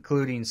time,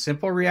 including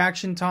simple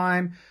reaction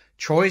time,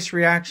 choice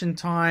reaction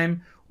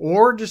time,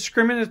 or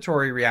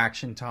discriminatory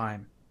reaction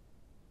time.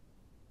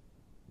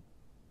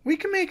 We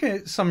can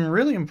make some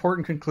really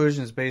important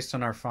conclusions based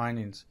on our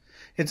findings.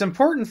 It's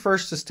important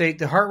first to state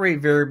that heart rate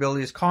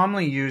variability is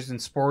commonly used in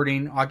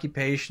sporting,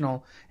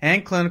 occupational,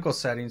 and clinical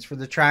settings for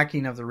the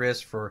tracking of the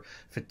risk for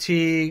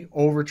fatigue,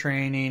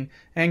 overtraining,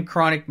 and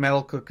chronic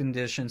medical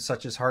conditions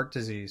such as heart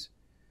disease.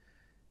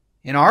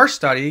 In our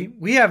study,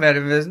 we have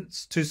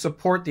evidence to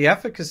support the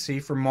efficacy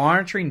for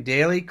monitoring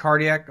daily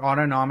cardiac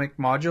autonomic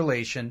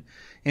modulation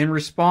in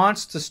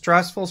response to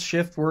stressful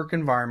shift work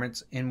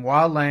environments in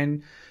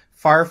wildland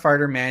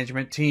firefighter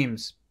management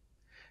teams.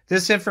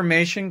 This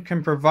information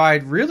can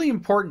provide really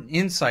important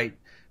insight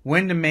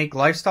when to make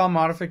lifestyle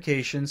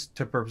modifications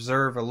to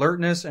preserve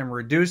alertness and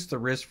reduce the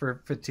risk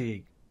for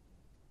fatigue.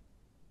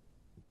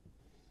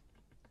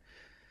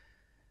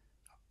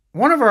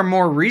 One of our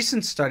more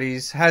recent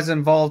studies has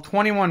involved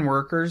 21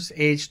 workers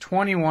aged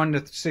 21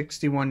 to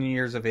 61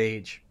 years of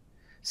age.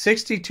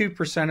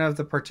 62% of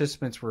the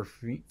participants were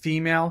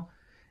female,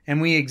 and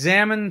we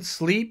examined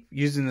sleep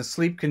using the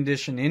sleep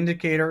condition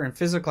indicator and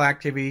physical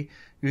activity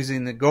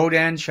using the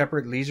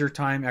Godin-Shepherd Leisure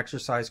Time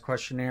Exercise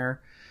Questionnaire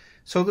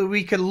so that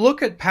we could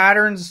look at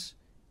patterns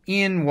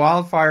in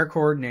wildfire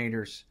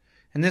coordinators.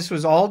 And this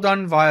was all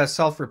done via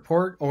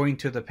self-report owing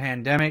to the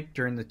pandemic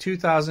during the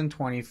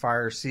 2020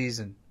 fire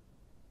season.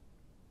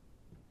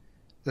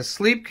 The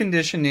sleep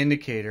condition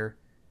indicator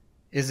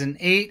is an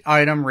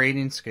 8-item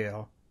rating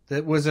scale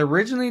that was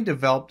originally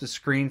developed to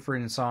screen for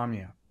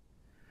insomnia.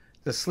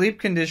 The sleep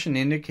condition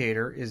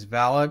indicator is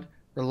valid,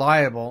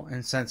 reliable,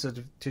 and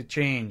sensitive to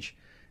change,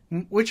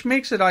 which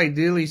makes it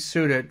ideally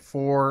suited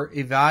for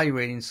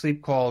evaluating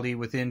sleep quality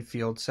within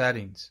field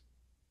settings.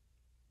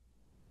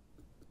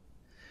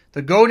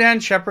 The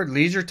Godin-Shepherd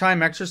Leisure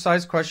Time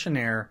Exercise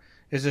Questionnaire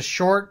is a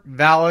short,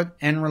 valid,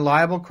 and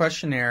reliable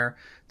questionnaire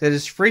that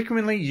is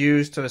frequently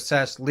used to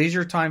assess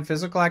leisure time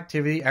physical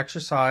activity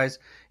exercise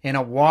in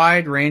a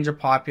wide range of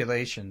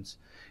populations.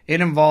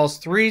 It involves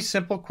 3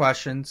 simple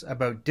questions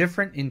about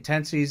different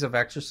intensities of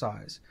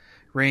exercise,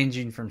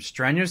 ranging from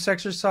strenuous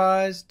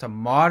exercise to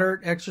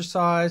moderate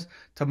exercise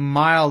to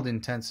mild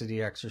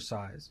intensity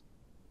exercise.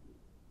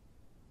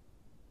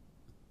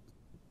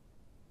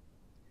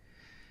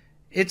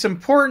 It's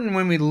important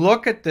when we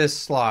look at this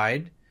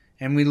slide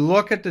and we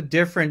look at the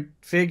different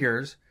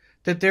figures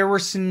that there were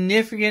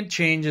significant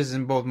changes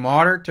in both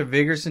moderate to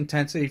vigorous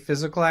intensity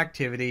physical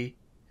activity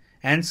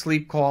and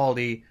sleep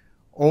quality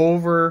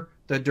over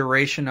the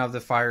duration of the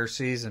fire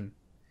season.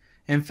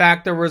 In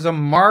fact, there was a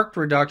marked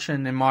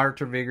reduction in moderate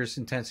to vigorous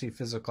intensity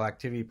physical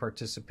activity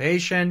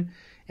participation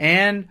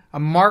and a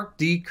marked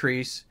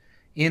decrease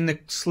in the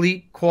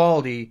sleep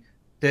quality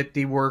that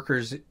the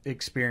workers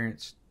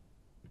experienced.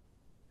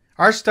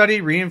 Our study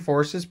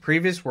reinforces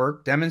previous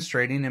work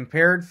demonstrating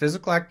impaired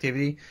physical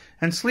activity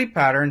and sleep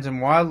patterns in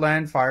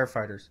wildland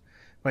firefighters.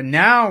 But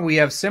now we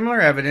have similar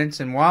evidence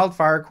in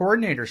wildfire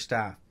coordinator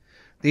staff.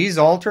 These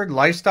altered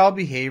lifestyle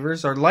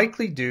behaviors are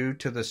likely due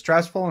to the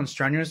stressful and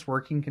strenuous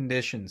working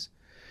conditions.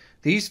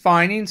 These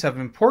findings have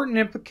important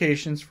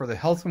implications for the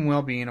health and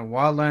well-being of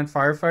wildland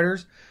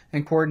firefighters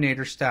and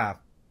coordinator staff.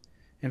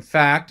 In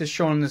fact, as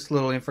shown in this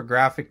little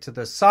infographic to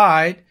the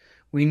side,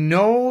 we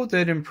know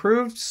that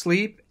improved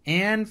sleep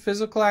and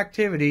physical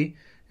activity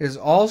is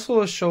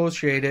also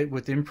associated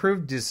with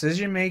improved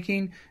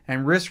decision-making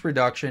and risk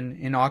reduction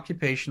in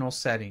occupational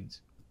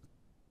settings.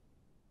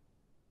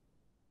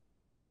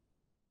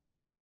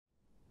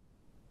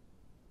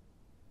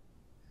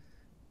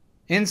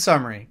 In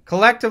summary,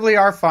 collectively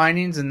our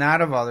findings and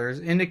that of others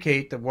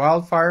indicate that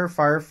wildfire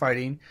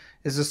firefighting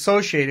is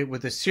associated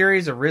with a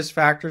series of risk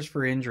factors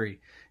for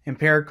injury,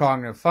 impaired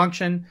cognitive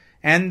function,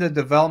 and the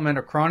development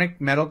of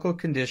chronic medical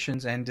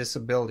conditions and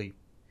disability.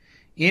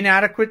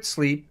 Inadequate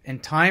sleep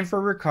and time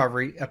for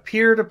recovery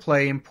appear to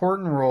play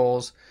important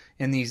roles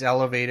in these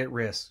elevated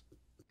risks.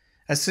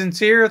 A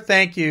sincere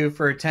thank you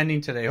for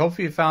attending today.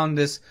 Hopefully you found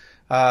this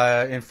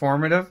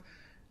informative.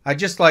 I'd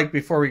just like,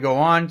 before we go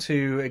on,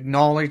 to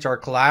acknowledge our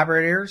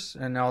collaborators,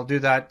 and I'll do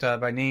that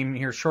by name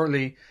here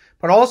shortly,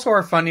 but also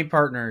our funding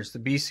partners, the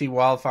BC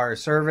Wildfire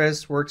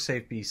Service,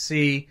 WorkSafe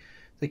BC,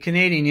 the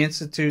Canadian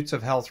Institutes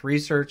of Health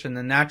Research, and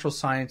the Natural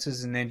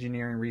Sciences and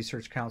Engineering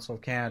Research Council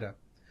of Canada.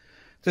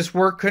 This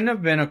work couldn't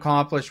have been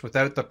accomplished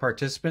without the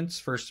participants,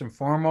 first and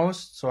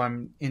foremost, so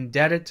I'm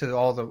indebted to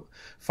all the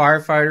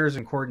firefighters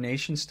and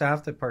coordination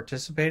staff that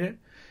participated,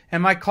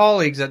 and my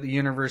colleagues at the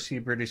University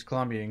of British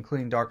Columbia,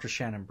 including Dr.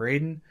 Shannon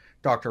Braden,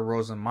 Dr.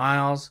 Rosa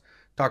Miles,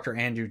 Dr.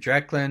 Andrew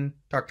Drecklin,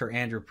 Dr.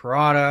 Andrew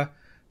Parada,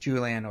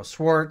 Giuliano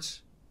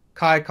Swartz,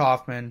 Kai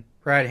Kaufman,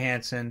 Brad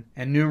Hansen,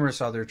 and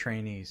numerous other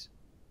trainees.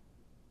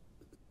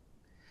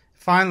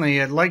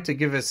 Finally, I'd like to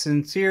give a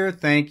sincere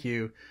thank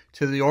you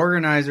to the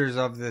organizers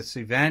of this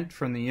event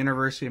from the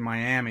University of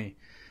Miami.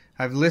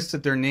 I've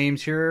listed their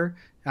names here.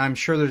 I'm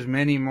sure there's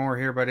many more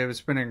here, but it's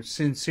been a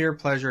sincere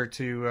pleasure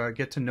to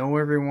get to know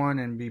everyone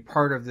and be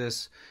part of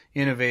this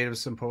innovative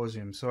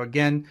symposium. So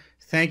again,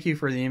 thank you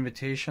for the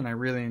invitation. I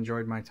really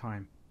enjoyed my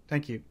time.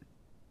 Thank you.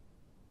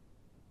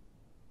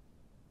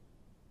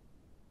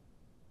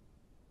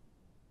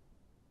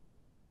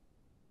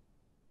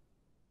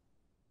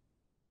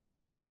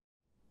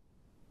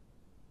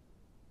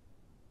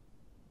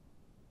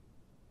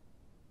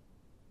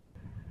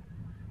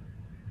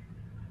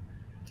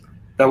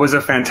 That was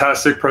a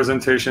fantastic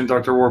presentation,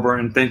 Dr.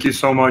 Warburton. Thank you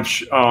so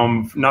much,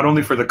 not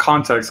only for the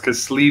context,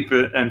 because sleep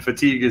and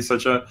fatigue is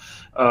such a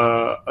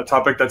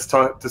topic that's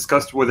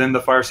discussed within the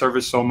fire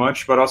service so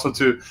much, but also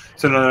to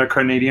our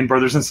Canadian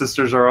brothers and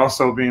sisters are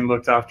also being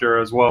looked after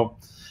as well.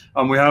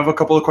 We have a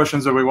couple of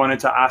questions that we wanted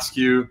to ask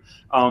you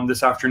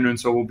this afternoon,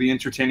 so we'll be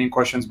entertaining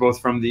questions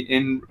both from the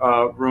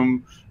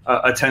in-room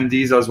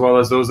attendees as well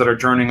as those that are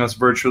joining us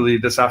virtually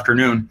this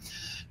afternoon.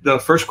 The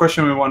first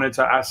question we wanted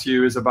to ask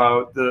you is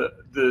about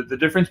the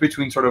difference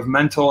between sort of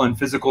mental and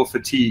physical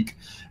fatigue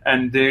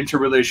and the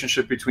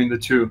interrelationship between the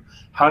two.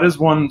 How does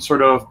one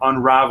sort of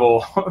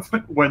unravel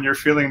when you're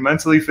feeling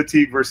mentally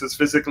fatigued versus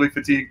physically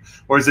fatigued,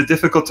 or is it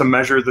difficult to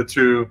measure the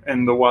two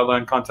in the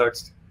wildland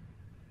context?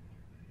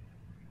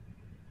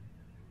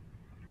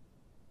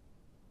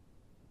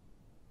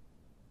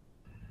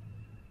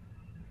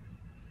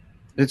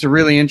 It's a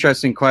really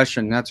interesting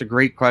question. That's a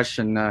great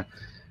question.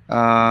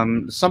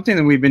 Something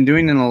that we've been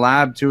doing in the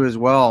lab too as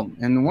well.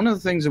 And one of the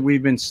things that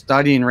we've been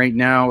studying right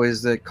now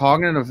is that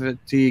cognitive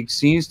fatigue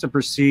seems to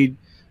precede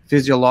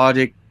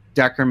physiologic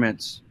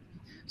decrements.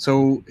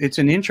 So it's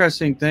an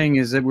interesting thing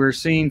is that we're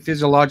seeing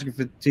physiological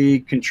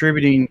fatigue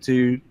contributing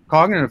to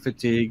cognitive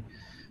fatigue,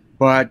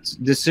 but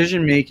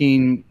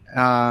decision-making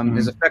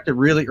is affected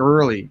really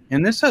early.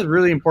 And this has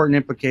really important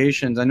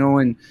implications. I know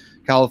in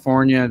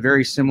California,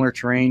 very similar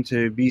terrain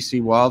to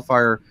BC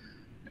wildfire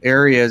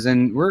areas,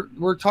 and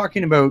we're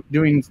talking about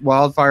doing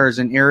wildfires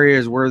in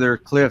areas where there are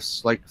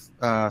cliffs, like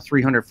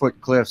 300-foot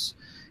cliffs,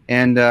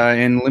 and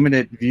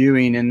limited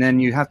viewing, and then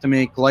you have to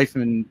make life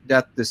and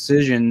death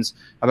decisions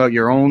about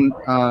your own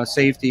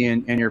safety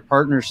and your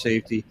partner's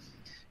safety.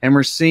 And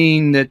we're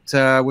seeing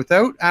that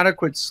without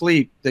adequate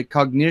sleep, that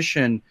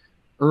cognition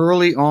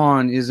early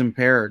on is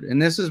impaired.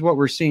 And this is what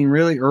we're seeing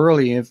really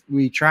early. If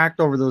we tracked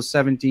over those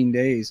 17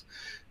 days,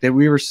 that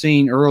we were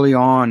seeing early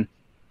on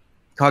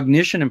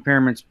cognition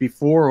impairments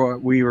before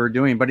what we were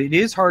doing, but it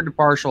is hard to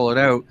partial it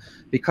out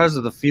because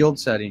of the field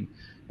setting.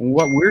 And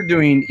what we're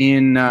doing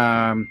in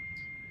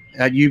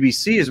at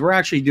UBC is we're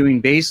actually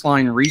doing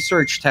baseline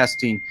research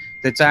testing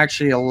that's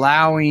actually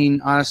allowing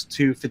us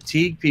to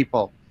fatigue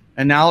people,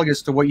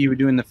 analogous to what you would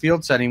do in the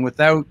field setting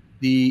without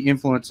the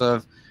influence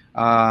of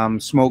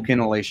smoke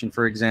inhalation,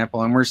 for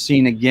example. And we're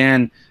seeing,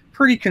 again,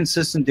 pretty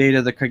consistent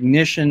data. The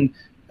cognition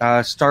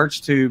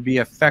starts to be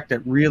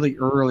affected really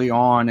early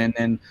on, and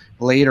then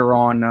later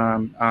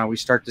on we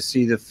start to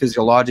see the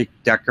physiologic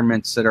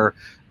decrements that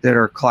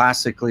are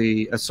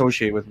classically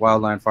associated with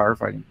wildland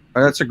firefighting.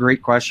 But that's a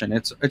great question.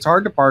 It's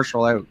hard to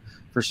partial out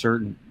for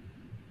certain.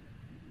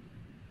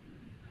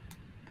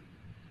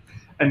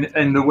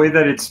 And the way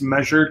that it's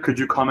measured, could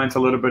you comment a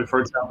little bit?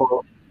 For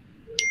example,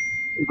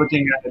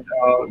 looking at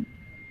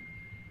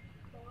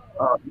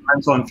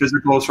mental and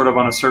physical, sort of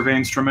on a survey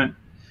instrument.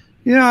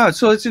 Yeah,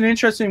 so it's an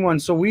interesting one.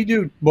 So we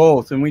do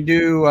both, and we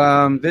do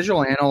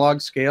visual analog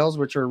scales,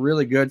 which are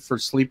really good for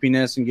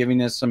sleepiness and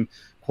giving us some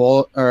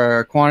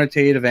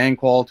quantitative and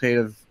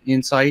qualitative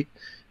insight.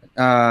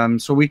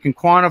 So we can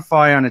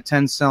quantify on a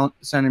 10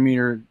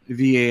 centimeter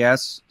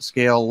VAS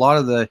scale a lot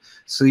of the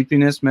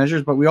sleepiness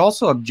measures, but we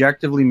also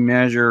objectively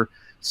measure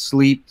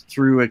sleep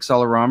through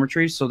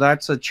accelerometry. So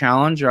that's a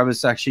challenge. I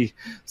was actually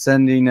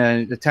sending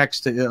a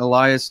text to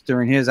Elias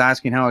during his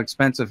asking how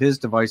expensive his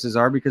devices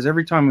are, because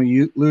every time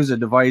we lose a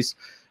device,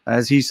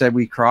 as he said,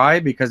 we cry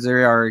because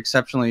they are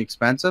exceptionally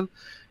expensive.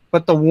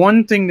 But the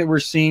one thing that we're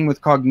seeing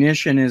with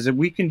cognition is that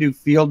we can do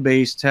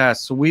field-based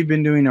tests. So we've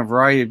been doing a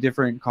variety of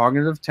different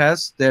cognitive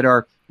tests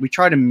that we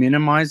try to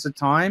minimize the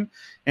time,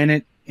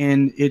 and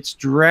it's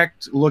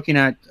direct looking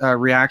at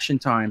reaction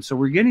time. So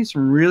we're getting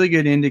some really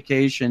good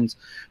indications,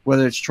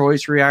 whether it's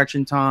choice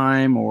reaction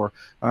time or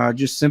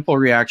just simple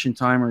reaction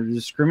time or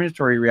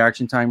discriminatory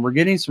reaction time. We're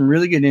getting some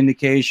really good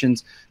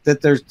indications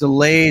that there's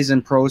delays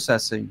in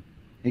processing,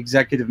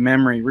 executive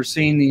memory. We're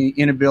seeing the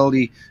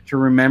inability to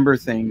remember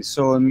things,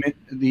 so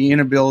the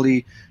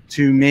inability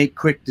to make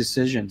quick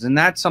decisions. And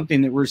that's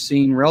something that we're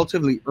seeing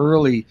relatively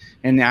early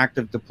in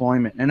active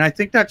deployment. And I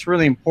think that's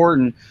really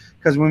important,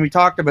 because when we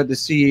talked about the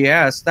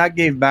CES, that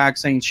gave back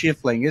saying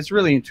shift length. It's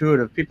really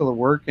intuitive. People that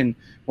work in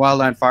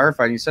wildland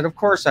firefighting said, of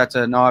course, that's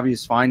an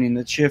obvious finding,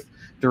 that shift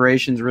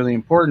duration is really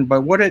important.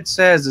 But what it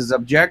says is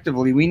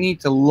objectively, we need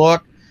to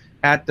look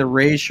at the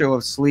ratio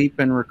of sleep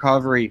and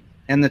recovery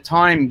and the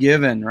time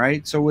given,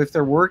 right? So if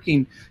they're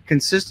working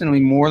consistently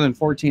more than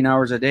 14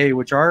 hours a day,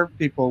 which our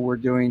people were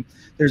doing,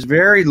 there's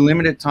very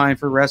limited time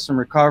for rest and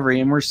recovery.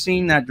 And we're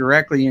seeing that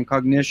directly in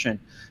cognition.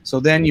 So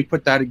then you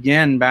put that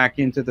again back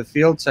into the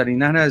field setting.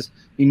 That has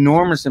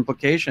enormous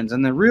implications.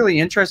 And the really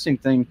interesting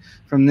thing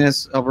from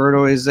this,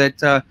 Alberto, is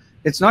that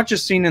it's not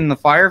just seen in the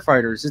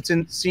firefighters.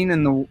 It's seen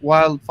in the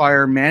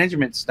wildfire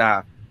management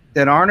staff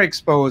that aren't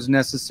exposed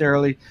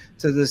necessarily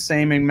to the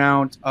same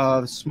amount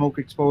of smoke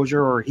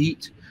exposure or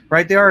heat,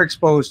 right? They are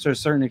exposed to a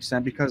certain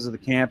extent because of the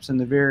camps and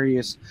the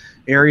various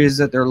areas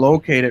that they're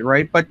located,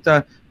 right? But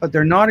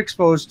they're not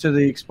exposed to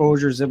the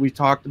exposures that we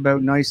talked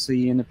about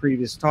nicely in the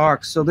previous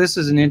talks. So this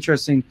is an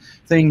interesting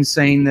thing,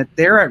 saying that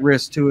they're at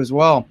risk too as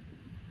well.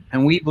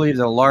 And we believe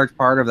that a large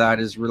part of that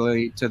is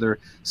related to their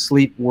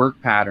sleep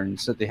work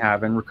patterns that they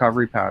have and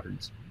recovery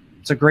patterns.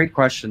 It's a great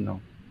question,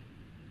 though.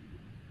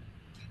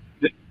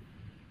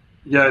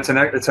 Yeah, it's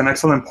an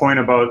excellent point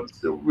about,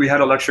 we had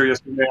a lecture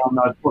yesterday on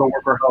total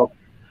worker health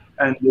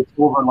and its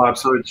overlap.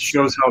 So it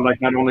shows how like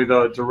not only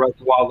the direct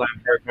wildland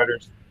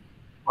firefighters,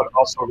 but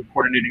also the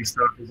coordinating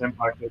staff is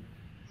impacted.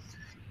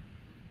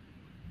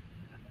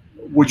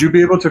 Would you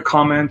be able to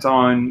comment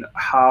on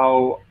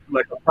how,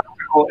 like a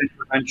practical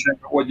intervention,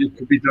 what you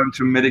could be done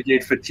to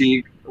mitigate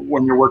fatigue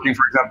when you're working,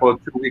 for example, a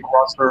 2-week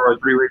roster or a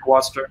 3-week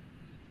roster?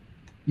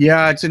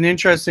 Yeah, it's an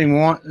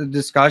interesting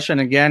discussion.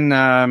 Again,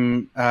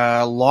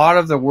 a lot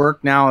of the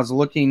work now is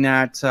looking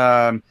at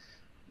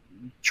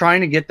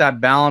trying to get that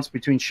balance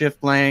between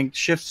shift length,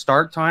 shift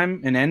start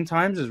time and end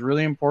times is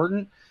really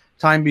important.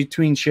 Time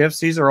between shifts,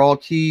 these are all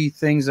key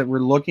things that we're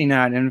looking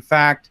at. And in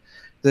fact,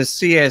 the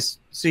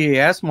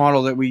CAS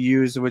model that we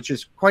use, which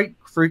is quite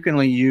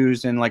frequently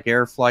used in like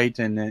air flight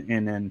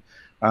and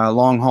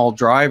long haul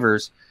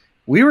drivers,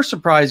 we were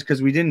surprised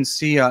because we didn't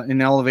see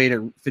an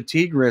elevated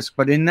fatigue risk.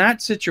 But in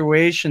that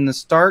situation, the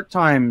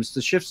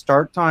shift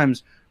start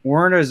times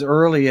weren't as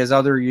early as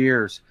other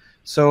years.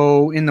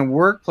 So in the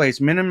workplace,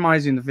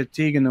 minimizing the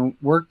fatigue in the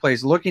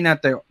workplace, looking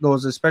at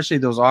especially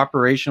those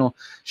operational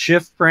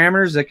shift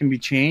parameters that can be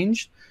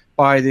changed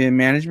by the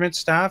management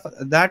staff,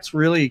 that's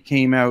really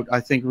came out,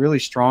 I think, really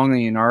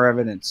strongly in our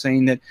evidence,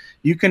 saying that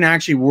you can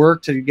actually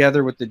work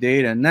together with the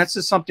data. And that's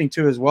just something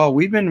too as well.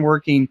 We've been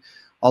working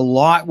a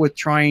lot with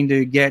trying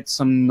to get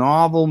some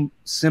novel,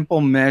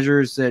 simple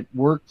measures that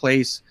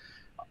workplace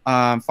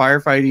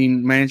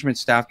firefighting management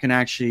staff can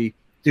actually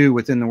do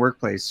within the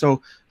workplace.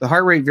 So the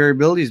heart rate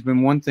variability has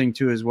been one thing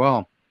too as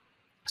well.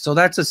 So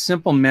that's a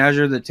simple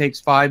measure that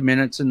takes 5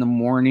 minutes in the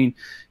morning.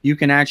 You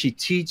can actually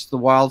teach the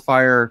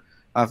wildfire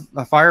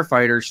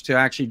firefighters to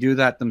actually do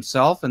that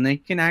themselves, and they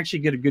can actually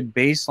get a good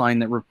baseline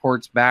that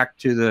reports back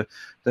to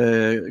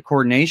the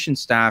coordination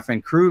staff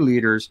and crew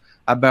leaders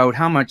about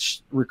how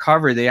much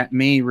recovery they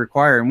may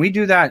require. And we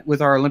do that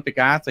with our Olympic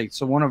athletes.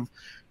 So one of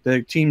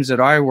the teams that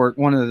I work,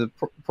 one of the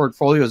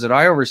portfolios that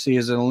I oversee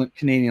is a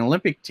Canadian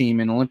Olympic team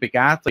and Olympic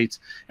athletes.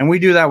 And we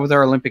do that with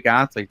our Olympic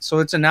athletes. So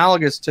it's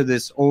analogous to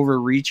this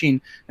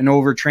overreaching and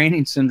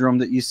overtraining syndrome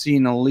that you see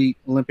in elite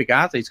Olympic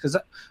athletes, because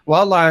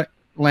wildland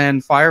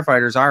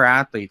firefighters are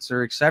athletes.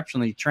 They're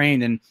exceptionally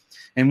trained.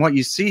 And what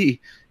you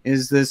see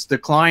is this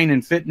decline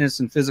in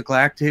fitness and physical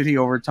activity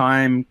over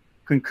time,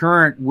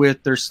 concurrent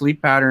with their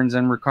sleep patterns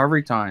and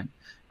recovery time,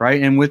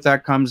 right? And with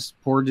that comes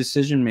poor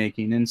decision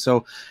making. And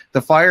so the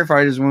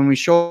firefighters, when we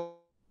show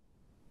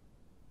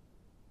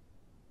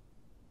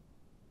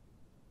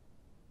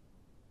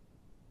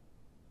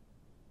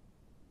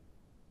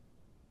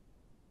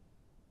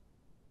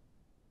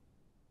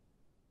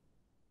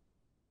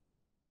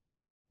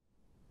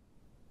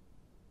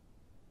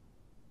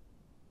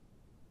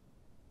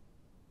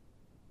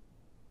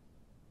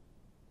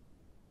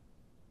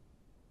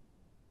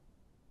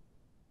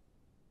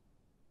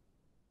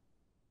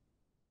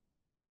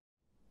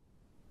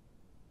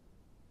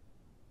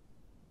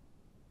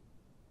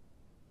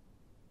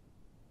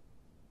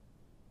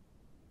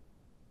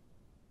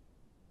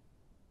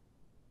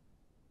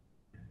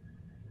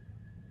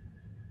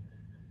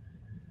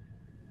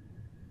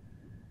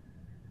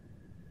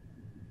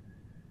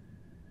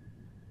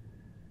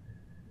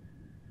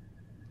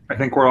I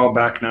think we're all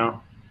back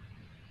now.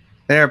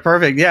 there,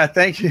 perfect. Yeah,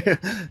 thank you.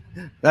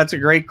 That's a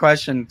great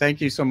question. Thank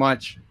you so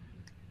much.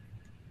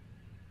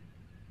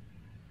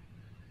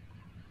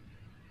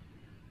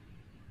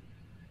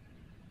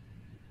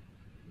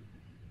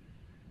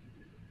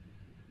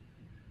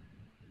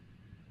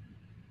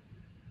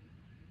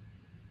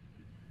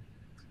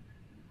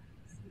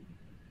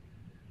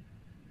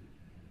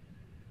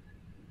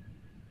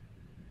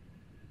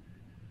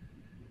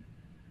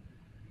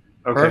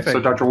 Okay, Perfect. so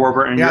Dr.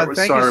 Warburton, Yeah, thank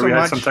you sorry, so we had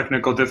much, some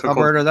technical difficulties.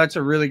 Alberto, that's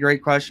a really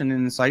great question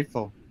and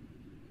insightful.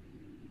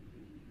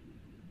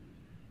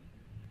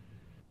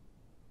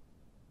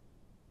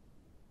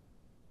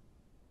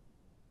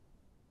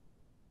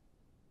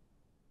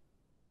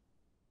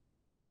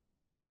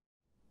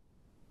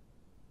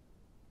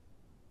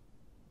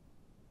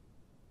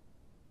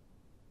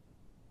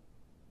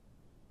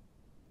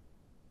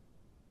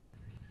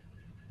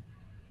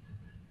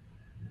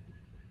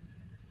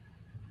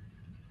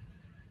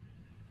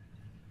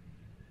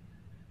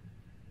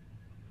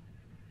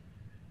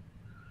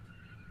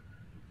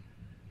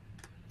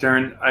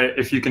 Darren,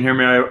 if you can hear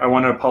me, I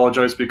want to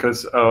apologize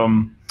because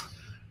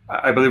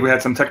I believe we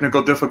had some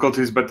technical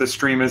difficulties, but the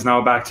stream is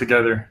now back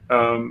together.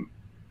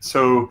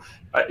 So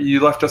you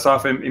left us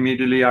off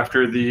immediately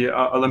after the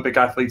Olympic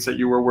athletes that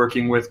you were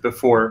working with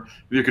before.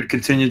 If you could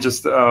continue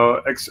just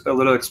a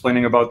little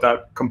explaining about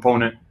that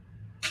component.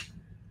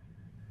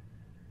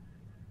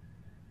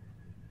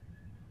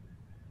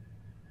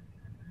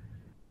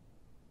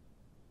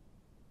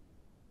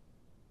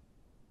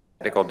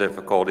 Technical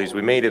difficulties.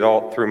 We made it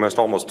all through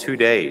almost 2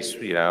 days,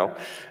 you know.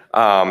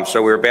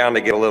 So we were bound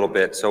to get a little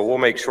bit. So we'll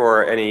make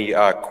sure any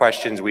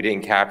questions we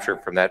didn't capture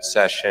from that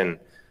session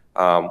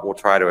we'll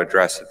try to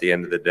address at the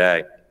end of the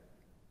day.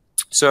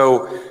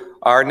 So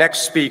our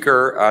next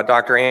speaker,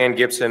 Dr. Ann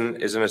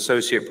Gibson, is an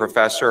associate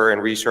professor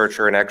and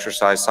researcher in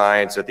exercise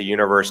science at the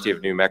University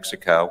of New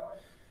Mexico,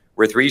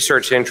 with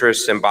research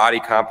interests in body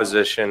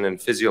composition and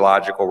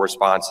physiological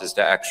responses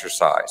to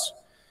exercise.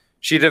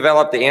 She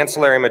developed the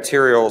ancillary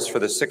materials for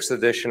the 6th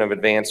edition of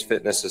Advanced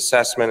Fitness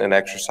Assessment and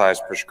Exercise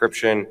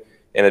Prescription,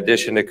 in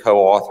addition to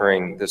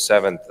co-authoring the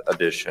 7th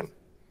edition.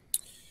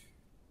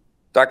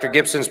 Dr.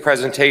 Gibson's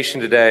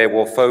presentation today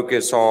will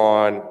focus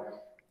on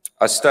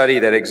a study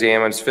that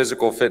examines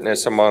physical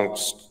fitness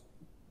amongst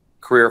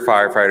career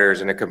firefighters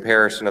and a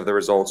comparison of the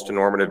results to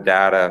normative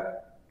data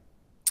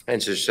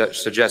and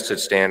suggested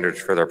standards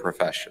for their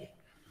profession.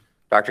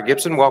 Dr.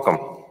 Gibson, welcome.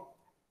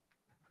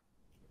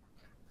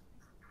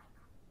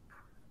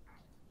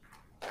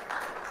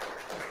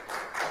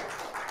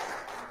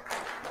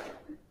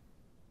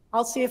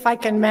 I'll see if I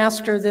can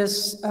master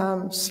this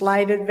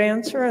slide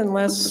advancer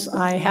unless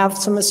I have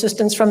some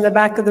assistance from the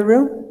back of the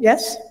room.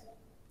 Yes?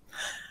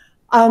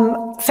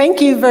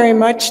 Thank you very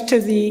much to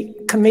the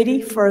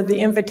committee for the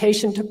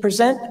invitation to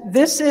present.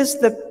 This is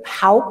the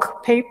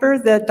Hauk paper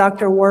that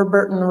Dr.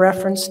 Warburton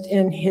referenced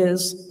in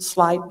his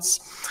slides.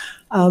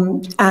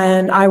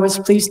 And I was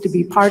pleased to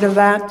be part of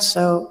that.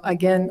 So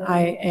again,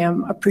 I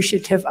am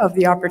appreciative of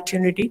the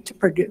opportunity to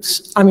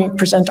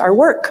present our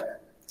work.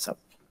 So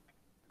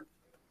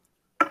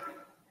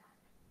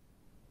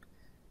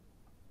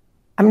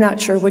I'm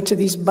not sure which of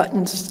these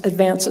buttons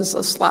advances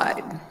the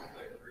slide.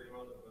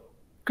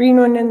 Green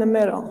one in the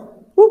middle.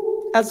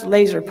 Whoop, that's a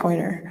laser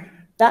pointer.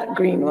 That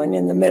green one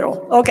in the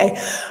middle. Okay.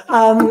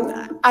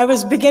 I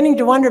was beginning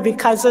to wonder,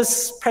 because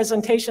this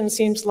presentation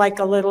seems like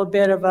a little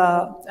bit of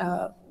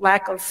a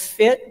lack of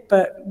fit,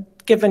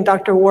 but given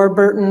Dr.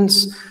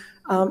 Warburton's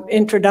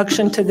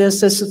introduction to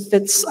this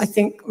fits, I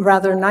think,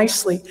 rather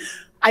nicely.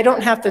 I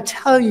don't have to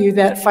tell you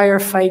that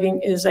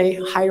firefighting is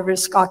a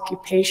high-risk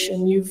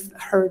occupation. You've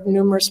heard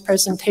numerous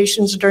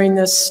presentations during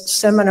this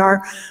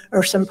seminar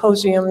or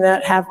symposium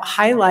that have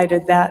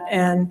highlighted that,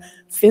 and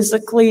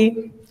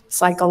physically,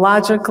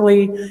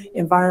 psychologically,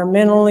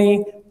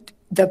 environmentally,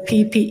 the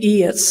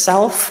PPE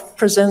itself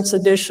presents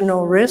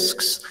additional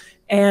risks,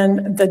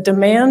 and the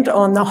demand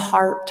on the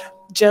heart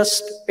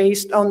just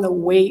based on the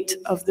weight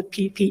of the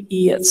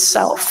PPE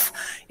itself,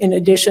 in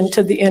addition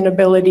to the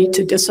inability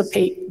to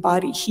dissipate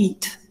body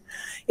heat.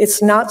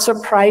 It's not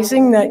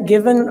surprising that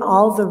given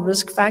all the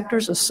risk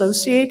factors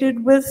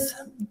associated with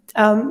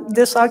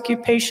this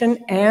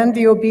occupation and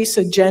the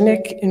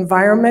obesogenic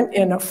environment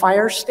in a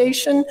fire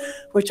station,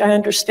 which I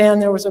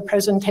understand there was a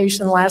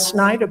presentation last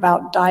night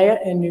about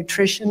diet and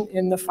nutrition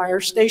in the fire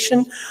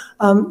station,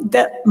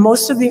 that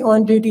most of the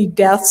on-duty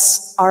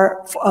deaths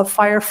of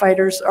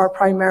firefighters are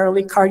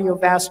primarily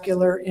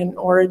cardiovascular in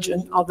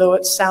origin, although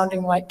it's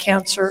sounding like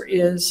cancer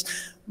is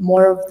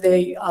more of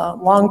the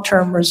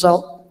long-term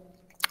result.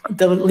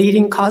 The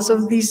leading cause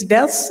of these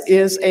deaths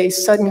is a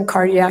sudden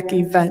cardiac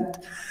event.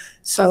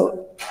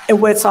 So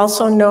it's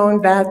also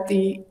known that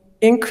the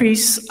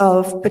increase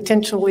of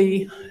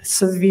potentially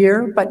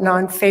severe but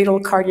non-fatal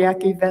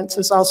cardiac events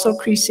is also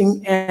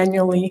increasing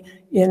annually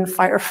in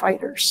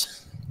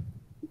firefighters.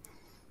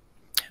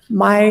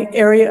 My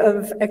area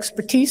of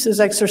expertise is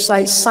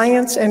exercise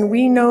science, and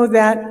we know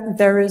that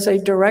there is a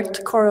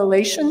direct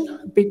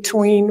correlation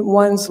between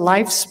one's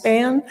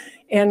lifespan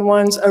and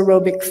one's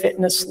aerobic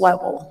fitness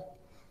level.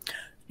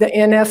 The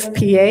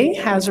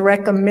NFPA has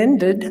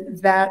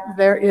recommended that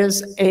there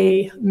is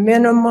a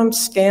minimum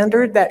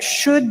standard that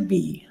should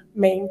be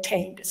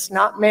maintained. It's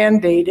not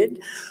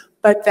mandated,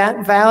 but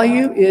that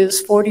value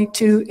is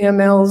 42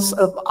 mLs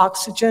of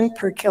oxygen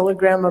per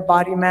kilogram of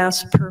body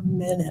mass per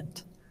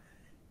minute.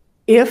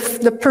 If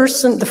the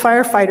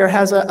firefighter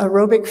has an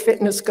aerobic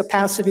fitness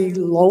capacity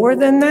lower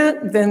than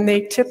that, then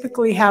they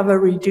typically have a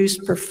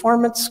reduced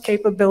performance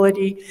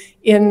capability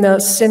in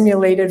the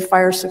simulated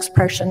fire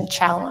suppression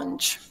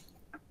challenge.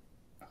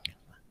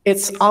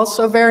 It's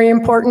also very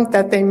important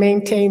that they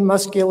maintain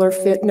muscular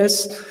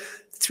fitness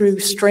through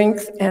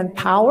strength and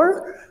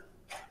power.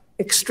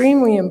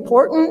 Extremely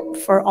important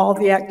for all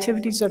the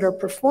activities that are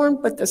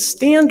performed, but the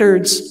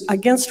standards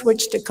against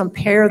which to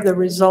compare the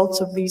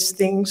results of these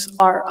things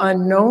are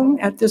unknown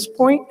at this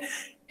point,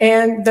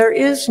 and there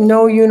is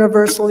no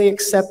universally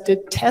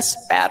accepted test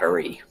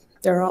battery.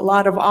 There are a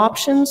lot of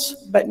options,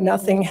 but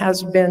nothing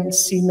has been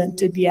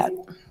cemented yet.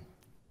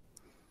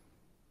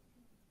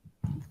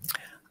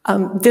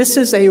 This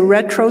is a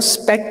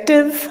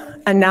retrospective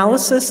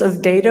analysis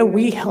of data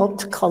we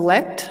helped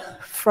collect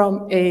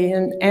from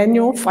an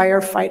annual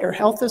firefighter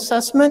health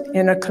assessment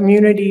in a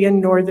community in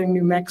northern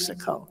New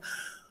Mexico.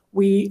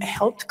 We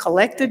helped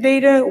collect the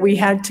data. We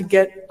had to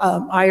get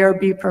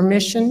IRB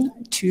permission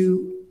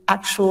to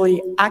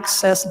actually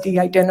access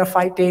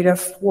de-identified data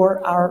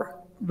for our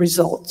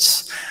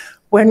results.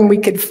 When we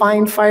could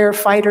find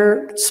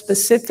firefighter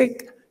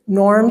specific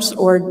norms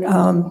or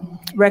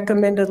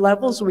recommended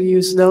levels, we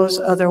use those.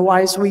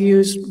 Otherwise, we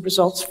use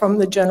results from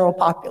the general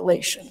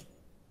population.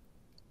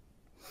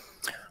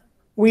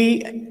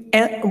 We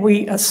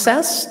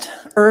assessed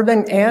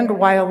urban and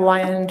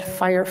wildland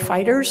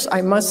firefighters.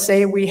 I must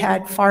say we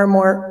had far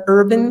more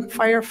urban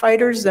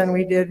firefighters than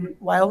we did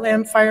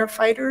wildland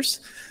firefighters.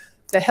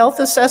 The health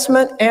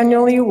assessment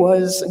annually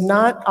was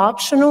not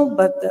optional,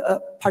 but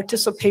the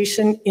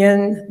participation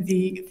in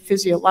the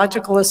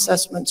physiological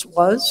assessments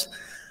was.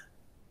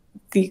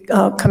 The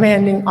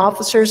commanding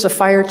officers, the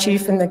fire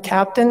chief and the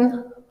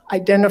captain,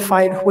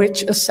 identified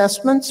which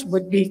assessments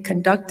would be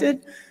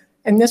conducted.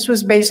 And this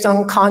was based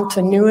on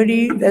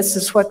continuity. This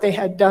is what they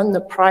had done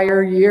the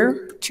prior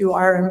year to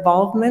our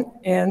involvement.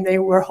 And they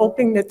were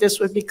hoping that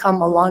this would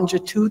become a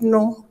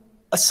longitudinal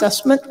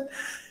assessment.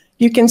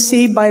 You can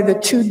see by the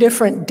 2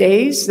 different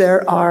days,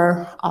 there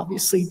are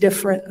obviously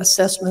different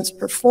assessments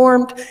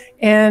performed.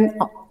 And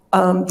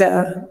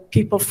the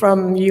people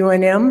from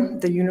UNM,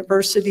 the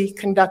university,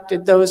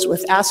 conducted those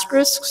with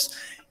asterisks.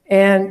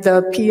 And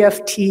the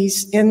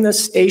PFTs in the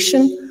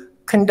station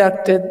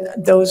conducted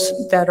those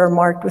that are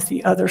marked with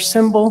the other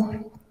symbol,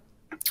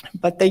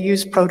 but they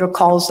use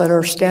protocols that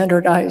are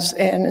standardized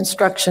and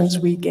instructions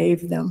we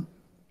gave them.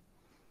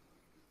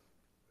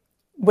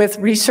 With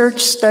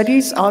research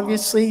studies,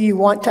 obviously you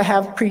want to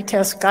have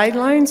pre-test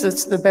guidelines.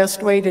 It's the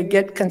best way to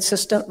get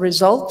consistent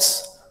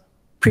results,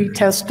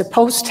 pre-test to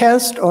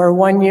post-test or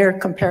 1 year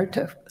compared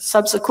to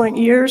subsequent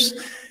years.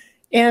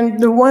 And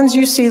the ones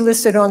you see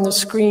listed on the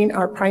screen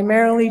are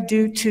primarily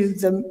due to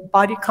the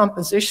body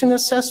composition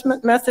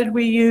assessment method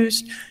we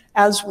used,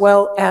 as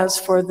well as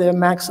for the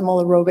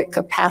maximal aerobic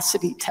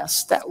capacity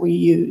test that we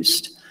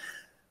used.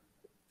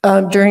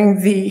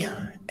 During the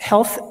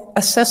health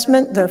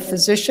assessment, the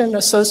physician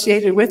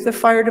associated with the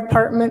fire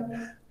department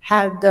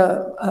had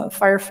the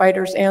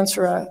firefighters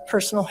answer a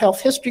personal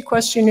health history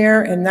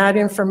questionnaire, and that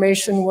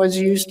information was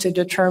used to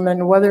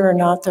determine whether or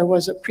not there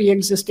was a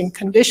pre-existing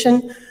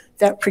condition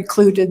that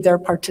precluded their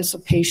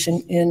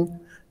participation in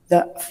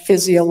the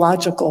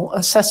physiological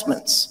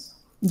assessments.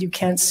 You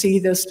can see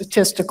the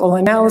statistical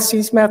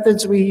analyses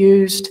methods we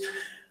used.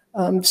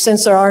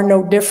 Since there are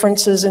no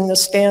differences in the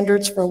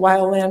standards for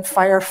wildland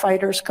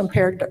firefighters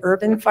compared to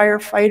urban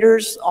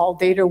firefighters, all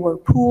data were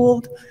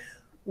pooled.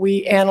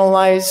 We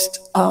analyzed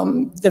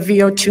the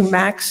VO2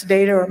 max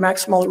data or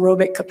maximal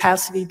aerobic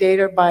capacity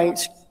data by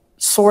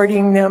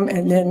sorting them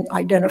and then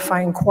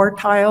identifying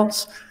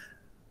quartiles.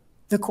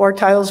 The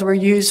quartiles were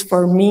used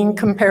for mean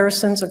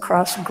comparisons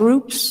across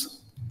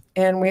groups,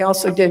 and we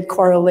also did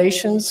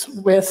correlations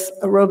with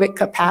aerobic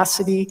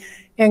capacity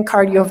and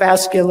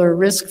cardiovascular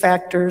risk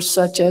factors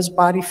such as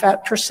body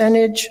fat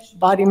percentage,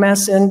 body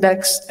mass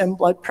index, and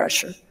blood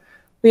pressure.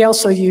 We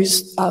also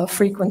used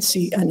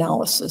frequency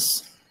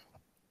analysis.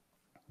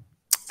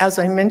 As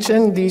I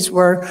mentioned, these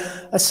were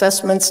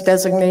assessments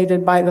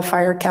designated by the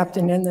fire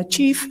captain and the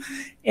chief,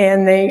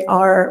 and they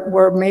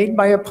were made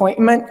by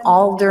appointment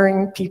all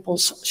during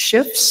people's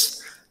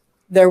shifts.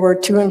 There were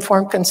 2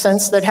 informed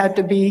consents that had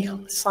to be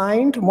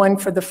signed, one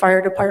for the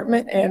fire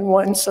department and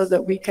one so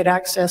that we could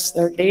access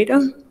their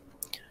data.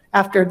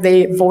 After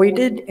they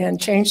voided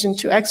and changed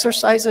into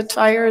exercise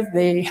attire,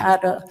 they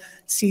had a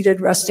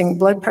seated resting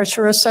blood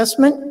pressure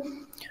assessment.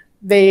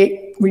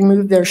 They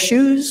removed their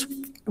shoes.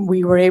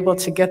 We were able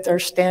to get their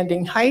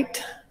standing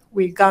height.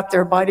 We got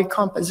their body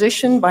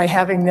composition by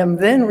having them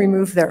then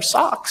remove their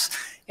socks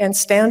and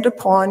stand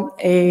upon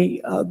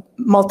a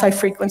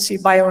multi-frequency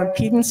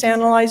bioimpedance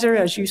analyzer,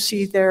 as you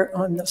see there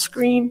on the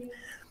screen.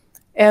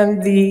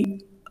 And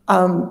the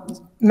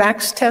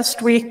max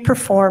test we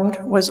performed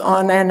was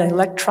on an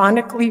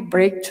electronically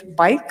braked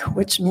bike,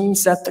 which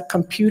means that the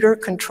computer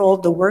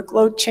controlled the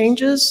workload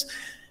changes.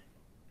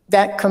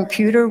 That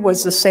computer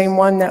was the same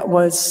one that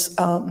was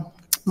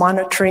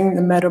monitoring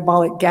the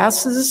metabolic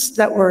gases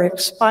that were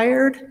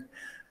expired.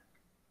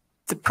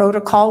 The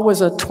protocol was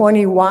a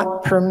 20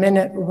 watt per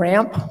minute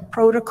ramp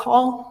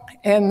protocol,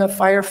 and the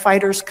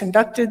firefighters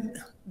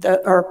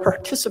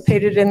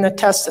participated in the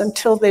test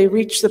until they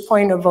reached the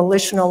point of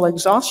volitional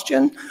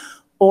exhaustion,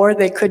 or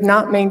they could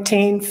not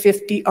maintain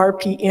 50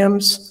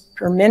 RPMs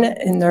per minute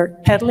in their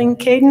pedaling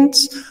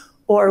cadence,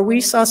 or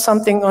we saw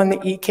something on the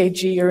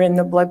EKG or in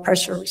the blood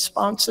pressure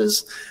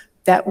responses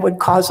that would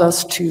cause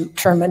us to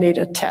terminate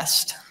a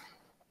test.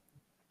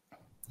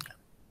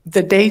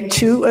 The day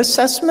 2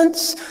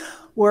 assessments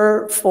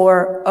were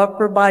for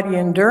upper body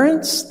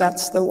endurance.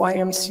 That's the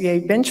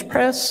YMCA bench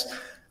press.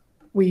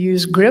 We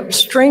use grip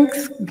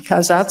strength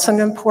because that's an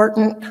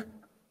important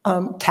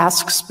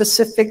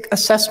task-specific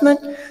assessment.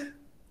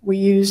 We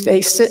used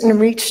a sit and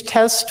reach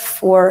test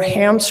for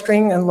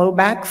hamstring and low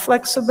back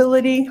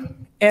flexibility,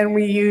 and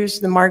we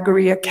used the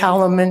Margarita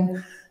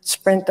Kalaman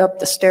sprint up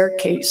the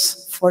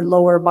staircase for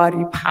lower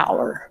body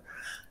power.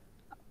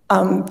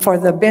 For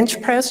the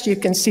bench press, you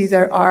can see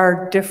there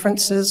are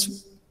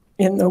differences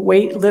in the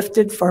weight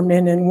lifted for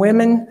men and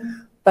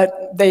women,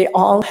 but they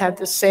all had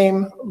the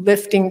same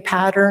lifting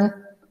pattern: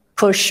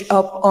 push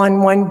up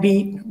on one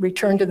beat,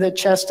 return to the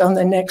chest on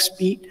the next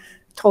beat,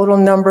 total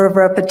number of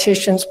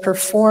repetitions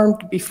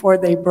performed before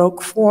they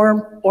broke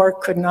form or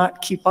could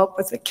not keep up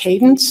with the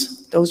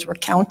cadence. Those were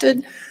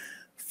counted.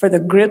 For the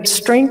grip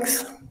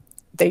strength,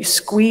 they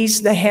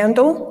squeezed the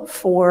handle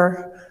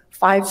for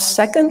 5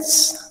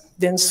 seconds.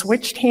 then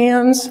switched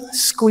hands,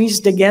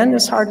 squeezed again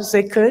as hard as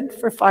they could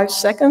for 5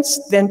 seconds,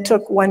 then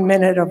took 1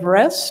 minute of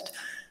rest.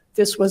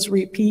 This was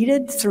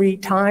repeated 3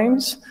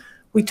 times.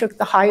 We took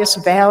the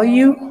highest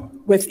value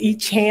with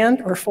each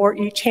hand or for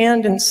each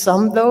hand and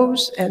summed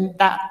those, and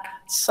that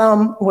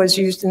sum was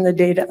used in the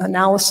data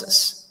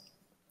analysis.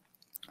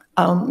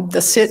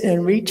 The sit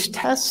and reach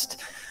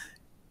test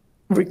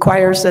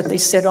requires that they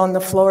sit on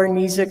the floor,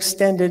 knees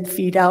extended,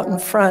 feet out in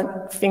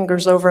front,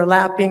 fingers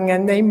overlapping,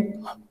 and they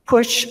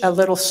push a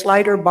little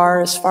slider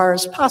bar as far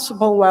as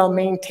possible while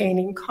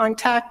maintaining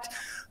contact,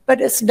 but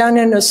it's done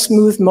in a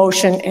smooth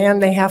motion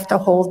and they have to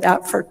hold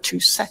that for 2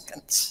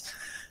 seconds.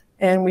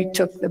 And we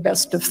took the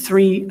best of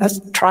 3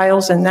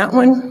 trials in that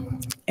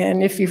one.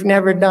 And if you've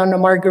never done a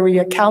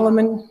Margarita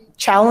Kalaman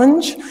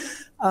challenge,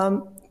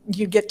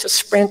 you get to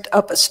sprint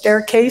up a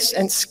staircase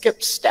and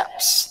skip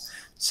steps.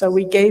 So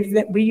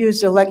we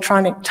used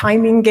electronic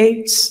timing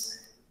gates.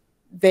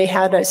 They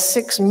had a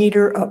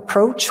 6-meter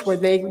approach where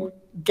they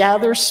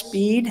gather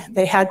speed.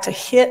 They had to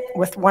hit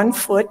with 1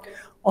 foot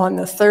on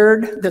the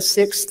 3rd, the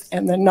 6th,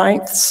 and the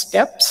 9th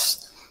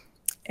steps.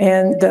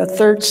 And the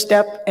 3rd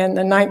step and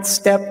the 9th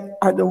step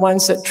are the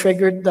ones that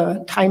triggered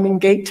the timing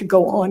gate to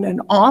go on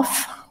and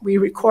off. We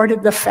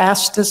recorded the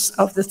fastest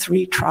of the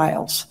 3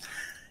 trials.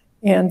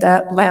 And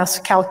that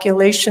last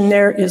calculation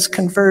there is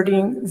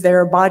converting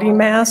their body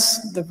mass,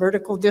 the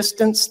vertical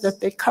distance that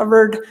they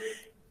covered,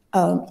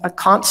 a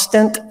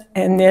constant,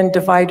 and then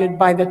divided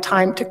by the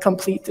time to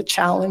complete the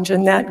challenge.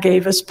 And that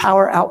gave us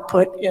power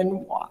output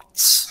in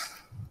watts.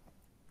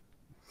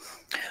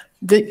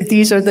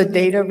 These are the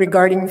data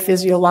regarding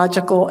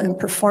physiological and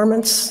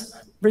performance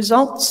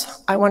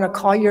results. I want to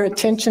call your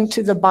attention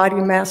to the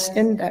body mass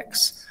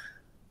index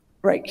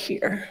right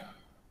here.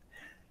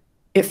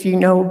 If you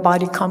know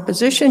body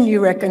composition,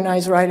 you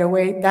recognize right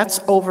away that's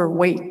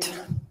overweight,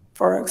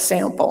 for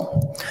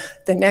example.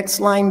 The next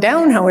line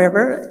down,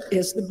 however,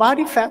 is the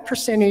body fat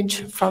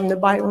percentage from the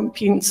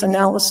bioimpedance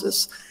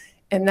analysis,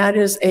 and that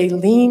is a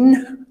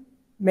lean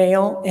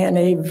male and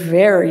a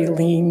very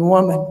lean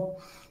woman.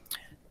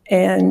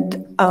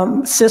 And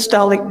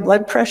systolic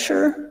blood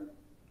pressure,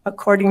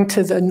 according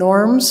to the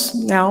norms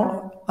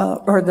now,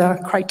 or the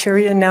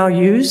criteria now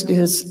used,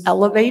 is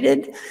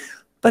elevated,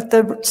 but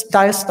the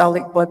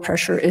diastolic blood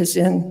pressure is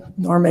in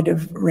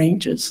normative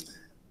ranges.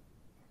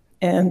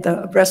 And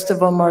the rest of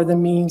them are the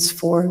means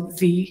for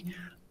the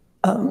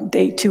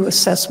day 2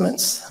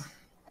 assessments.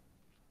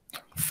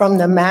 From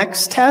the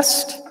MAX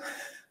test,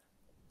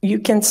 you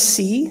can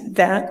see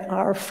that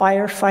our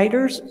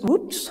firefighters,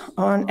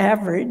 on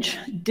average,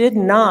 did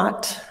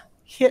not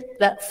hit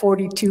that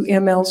 42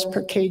 mLs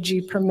per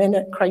kg per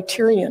minute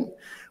criterion.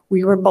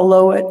 We were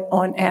below it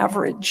on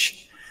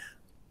average.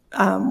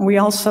 We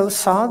also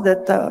saw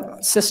that the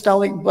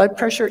systolic blood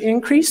pressure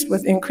increased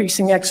with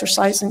increasing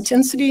exercise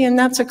intensity, and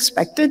that's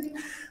expected.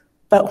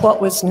 But what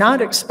was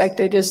not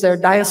expected is their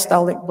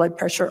diastolic blood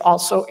pressure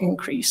also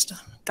increased.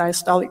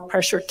 Diastolic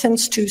pressure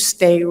tends to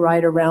stay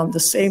right around the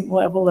same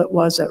level it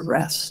was at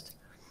rest.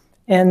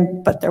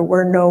 But there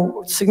were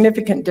no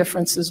significant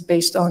differences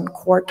based on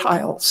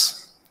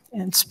quartiles.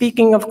 And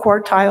speaking of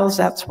quartiles,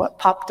 that's what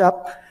popped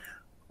up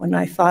when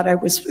I thought I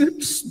was,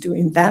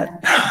 doing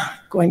that,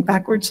 going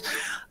backwards.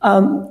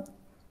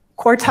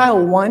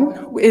 Quartile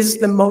 1 is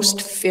the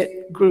most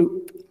fit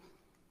group.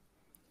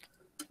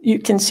 You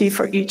can see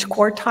for each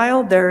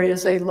quartile, there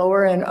is a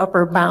lower and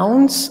upper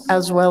bounds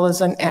as well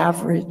as an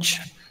average.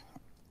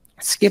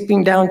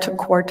 Skipping down to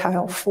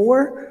quartile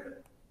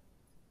 4,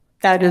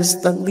 that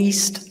is the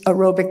least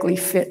aerobically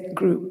fit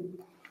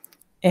group.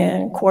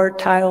 And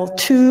quartile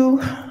 2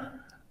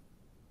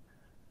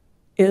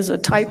 is a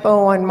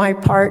typo on my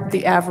part.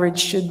 The average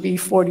should be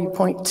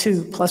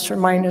 40.2 plus or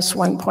minus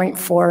 1.4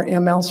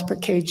 mLs per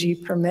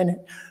kg per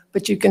minute.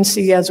 But you can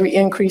see as we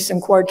increase in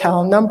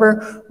quartile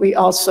number, we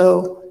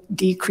also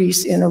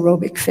decrease in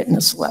aerobic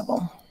fitness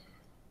level.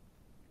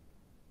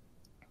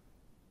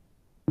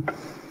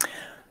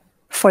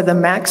 For the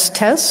MAX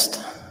test,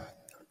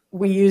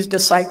 we used a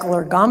cycle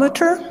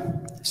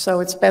ergometer. So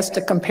it's best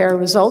to compare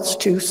results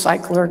to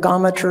cycle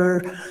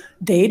ergometer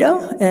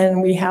data,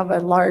 and we have a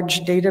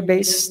large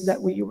database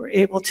that we were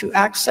able to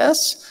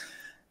access.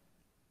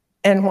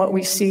 And what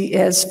we see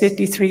is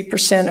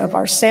 53% of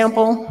our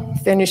sample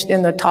finished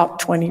in the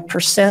top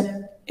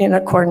 20% in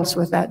accordance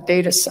with that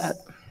data set.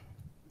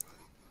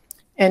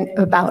 And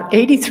about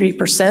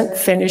 83%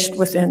 finished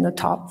within the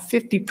top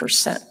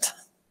 50%,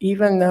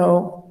 even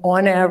though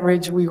on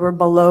average we were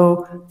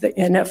below the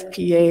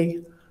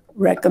NFPA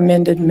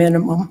recommended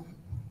minimum.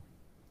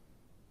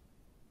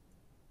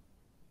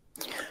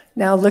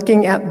 Now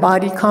looking at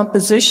body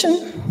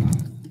composition,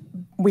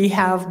 we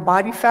have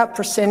body fat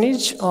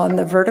percentage on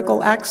the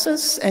vertical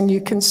axis, and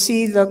you can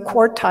see the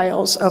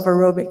quartiles of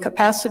aerobic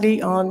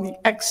capacity on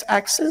the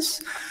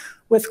x-axis,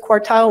 with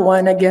quartile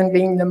 1 again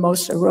being the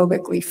most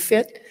aerobically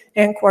fit,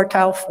 and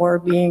quartile 4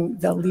 being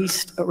the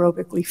least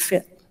aerobically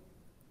fit.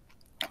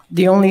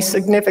 The only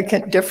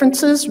significant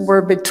differences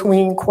were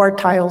between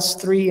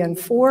quartiles 3 and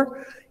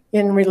 4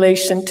 in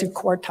relation to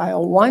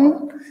quartile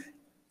 1,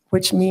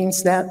 which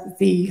means that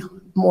the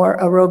more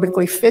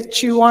aerobically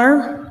fit you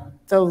are,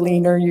 the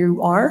leaner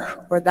you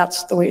are, or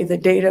that's the way the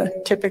data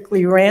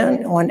typically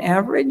ran on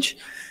average.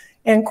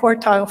 And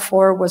quartile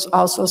 4 was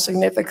also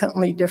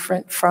significantly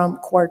different from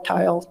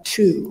quartile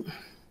 2.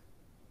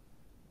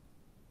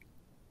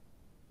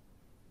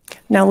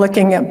 Now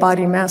looking at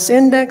body mass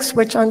index,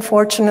 which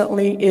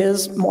unfortunately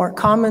is more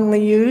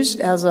commonly used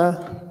as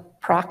a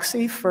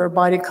proxy for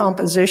body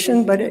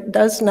composition, but it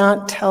does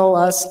not tell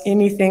us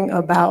anything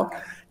about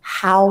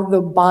how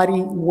the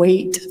body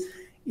weight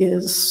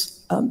is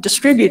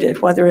distributed,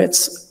 whether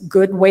it's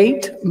good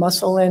weight,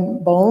 muscle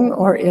and bone,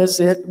 or is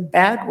it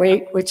bad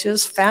weight, which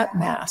is fat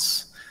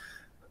mass.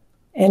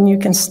 And you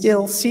can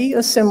still see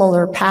a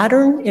similar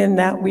pattern in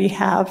that we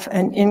have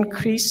an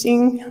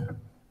increasing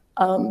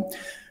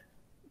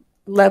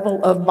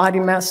level of body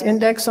mass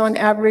index on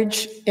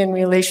average in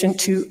relation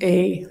to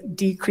a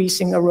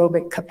decreasing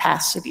aerobic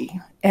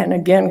capacity. And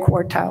again,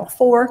 quartile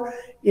 4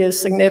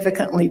 is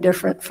significantly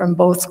different from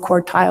both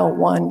quartile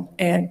 1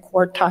 and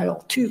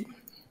quartile 2.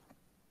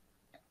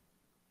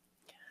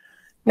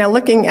 Now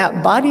looking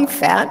at body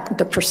fat,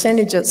 the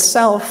percentage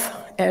itself,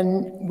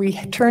 and we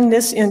turned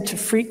this into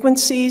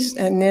frequencies,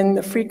 and then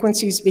the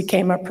frequencies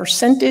became a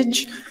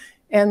percentage.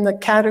 And the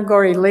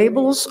category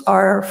labels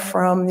are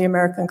from the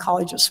American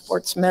College of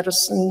Sports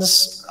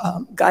Medicine's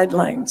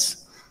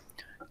guidelines.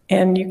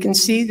 And you can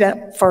see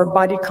that for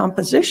body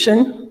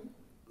composition,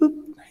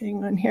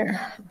 hang on here,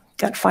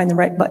 got to find the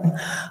right button.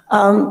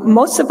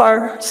 Most of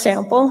our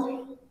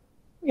sample,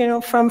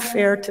 from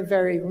fair to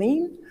very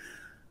lean.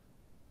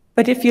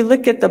 But if you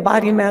look at the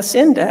body mass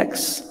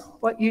index,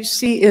 what you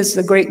see is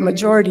the great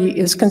majority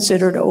is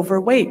considered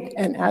overweight.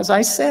 And as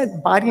I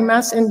said, body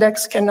mass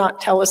index cannot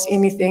tell us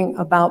anything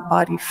about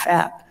body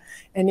fat.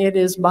 And it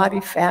is body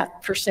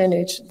fat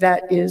percentage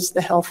that is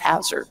the health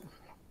hazard.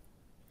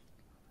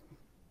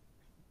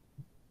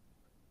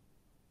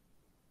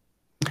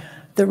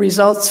 The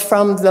results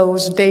from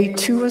those day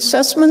 2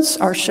 assessments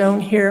are shown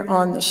here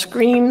on the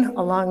screen,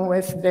 along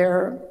with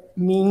their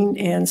mean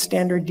and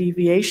standard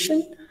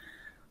deviation.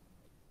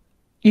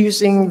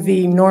 Using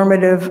the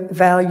normative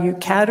value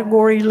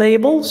category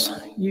labels,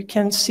 you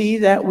can see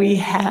that we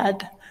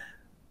had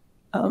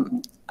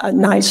a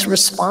nice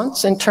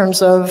response in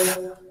terms of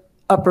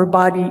upper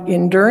body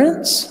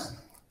endurance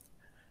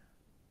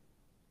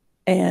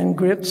and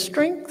grip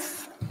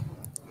strength,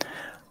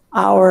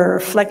 our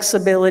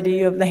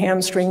flexibility of the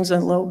hamstrings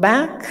and low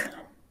back,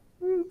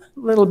 a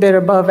little bit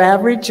above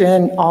average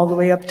and all the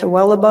way up to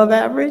well above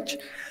average.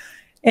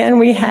 And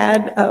we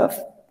had a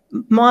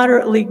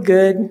moderately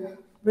good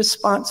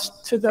response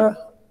to the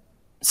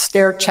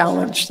STAIR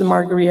challenge, the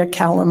Margarita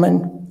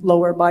Kalaman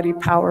lower body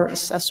power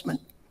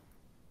assessment.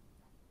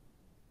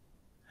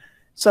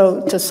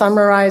 So to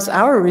summarize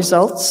our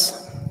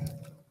results,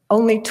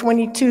 only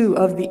 22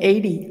 of the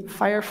 80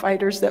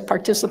 firefighters that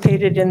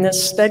participated in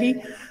this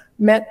study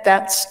met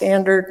that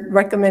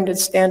recommended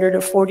standard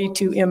of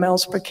 42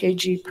 mLs per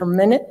kg per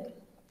minute,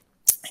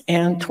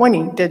 and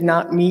 20 did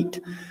not meet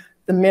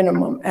the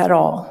minimum at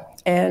all.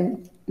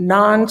 And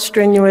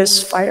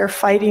non-strenuous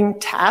firefighting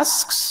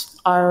tasks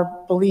are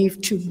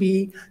believed to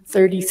be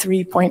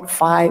 33.5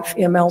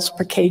 mLs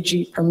per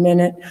kg per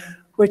minute,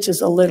 which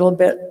is a little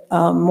bit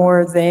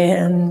more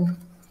than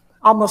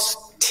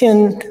almost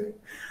 10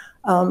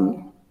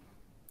 times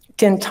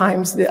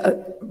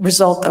the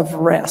result of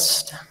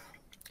rest.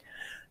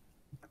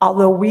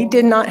 Although we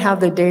did not have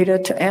the data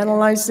to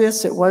analyze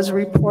this, it was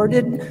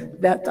reported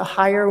that the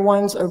higher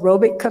one's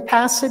aerobic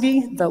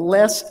capacity, the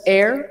less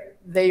air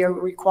they are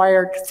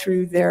required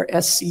through their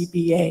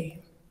SCBA.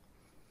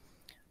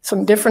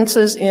 Some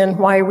differences in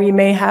why we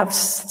may have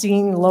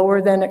seen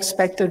lower than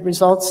expected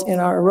results in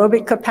our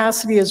aerobic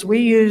capacity is we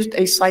used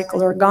a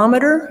cycle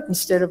ergometer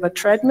instead of a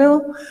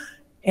treadmill,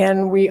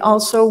 and we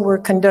also were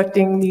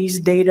conducting these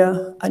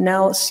data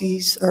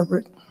analyses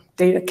or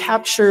data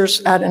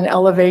captures at an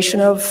elevation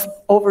of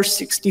over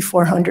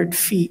 6,400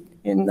 feet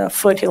in the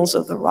foothills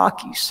of the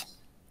Rockies.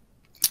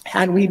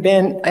 Had we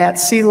been at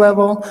sea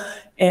level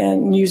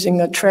and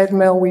using a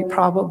treadmill, we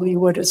probably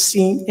would have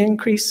seen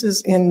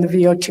increases in the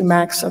VO2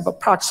 max of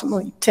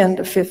approximately 10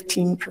 to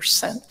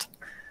 15%.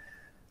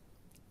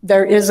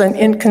 There is an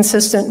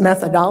inconsistent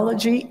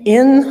methodology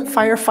in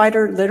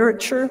firefighter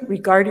literature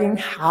regarding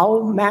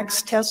how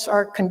max tests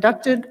are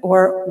conducted,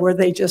 or were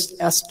they just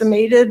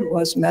estimated?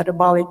 Was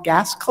metabolic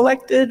gas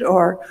collected,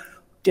 or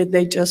did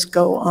they just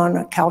go on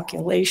a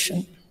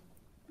calculation?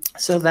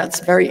 So that's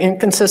very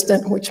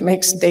inconsistent, which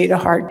makes data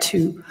hard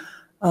to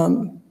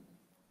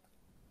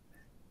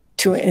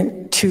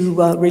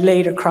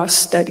relate across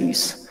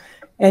studies.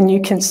 And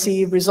you can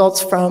see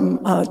results from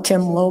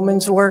Tim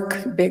Lohman's work,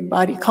 big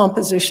body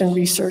composition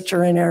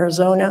researcher in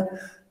Arizona.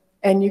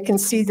 And you can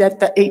see that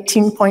the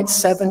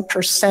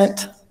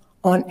 18.7%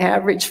 on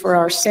average for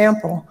our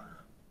sample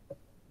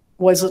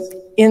was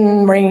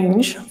in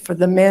range for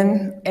the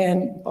men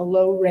and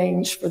below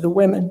range for the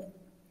women.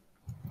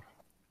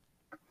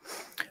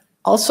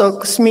 Also,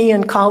 SME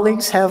and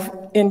colleagues have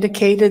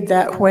indicated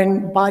that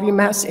when body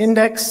mass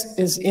index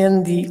is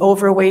in the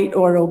overweight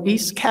or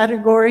obese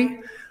category,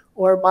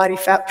 or body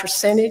fat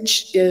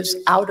percentage is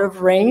out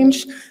of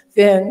range,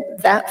 then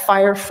that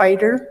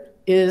firefighter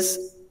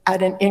is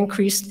at an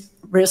increased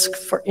risk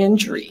for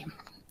injury.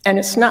 And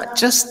it's not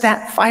just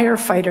that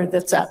firefighter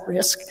that's at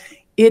risk,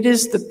 it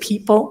is the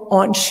people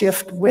on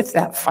shift with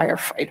that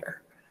firefighter,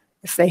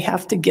 if they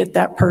have to get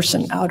that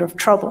person out of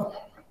trouble.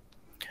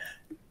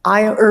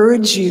 I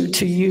urge you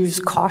to use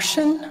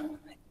caution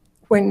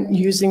when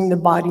using the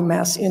body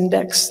mass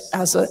index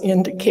as an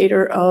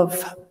indicator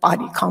of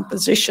body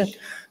composition,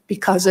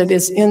 because it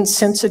is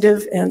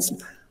insensitive and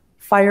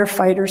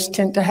firefighters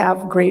tend to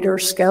have greater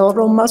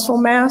skeletal muscle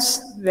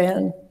mass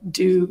than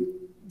do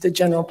the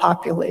general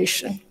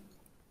population.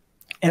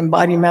 And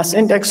body mass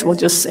index will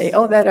just say,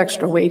 oh, that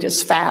extra weight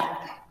is fat.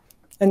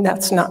 And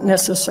that's not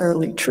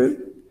necessarily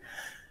true.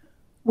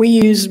 We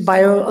use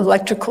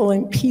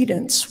bioelectrical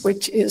impedance,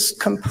 which is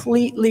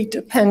completely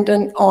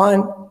dependent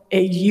on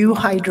a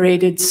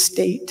euhydrated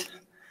state.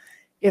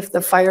 If the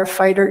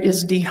firefighter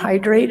is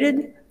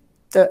dehydrated,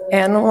 the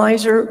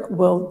analyzer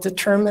will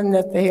determine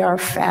that they are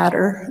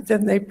fatter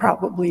than they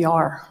probably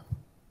are,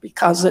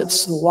 because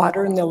it's the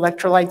water and the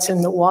electrolytes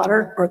in the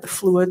water or the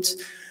fluids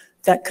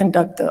that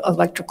conduct the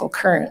electrical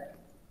current.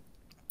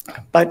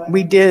 But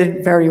we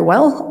did very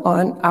well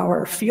on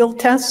our field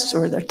tests,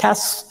 or the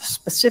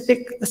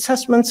task-specific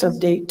assessments of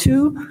day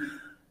 2.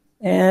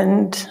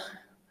 And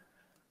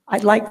I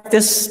like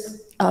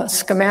this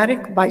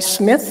schematic by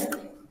Smith.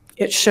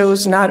 It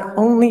shows not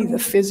only the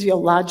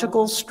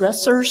physiological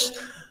stressors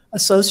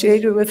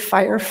associated with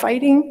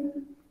firefighting.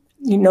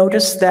 You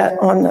notice that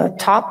on the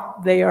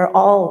top, they are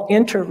all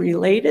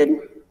interrelated,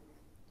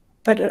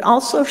 but it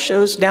also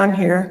shows down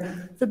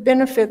here the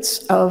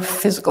benefits of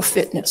physical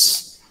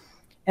fitness.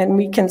 And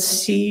we can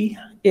see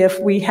if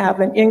we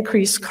have an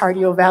increased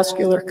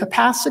cardiovascular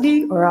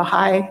capacity or a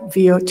high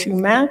VO2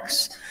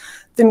 max,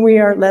 then we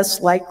are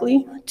less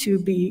likely to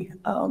be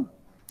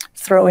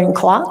throwing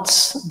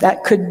clots.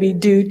 That could be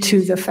due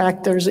to the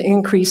fact there's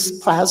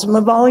increased plasma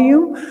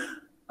volume.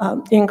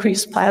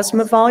 Increased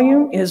plasma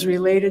volume is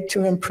related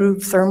to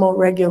improved thermal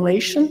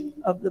regulation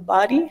of the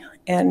body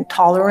and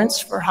tolerance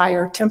for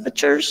higher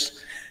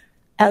temperatures,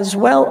 as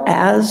well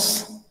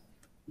as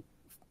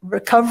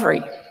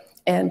recovery.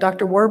 And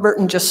Dr.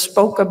 Warburton just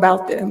spoke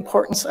about the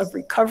importance of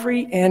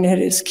recovery, and it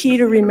is key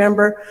to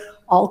remember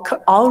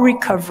all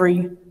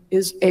recovery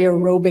is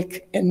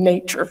aerobic in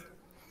nature.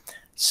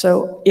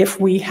 So if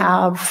we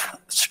have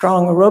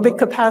strong aerobic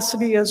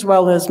capacity as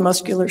well as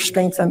muscular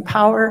strength and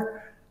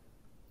power,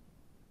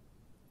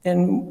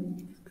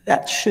 then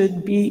that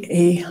should be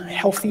a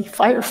healthy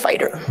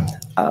firefighter.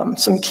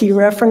 Some key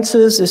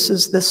references, this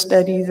is the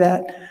study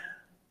that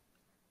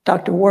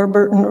Dr.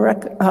 Warburton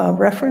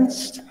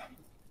referenced.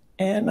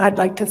 And I'd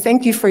like to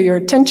thank you for your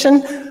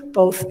attention,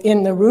 both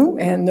in the room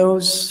and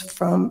those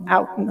from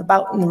out and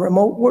about in the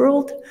remote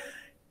world.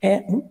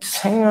 And oops,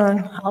 hang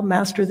on, I'll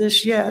master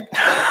this yet.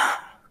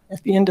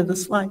 At the end of the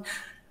slide.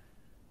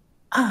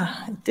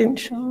 It didn't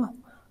show up.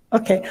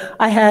 Okay,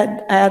 I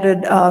had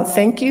added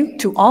thank you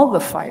to all the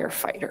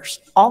firefighters,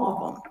 all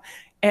of them,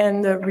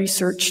 and the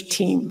research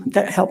team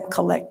that helped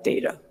collect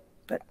data,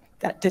 but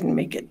that didn't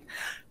make it.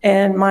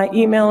 And my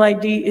email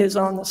ID is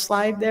on the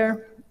slide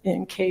there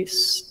in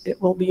case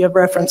it will be of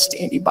reference to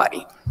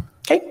anybody.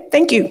 Okay,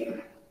 thank you.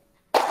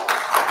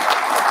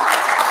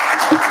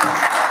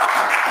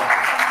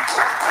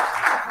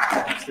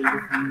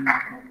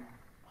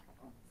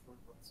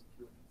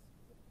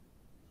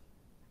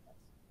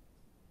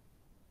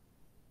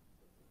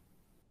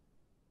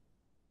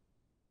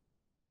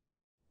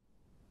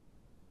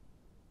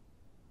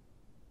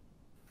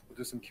 We'll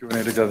do some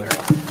Q&A together.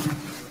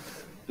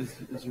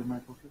 Is your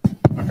mic okay?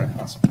 Okay,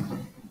 awesome.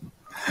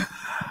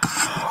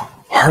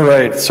 All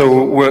right,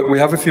 so we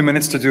have a few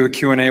minutes to do a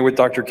Q&A with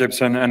Dr.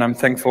 Gibson, and I'm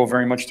thankful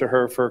very much to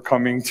her for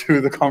coming to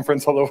the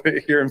conference all the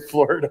way here in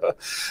Florida.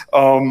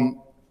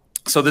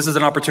 So this is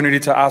an opportunity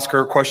to ask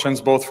her questions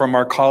both from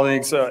our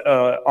colleagues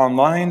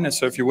online.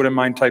 So if you wouldn't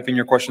mind typing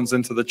your questions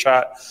into the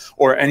chat,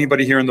 or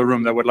anybody here in the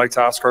room that would like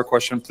to ask her a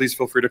question, please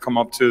feel free to come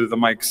up to the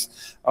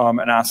mics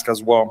and ask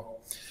as well.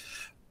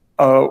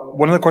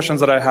 One of the questions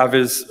that I have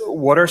is,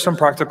 what are some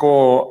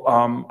practical,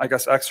 I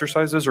guess,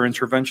 exercises or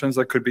interventions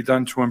that could be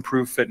done to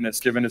improve fitness,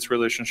 given its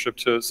relationship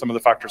to some of the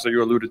factors that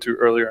you alluded to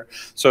earlier?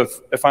 So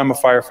if I'm a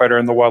firefighter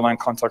in the wildland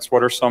context,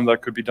 what are some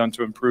that could be done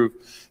to improve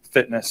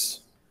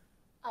fitness?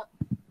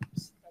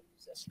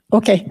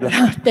 Okay,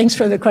 thanks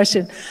for the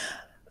question.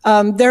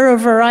 There are a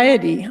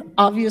variety.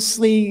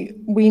 Obviously,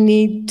 we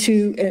need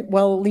to,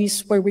 well, at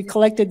least where we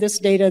collected this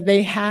data,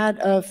 they had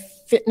a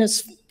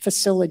fitness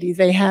facility.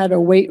 They had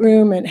a weight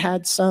room and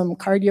had some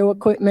cardio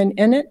equipment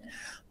in it,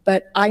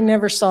 but I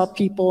never saw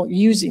people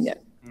using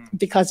it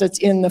because it's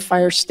in the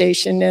fire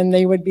station, and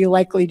they would be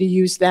likely to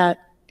use that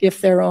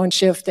if they're on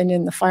shift and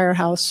in the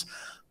firehouse.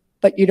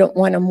 but you don't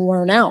want them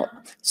worn out.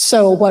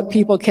 So what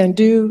people can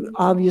do,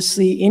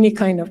 obviously, any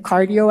kind of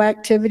cardio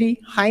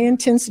activity,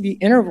 high-intensity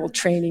interval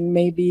training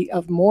may be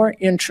of more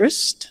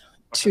interest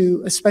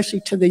to,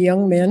 especially to the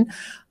young men,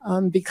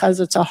 because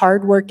it's a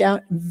hard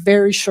workout,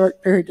 very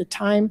short period of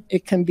time.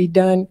 It can be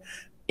done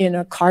in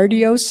a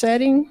cardio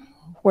setting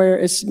where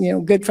it's, you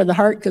know, good for the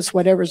heart, because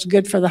whatever's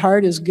good for the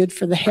heart is good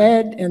for the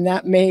head, and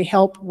that may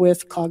help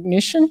with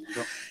cognition.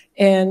 Yep.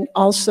 And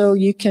also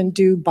you can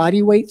do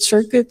body weight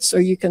circuits, or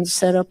you can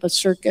set up a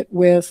circuit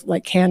with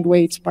like hand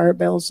weights,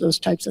 barbells, those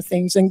types of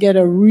things, and get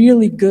a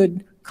really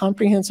good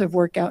comprehensive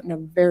workout in a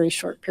very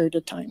short period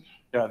of time.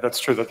 Yeah, that's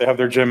true that they have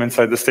their gym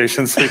inside the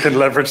station, so you can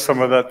leverage some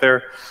of that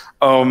there.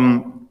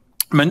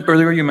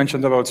 Earlier you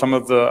mentioned about some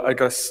of the, I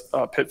guess,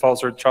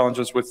 pitfalls or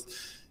challenges with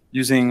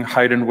using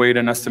height and weight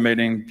and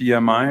estimating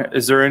BMI.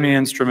 Is there any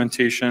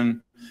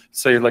instrumentation,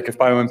 say like if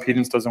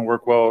bioimpedance doesn't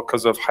work well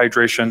because of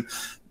hydration,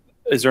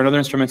 is there another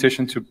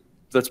instrumentation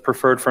that's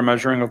preferred for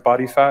measuring of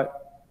body fat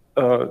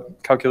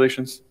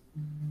calculations?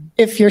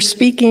 If you're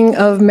speaking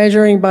of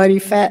measuring body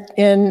fat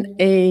in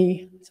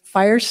a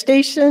fire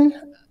station,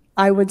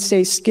 I would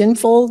say skin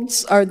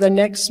folds are the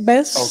next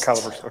best. Oh,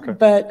 calibers, okay.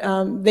 But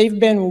they've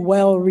been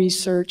well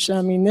researched.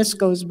 I mean, this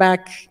goes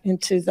back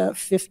into the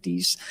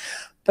 50s.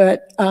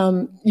 But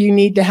you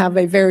need to have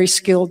a very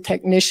skilled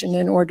technician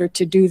in order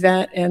to do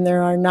that, and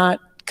there are not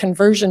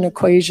conversion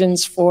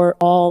equations for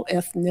all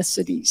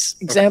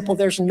ethnicities. Example,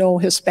 there's no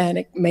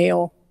Hispanic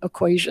male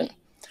equation.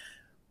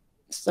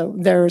 So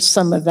there's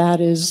some of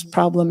that is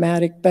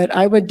problematic, but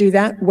I would do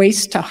that.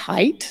 Waist to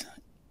height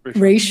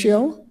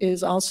ratio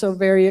is also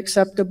very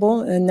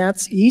acceptable, and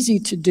that's easy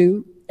to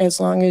do as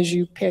long as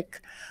you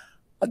pick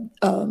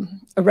a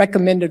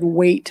recommended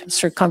weight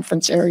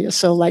circumference area.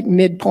 So like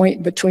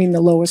midpoint between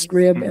the lowest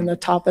rib and the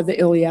top of the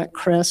iliac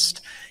crest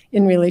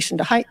in relation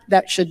to height,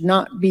 that should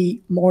not be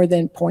more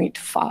than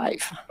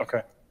 0.5.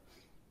 Okay.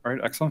 All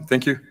right, excellent.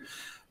 Thank you.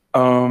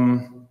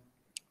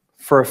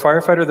 For a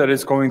firefighter that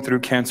is going through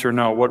cancer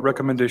now, what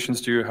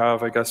recommendations do you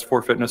have, I guess,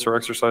 for fitness or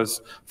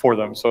exercise for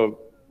them? So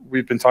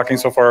we've been talking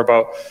so far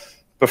about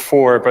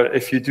before, but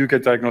if you do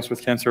get diagnosed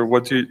with cancer,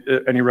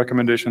 any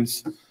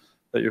recommendations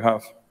that you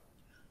have?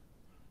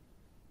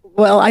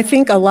 Well, I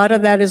think a lot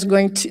of that is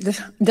going to,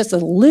 that's a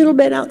little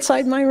bit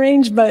outside my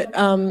range, but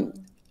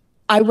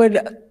I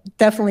would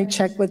definitely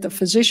check with the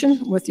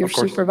physician, with your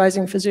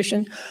supervising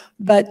physician.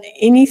 But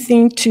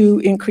anything to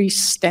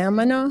increase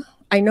stamina,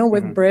 I know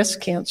with breast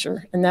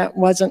cancer, and that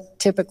wasn't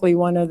typically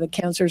one of the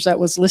cancers that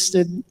was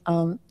listed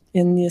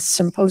in this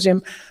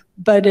symposium,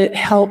 but it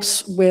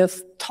helps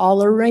with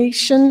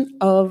toleration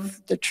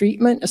of the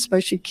treatment,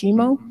 especially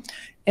chemo,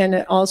 and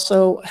it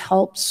also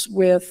helps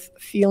with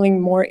feeling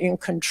more in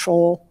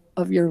control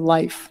of your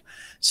life.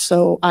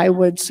 So I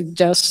would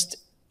suggest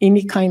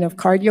any kind of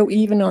cardio,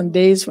 even on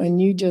days when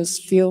you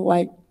just feel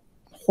like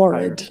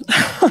horrid.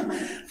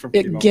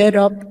 Get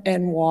up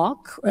and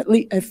walk, at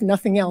least if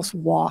nothing else,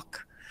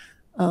 walk.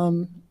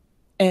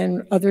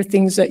 And other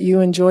things that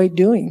you enjoy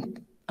doing.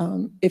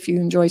 If you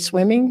enjoy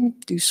swimming,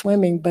 do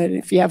swimming, but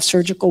if you have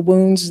surgical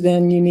wounds,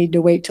 then you need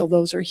to wait till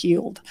those are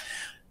healed.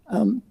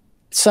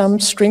 Some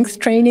strength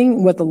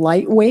training with a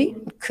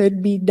lightweight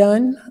could be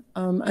done.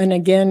 And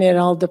again, it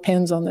all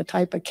depends on the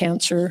type of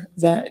cancer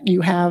that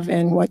you have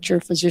and what your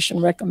physician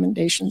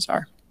recommendations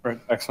are. Right,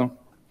 excellent.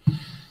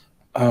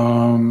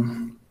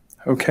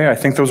 Okay, I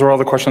think those are all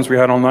the questions we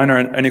had online. Are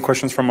any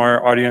questions from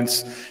our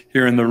audience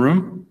here in the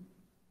room?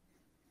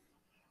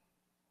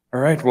 All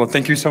right, well,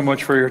 thank you so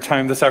much for your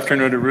time this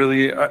afternoon. A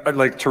really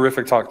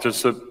terrific talk,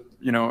 just to,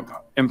 you know,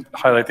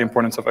 highlight the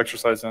importance of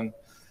exercise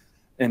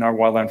in our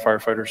wildland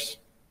firefighters.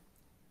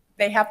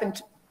 They happen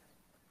to,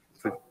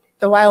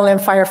 the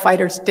wildland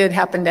firefighters did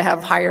happen to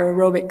have higher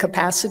aerobic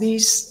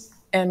capacities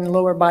and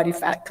lower body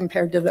fat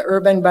compared to the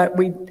urban, but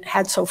we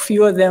had so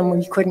few of them,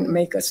 we couldn't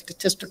make a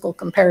statistical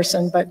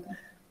comparison, but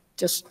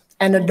just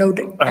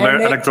anecdotal.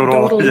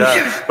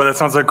 Yeah, but it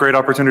sounds like great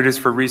opportunities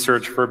for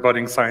research for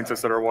budding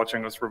scientists that are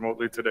watching us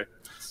remotely today.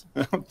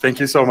 Thank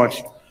you so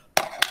much.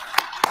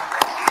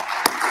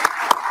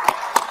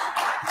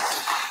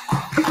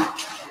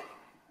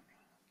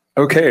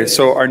 Okay,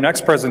 so our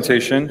next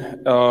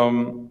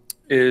presentation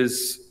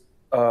is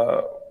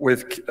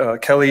with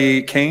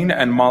Kelly Kane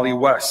and Molly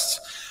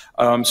West.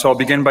 So I'll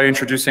begin by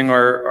introducing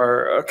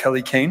our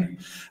Kelly Kane.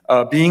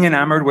 Being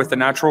enamored with the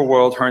natural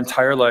world her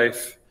entire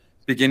life,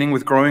 beginning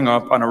with growing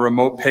up on a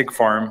remote pig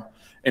farm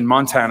in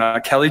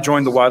Montana, Kelly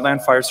joined the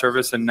Wildland Fire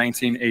Service in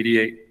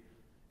 1988.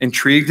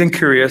 Intrigued and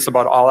curious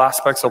about all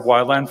aspects of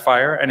wildland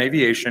fire and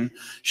aviation,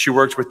 she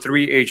worked with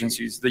 3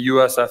 agencies, the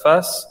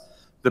USFS,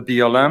 the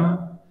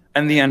BLM,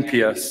 and the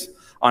NPS,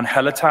 on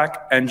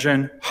helitack,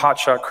 engine,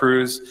 hotshot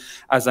crews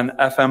as an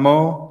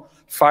FMO,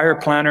 fire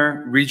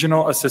planner,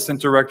 regional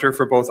assistant director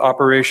for both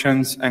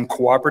operations and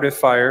cooperative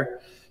fire.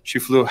 She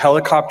flew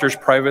helicopters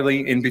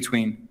privately in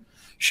between.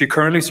 She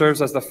currently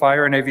serves as the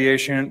Fire and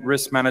Aviation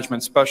Risk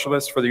Management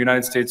Specialist for the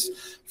United States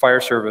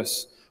Fire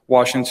Service,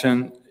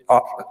 Washington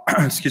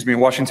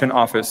Washington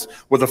office,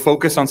 with a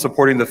focus on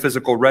supporting the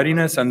physical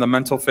readiness and the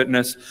mental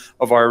fitness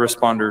of our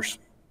responders.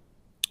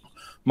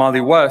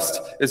 Molly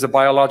West is a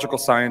biological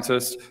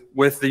scientist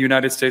with the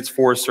United States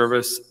Forest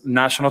Service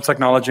National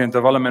Technology and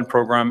Development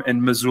Program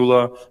in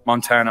Missoula,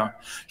 Montana.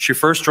 She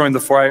first joined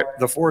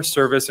the Forest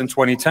Service in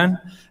 2010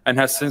 and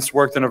has since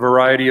worked in a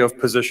variety of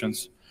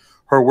positions.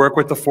 Her work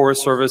with the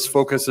Forest Service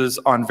focuses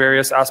on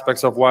various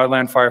aspects of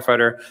wildland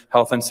firefighter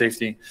health and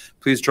safety.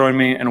 Please join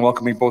me in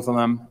welcoming both of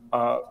them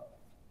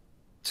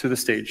to the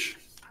stage.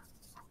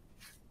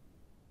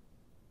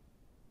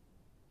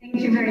 Thank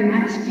you very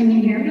much. Can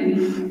you hear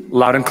me?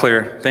 Loud and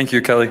clear. Thank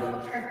you, Kelly.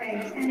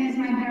 Perfect. And is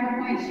my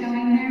PowerPoint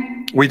showing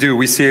there? We do.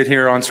 We see it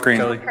here on screen.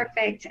 Kelly.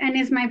 Perfect. And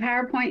is my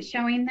PowerPoint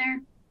showing there?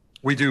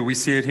 We do. We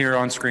see it here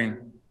on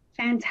screen.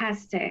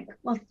 Fantastic.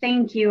 Well,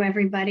 thank you,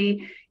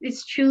 everybody.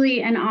 It's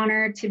truly an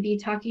honor to be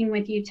talking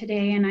with you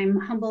today, and I'm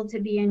humbled to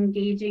be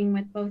engaging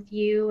with both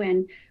you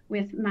and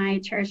with my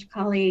cherished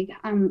colleague,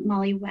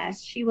 Molly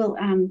West. She will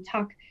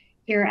talk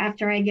here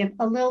after I give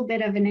a little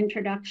bit of an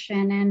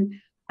introduction.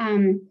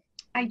 And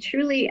I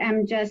truly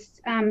am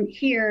just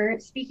here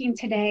speaking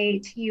today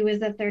to you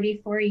as a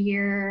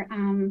 34-year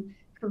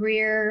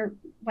career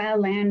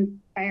wildland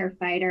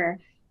firefighter.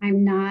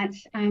 I'm not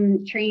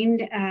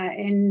trained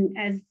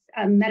as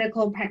a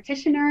medical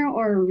practitioner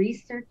or a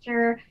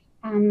researcher,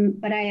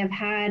 but I have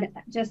had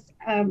just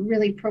a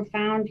really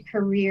profound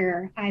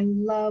career. I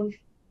love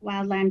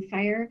wildland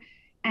fire,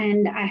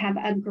 and I have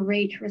a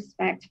great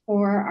respect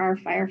for our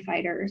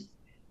firefighters.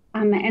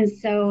 And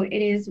so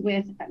it is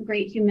with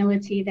great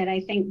humility that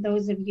I thank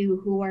those of you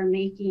who are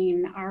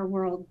making our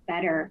world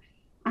better.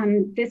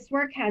 This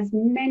work has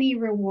many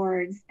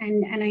rewards,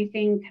 and I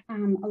think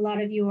a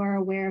lot of you are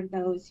aware of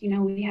those. You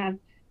know, we have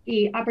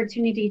the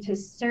opportunity to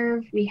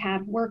serve, we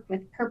have work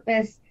with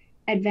purpose,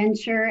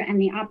 adventure, and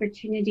the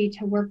opportunity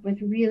to work with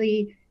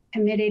really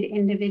committed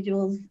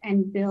individuals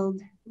and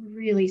build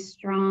really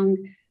strong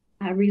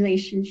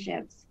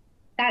relationships.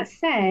 That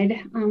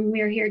said,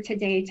 we're here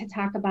today to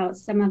talk about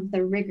some of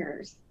the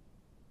rigors.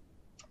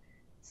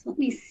 So let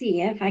me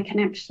see if I can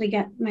actually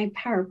get my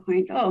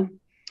PowerPoint. Oh,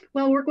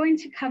 well, we're going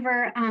to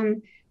cover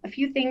a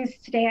few things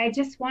today. I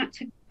just want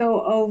to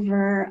go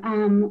over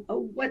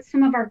what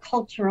some of our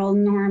cultural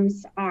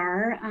norms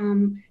are,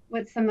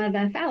 what some of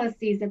the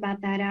fallacies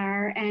about that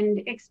are,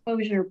 and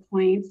exposure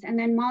points. And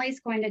then Molly's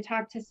going to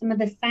talk to some of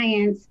the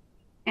science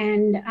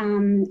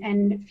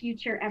and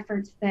future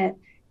efforts that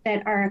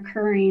are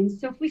occurring.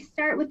 So if we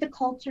start with the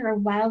culture of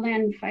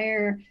wildland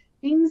fire,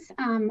 things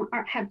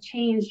have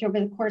changed over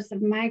the course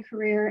of my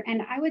career.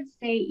 And I would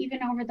say even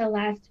over the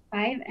last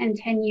 5 and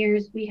 10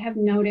 years, we have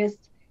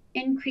noticed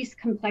increased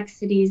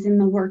complexities in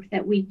the work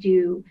that we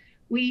do.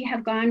 We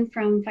have gone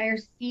from fire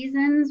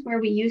seasons where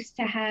we used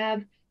to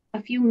have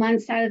a few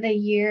months out of the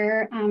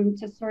year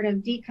to sort of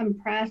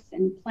decompress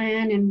and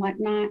plan and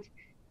whatnot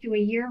to a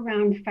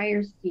year-round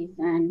fire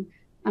season.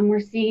 We're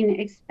seeing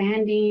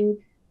expanding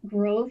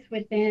growth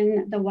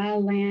within the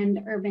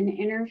wildland urban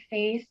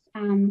interface,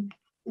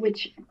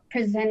 which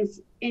presents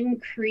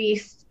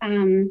increased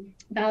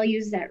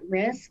values at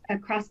risk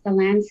across the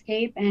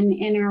landscape and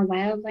in our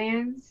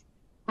wildlands.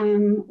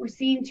 We're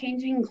seeing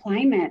changing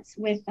climates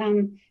with,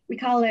 we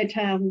call it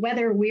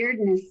weather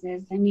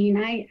weirdnesses. I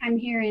mean, I'm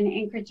here in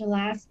Anchorage,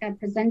 Alaska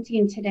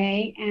presenting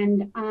today,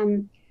 and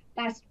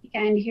last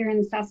weekend here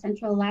in South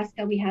Central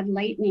Alaska, we had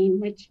lightning,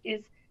 which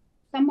is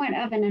somewhat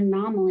of an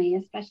anomaly,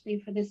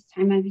 especially for this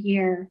time of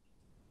year.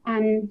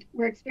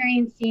 We're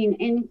experiencing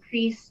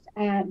increased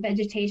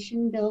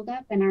vegetation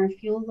buildup in our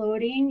fuel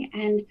loading,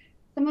 and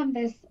some of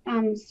this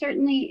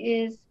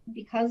certainly is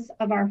because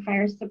of our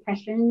fire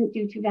suppression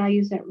due to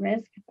values at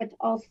risk, but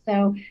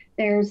also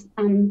there's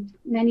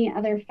many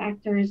other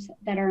factors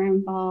that are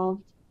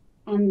involved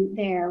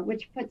there,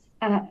 which puts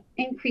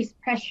increased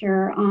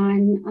pressure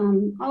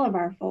on all of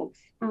our folks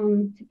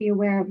to be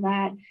aware of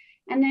that.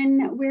 And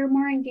then we're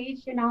more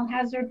engaged in all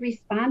hazard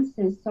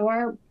responses. So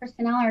our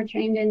personnel are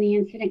trained in the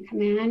incident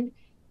command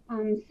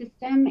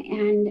system,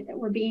 and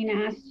we're being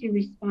asked to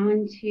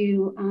respond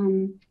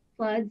to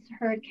floods,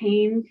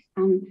 hurricanes,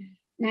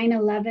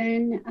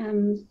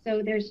 9/11.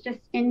 So there's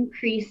just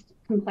increased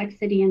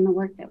complexity in the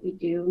work that we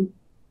do.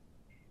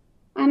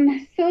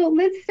 So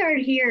let's start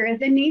here.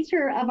 The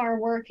nature of our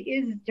work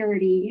is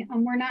dirty.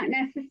 We're not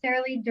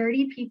necessarily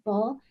dirty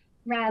people.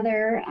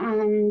 Rather,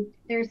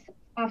 there's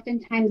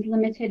oftentimes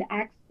limited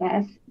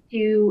access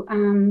to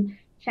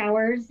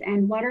showers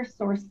and water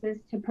sources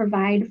to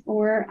provide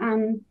for,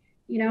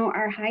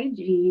 our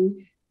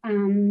hygiene.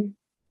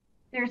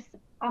 There's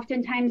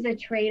oftentimes a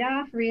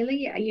trade-off,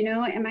 really.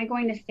 Am I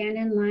going to stand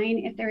in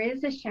line if there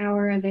is a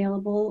shower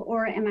available,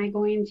 or am I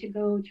going to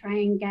go try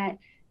and get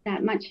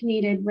that much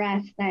needed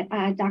rest that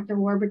Dr.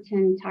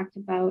 Warburton talked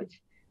about?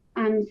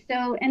 And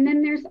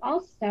then there's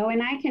also,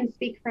 and I can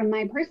speak from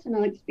my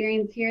personal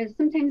experience here,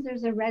 sometimes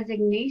there's a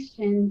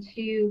resignation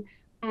to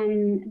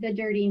the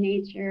dirty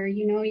nature.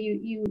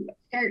 You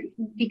start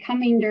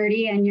becoming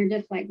dirty and you're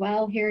just like,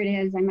 well, here it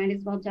is. I might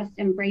as well just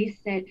embrace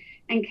it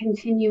and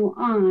continue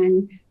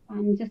on.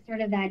 just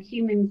sort of that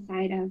human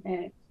side of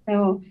it.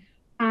 So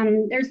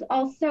there's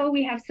also,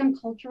 we have some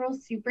cultural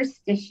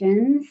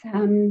superstitions.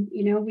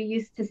 You know, we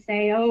used to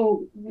say,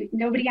 oh,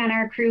 nobody on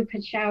our crew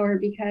could shower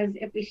because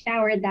if we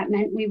showered, that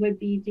meant we would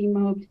be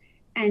demobbed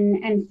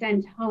and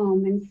sent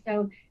home. And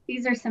so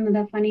these are some of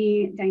the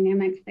funny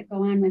dynamics that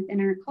go on within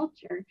our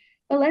culture.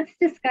 But let's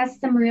discuss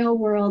some real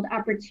world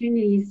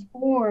opportunities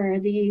for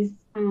these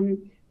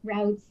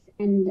routes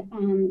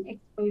and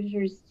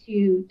exposures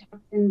to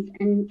toxins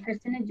and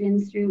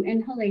carcinogens through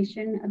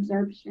inhalation,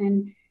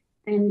 absorption,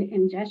 and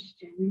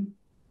ingestion.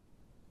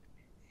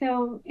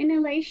 So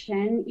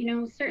inhalation, you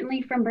know,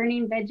 certainly from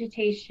burning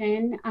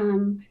vegetation,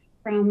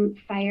 from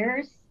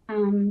fires.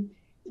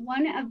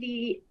 One of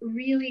the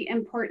really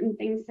important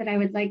things that I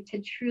would like to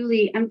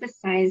truly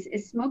emphasize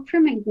is smoke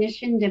from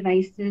ignition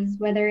devices,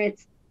 whether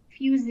it's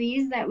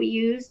fusees that we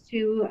use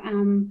to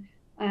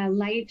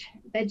light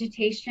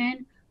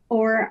vegetation,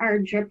 or our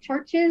drip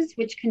torches,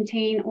 which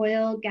contain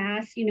oil,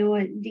 gas, you know,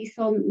 a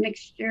diesel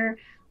mixture.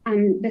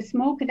 The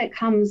smoke that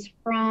comes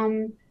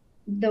from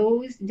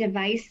those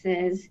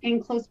devices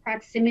in close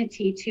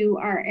proximity to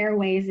our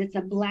airways, it's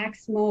a black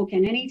smoke.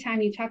 And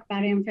anytime you talk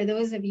about it, and for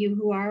those of you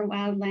who are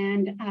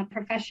wildland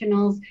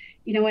professionals,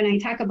 you know, when I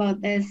talk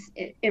about this,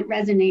 it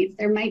resonates.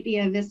 There might be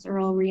a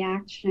visceral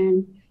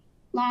reaction.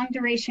 Long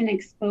duration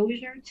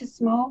exposure to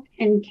smoke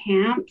in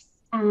camps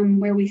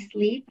where we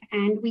sleep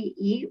and we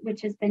eat,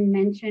 which has been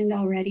mentioned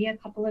already a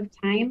couple of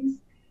times.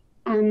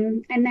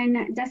 And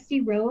then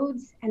dusty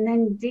roads, and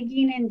then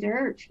digging in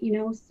dirt, you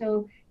know,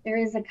 so there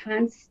is a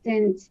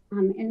constant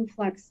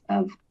influx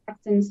of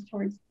toxins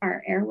towards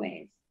our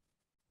airways.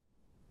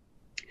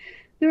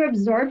 Through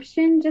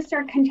absorption, just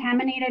our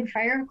contaminated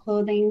fire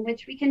clothing,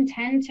 which we can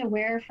tend to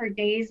wear for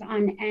days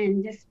on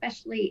end,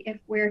 especially if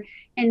we're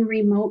in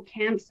remote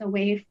camps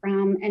away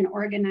from an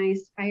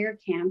organized fire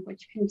camp,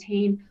 which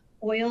contain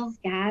oils,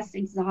 gas,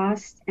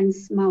 exhaust, and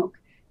smoke.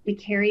 We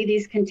carry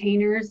these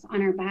containers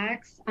on our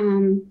backs.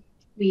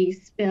 We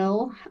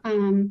spill.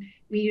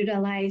 We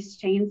utilize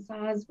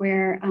chainsaws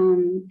where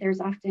there's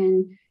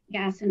often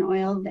gas and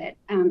oil that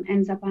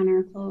ends up on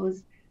our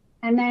clothes.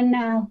 And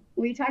then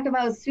we talk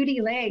about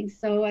sooty legs.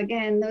 So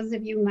again, those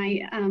of you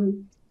might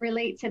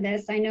relate to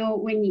this. I know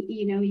when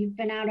you've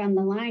been out on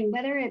the line,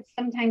 whether it's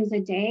sometimes a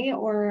day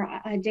or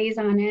days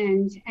on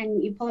end,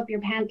 and you pull up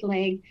your pant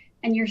leg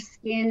and your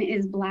skin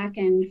is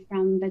blackened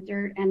from the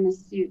dirt and the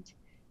soot,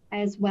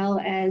 as well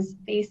as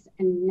face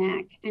and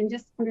neck, and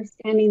just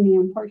understanding the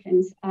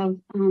importance of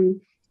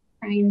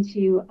trying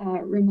to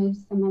remove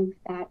some of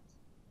that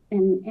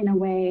in a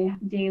way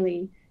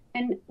daily.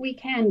 And we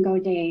can go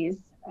days.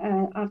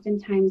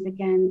 Oftentimes,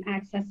 again,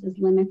 access is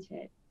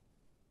limited.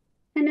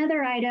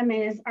 Another item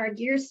is our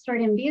gear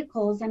stored in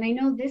vehicles. And I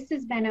know this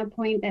has been a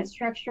point that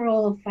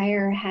Structural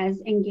Fire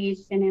has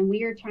engaged in, and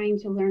we are trying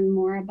to learn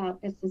more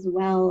about this as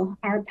well.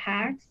 Our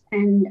packs,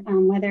 and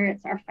whether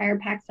it's our fire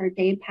packs, our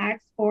day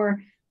packs,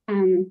 or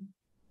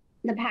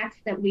the packs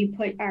that we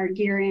put our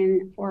gear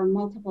in for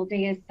multiple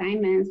day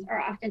assignments,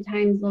 are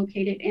oftentimes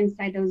located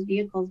inside those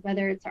vehicles,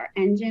 whether it's our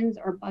engines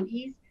or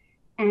buggies.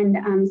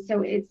 And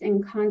so it's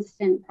in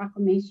constant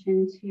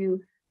proclamation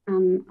to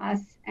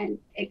us and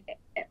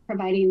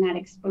providing that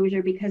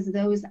exposure, because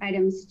those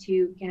items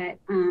too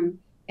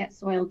get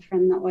soiled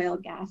from the oil,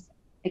 gas,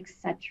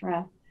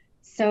 etc.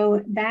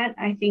 So that,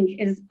 I think,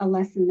 is a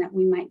lesson that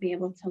we might be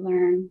able to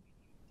learn.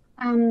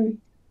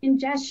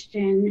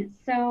 Ingestion.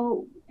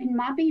 So in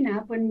mopping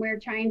up, when we're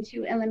trying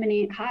to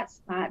eliminate hot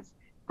spots,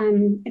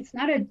 it's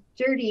not a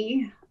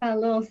dirty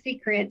little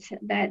secret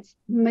that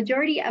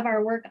majority of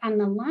our work on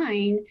the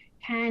line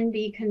can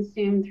be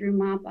consumed through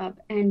mop up,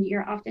 and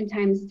you're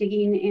oftentimes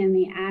digging in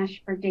the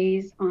ash for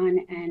days on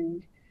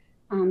end,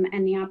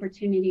 and the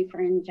opportunity for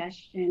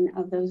ingestion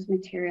of those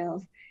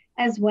materials,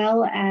 as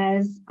well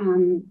as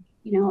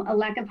a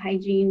lack of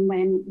hygiene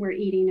when we're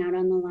eating out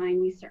on the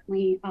line. We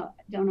certainly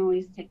don't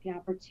always take the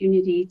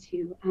opportunity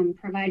to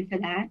provide for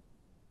that.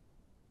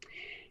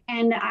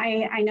 And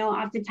I know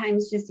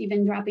oftentimes just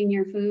even dropping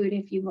your food,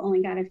 if you've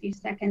only got a few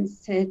seconds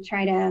to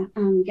try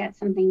to get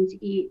something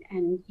to eat,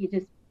 and you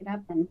just pick it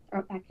up and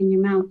throw it back in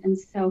your mouth. And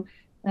so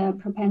the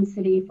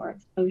propensity for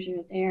exposure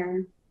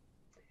there.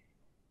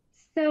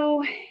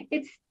 So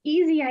it's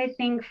easy, I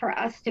think, for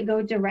us to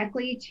go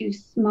directly to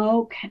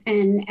smoke,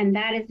 and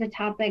that is a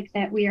topic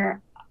that we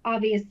are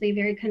obviously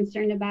very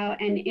concerned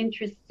about and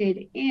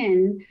interested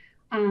in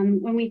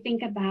when we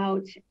think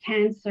about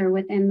cancer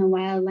within the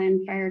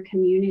wildland fire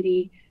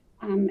community,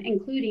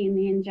 including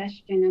the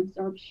ingestion,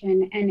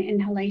 absorption, and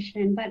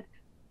inhalation. But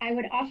I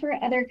would offer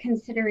other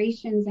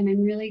considerations, and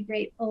I'm really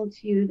grateful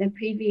to the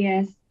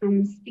previous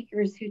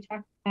speakers who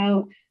talked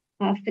about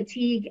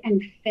fatigue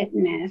and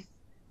fitness.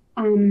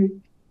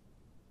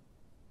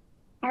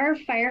 Our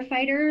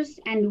firefighters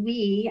and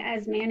we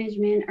as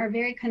management are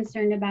very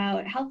concerned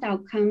about health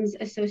outcomes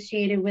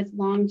associated with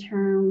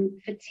long-term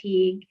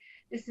fatigue.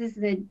 This is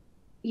the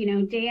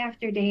day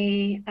after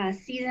day,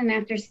 season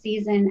after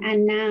season,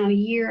 and now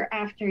year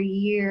after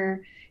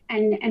year.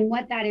 and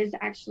what that is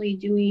actually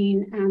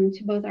doing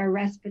to both our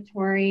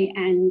respiratory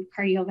and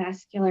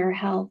cardiovascular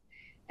health,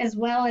 as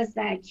well as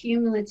that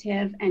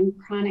cumulative and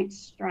chronic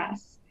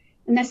stress.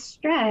 And the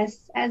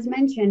stress, as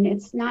mentioned,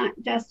 it's not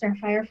just our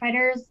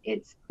firefighters,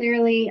 it's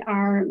clearly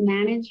our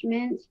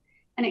management,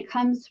 and it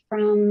comes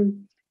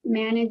from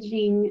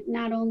managing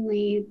not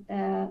only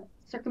the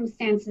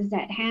circumstances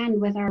at hand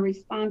with our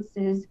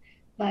responses,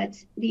 but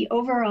the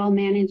overall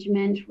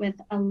management with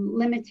a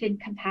limited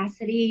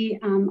capacity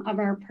of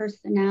our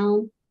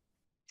personnel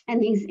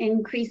and these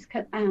increased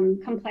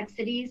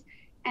complexities.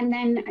 And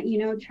then,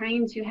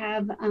 trying to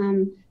have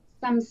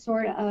some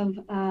sort of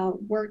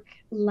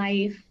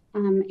work-life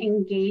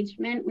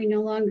engagement. We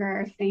no longer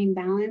are saying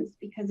balance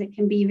because it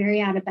can be very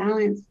out of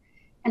balance.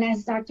 And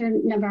as Dr.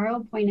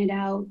 Navarro pointed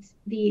out,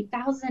 the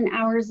 1,000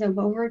 hours of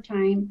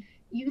overtime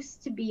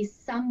used to be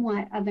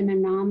somewhat of an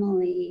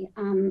anomaly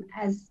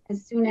as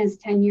soon as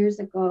 10 years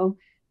ago.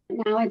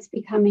 Now it's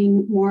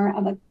becoming more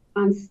of a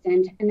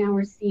constant, and now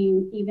we're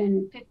seeing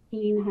even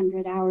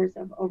 1,500 hours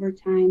of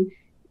overtime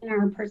in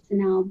our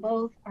personnel,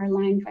 both our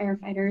line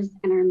firefighters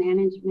and our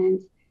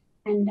management.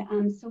 And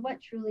so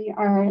what truly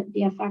are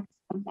the effects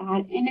of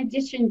that, in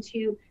addition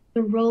to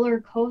the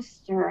roller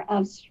coaster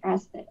of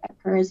stress that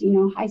occurs,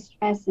 high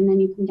stress and then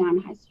you come down,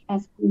 high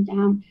stress, come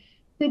down.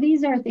 So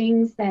these are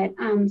things that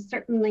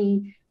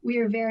certainly we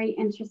are very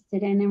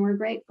interested in, and we're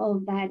grateful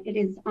that it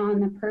is on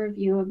the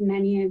purview of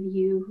many of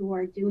you who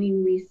are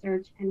doing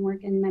research and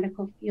work in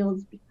medical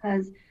fields,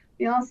 because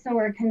we also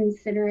are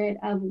considerate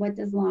of what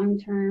does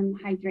long-term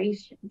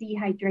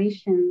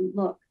dehydration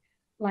look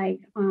like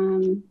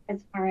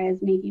as far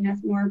as making us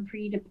more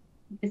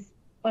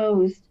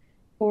predisposed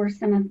for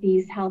some of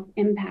these health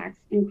impacts,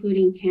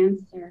 including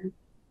cancer.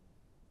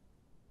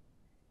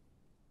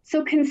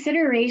 So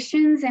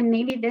considerations, and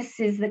maybe this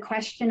is the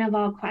question of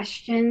all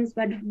questions,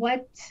 but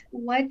what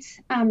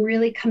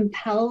really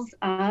compels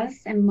us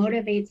and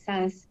motivates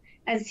us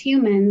as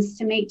humans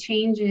to make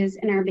changes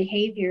in our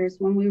behaviors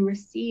when we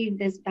receive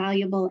this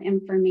valuable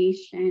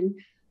information?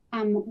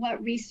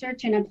 What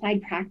research and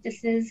applied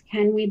practices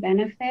can we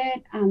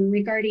benefit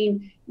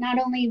regarding not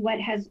only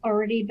what has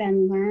already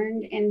been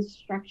learned in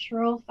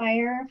structural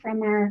fire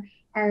from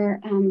our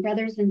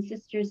brothers and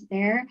sisters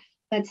there,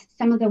 but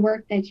some of the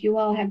work that you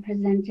all have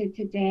presented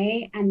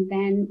today, and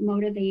then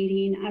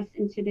motivating us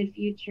into the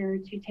future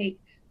to take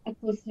a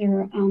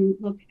closer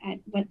look at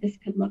what this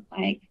could look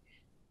like.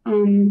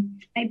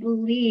 I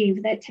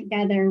believe that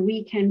together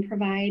we can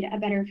provide a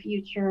better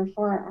future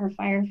for our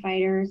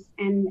firefighters,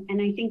 and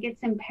I think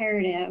it's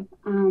imperative.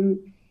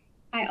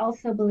 I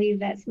also believe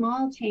that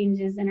small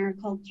changes in our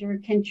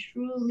culture can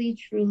truly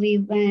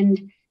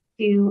lend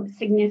to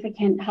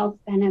significant health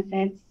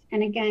benefits.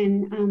 And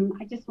again,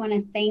 I just want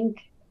to thank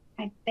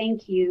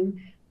you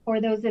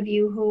for those of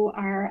you who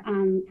are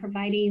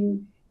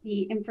providing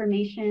the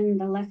information,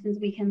 the lessons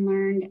we can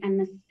learn, and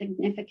the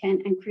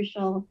significant and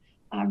crucial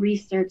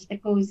research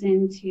that goes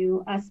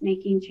into us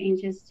making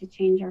changes to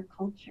change our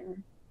culture.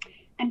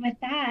 And with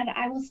that,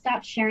 I will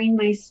stop sharing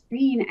my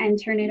screen and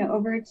turn it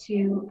over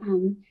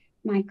to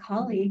my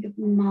colleague,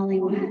 Molly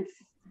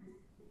West.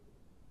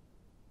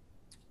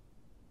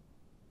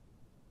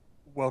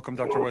 Welcome,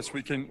 Dr. West.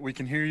 We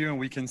can hear you and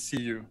we can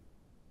see you.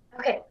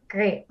 Okay,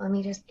 great. Let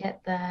me just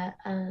get the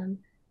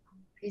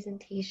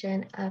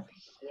presentation up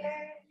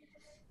here.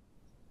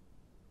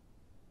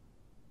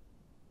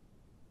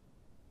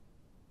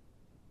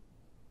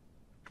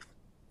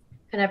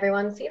 Can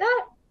everyone see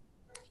that?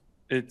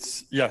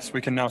 Yes,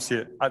 we can now see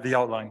it, the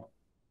outline.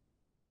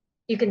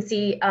 You can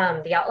see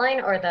the outline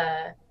or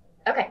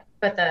okay,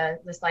 but the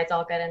slide's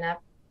all good enough?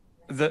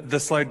 The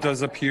slide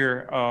does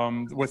appear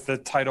with the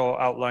title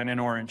outline in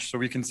orange, so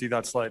we can see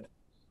that slide.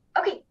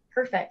 Okay,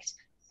 perfect.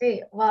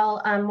 Great.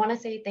 Well, I want to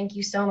say thank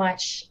you so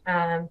much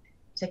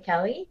to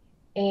Kelly,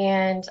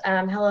 and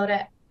hello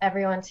to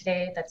everyone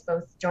today that's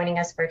both joining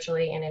us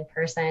virtually and in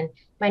person.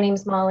 My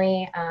name's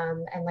Molly,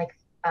 and like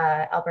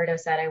Alberto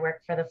said, I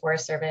work for the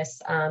Forest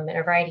Service in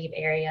a variety of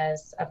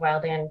areas of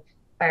wildland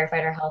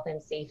firefighter health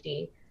and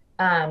safety.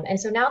 And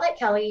so now that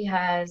Kelly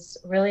has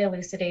really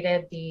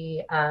elucidated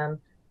the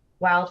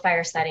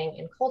wildfire setting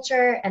and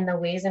culture and the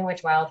ways in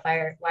which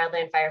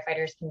wildland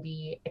firefighters can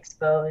be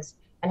exposed,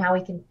 and how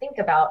we can think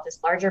about this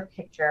larger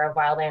picture of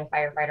wildland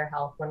firefighter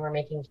health when we're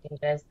making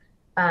changes,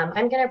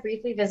 I'm going to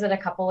briefly visit a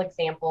couple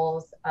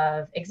examples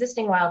of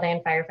existing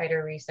wildland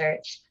firefighter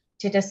research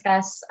to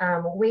discuss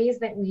ways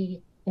that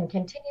we can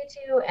continue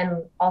to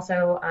and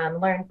also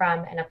learn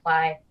from and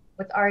apply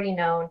what's already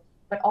known.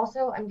 But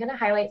also I'm going to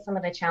highlight some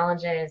of the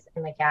challenges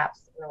and the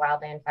gaps in the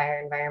wildland fire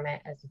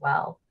environment as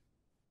well.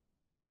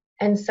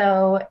 And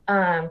so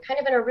kind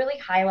of in a really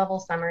high level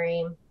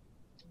summary,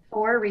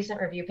 4 recent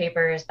review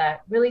papers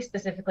that really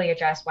specifically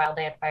address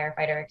wildland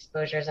firefighter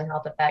exposures and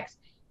health effects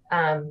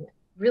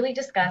really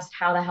discussed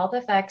how the health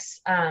effects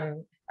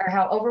or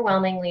how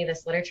overwhelmingly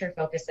this literature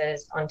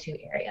focuses on 2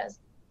 areas.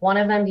 One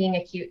of them being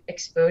acute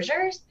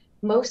exposures,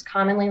 most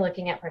commonly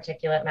looking at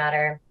particulate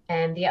matter,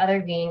 and the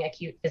other being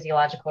acute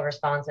physiological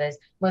responses,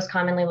 most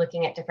commonly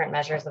looking at different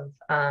measures of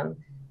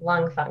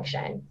lung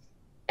function.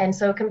 And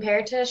so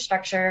compared to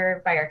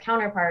structure fire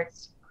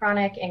counterparts,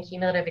 chronic and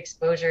cumulative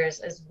exposures,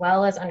 as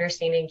well as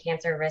understanding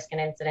cancer risk and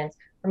incidence,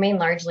 remain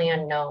largely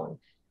unknown.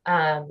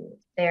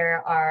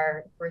 There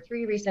were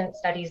 3 recent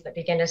studies that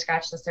begin to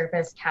scratch the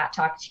surface. Kat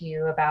talked to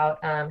you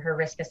about her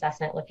risk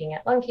assessment looking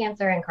at lung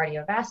cancer and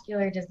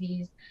cardiovascular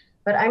disease,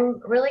 but I'm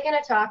really going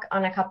to talk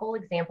on a couple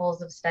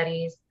examples of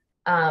studies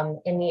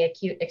in the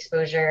acute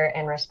exposure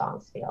and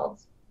response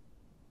fields.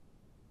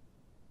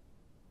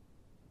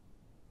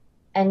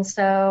 And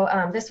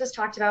so this was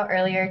talked about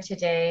earlier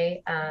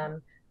today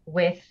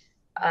with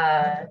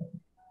the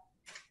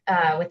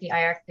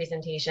IARC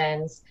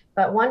presentations,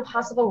 but one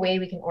possible way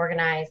we can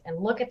organize and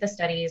look at the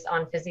studies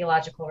on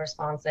physiological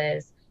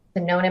responses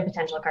to known and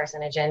potential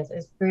carcinogens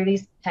is through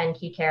these 10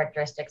 key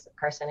characteristics of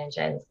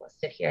carcinogens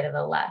listed here to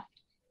the left.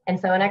 And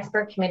so an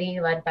expert committee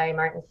led by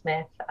Martin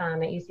Smith at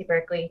UC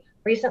Berkeley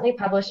recently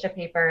published a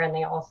paper, and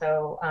they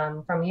also,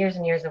 from years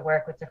and years of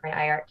work with different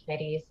IARC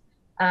committees,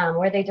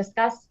 where they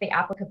discussed the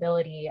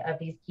applicability of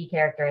these key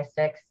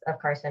characteristics of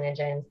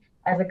carcinogens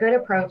as a good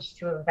approach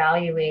to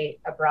evaluate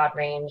a broad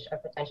range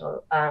of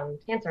potential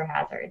cancer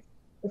hazards.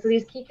 And so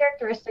these key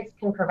characteristics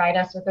can provide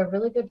us with a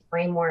really good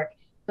framework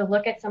to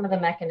look at some of the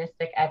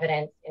mechanistic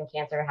evidence in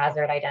cancer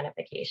hazard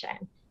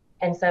identification.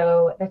 And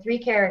so the 3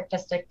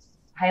 characteristics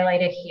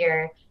highlighted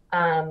here,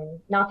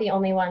 not the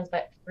only ones,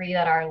 but 3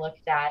 that are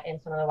looked at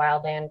in some of the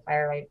wildland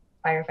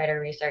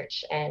firefighter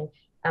research. And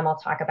I'll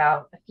talk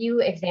about a few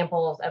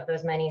examples of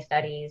those many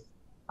studies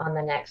on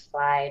the next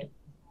slide.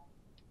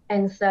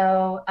 And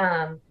so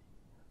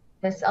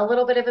this a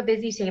little bit of a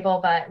busy table,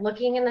 but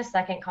looking in the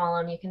second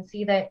column, you can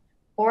see that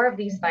 4 of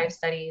these 5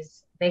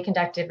 studies, they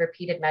conducted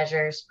repeated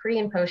measures pre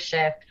and post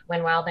shift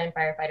when wildland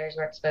firefighters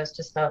were exposed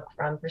to smoke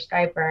from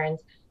prescribed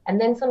burns,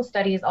 and then some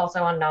studies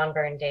also on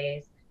non-burn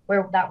days,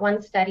 where that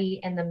one study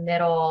in the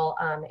middle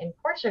in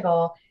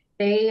Portugal,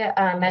 they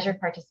measured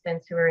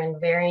participants who were in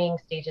varying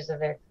stages of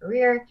their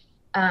career.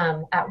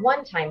 At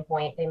one time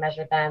point, they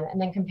measured them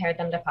and then compared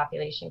them to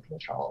population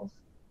controls.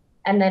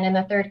 And then in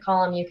the third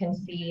column, you can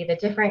see the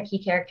different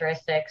key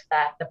characteristics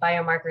that the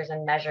biomarkers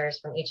and measures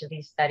from each of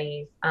these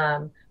studies,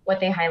 what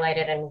they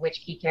highlighted and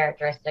which key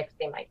characteristics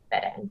they might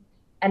fit in.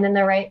 And then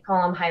the right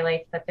column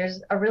highlights that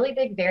there's a really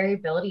big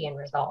variability in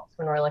results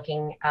when we're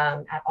looking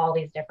at all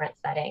these different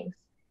settings.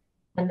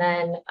 And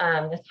then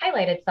this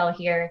highlighted cell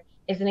here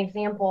is an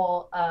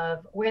example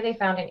of where they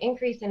found an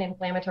increase in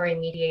inflammatory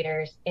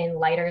mediators in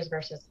lighters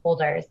versus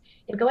holders.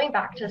 And going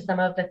back to some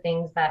of the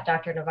things that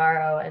Dr.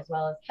 Navarro as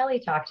well as Kelly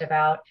talked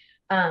about,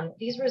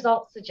 these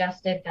results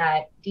suggested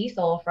that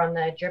diesel from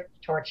the drip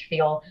torch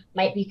fuel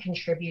might be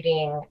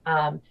contributing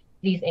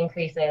these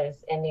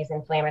increases in these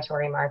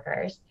inflammatory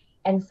markers.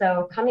 And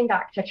so coming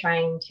back to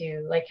trying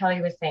to, like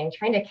Kelly was saying,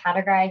 trying to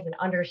categorize and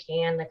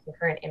understand the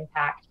concurrent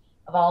impact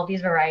of all of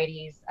these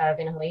varieties of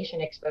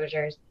inhalation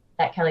exposures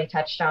that Kelly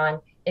touched on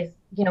is,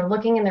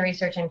 looking in the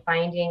research and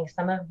finding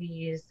some of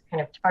these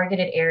kind of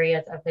targeted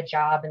areas of the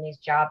job and these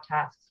job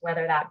tasks,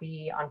 whether that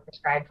be on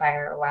prescribed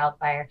fire or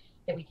wildfire,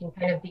 that we can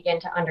kind of begin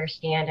to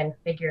understand and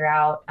figure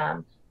out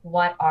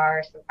what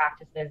are some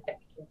practices that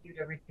we can do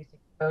to reduce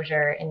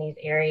exposure in these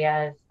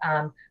areas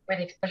where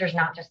the exposure is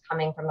not just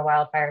coming from the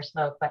wildfire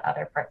smoke, but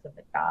other parts of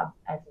the job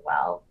as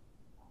well.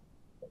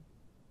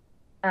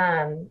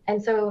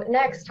 And so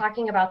next,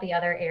 talking about the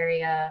other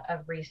area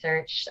of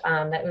research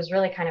that was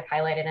really kind of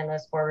highlighted in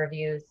those 4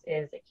 reviews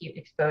is acute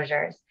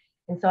exposures.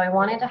 And so I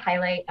wanted to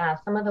highlight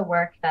some of the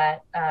work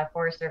that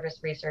Forest Service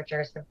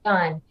researchers have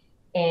done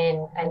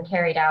and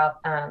carried out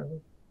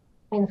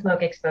in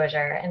smoke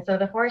exposure. And so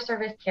the Forest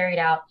Service carried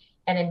out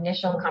an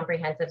initial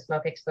comprehensive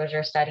smoke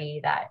exposure study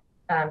that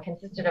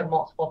consisted of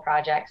multiple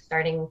projects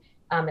starting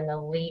in the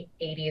late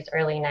 80s,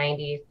 early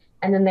 90s.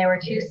 And then there were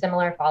 2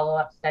 similar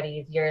follow-up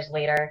studies years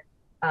later,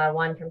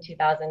 one from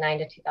 2009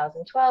 to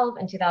 2012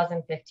 and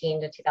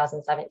 2015 to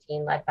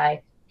 2017, led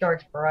by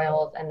George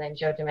Broyles and then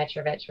Joe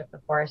Dimitrovich with the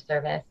Forest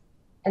Service.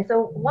 And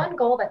so one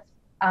goal that's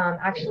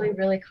actually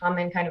really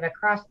common kind of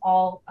across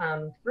all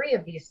 3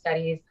 of these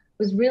studies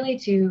was really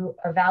to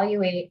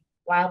evaluate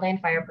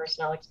wildland fire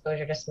personnel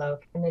exposure to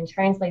smoke and then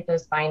translate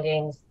those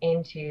findings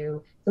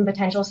into some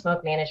potential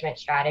smoke management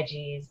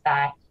strategies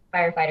that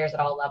firefighters at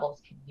all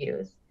levels could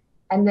use.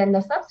 And then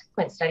the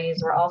subsequent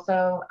studies were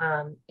also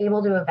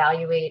able to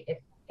evaluate if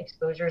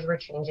exposures were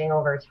changing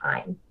over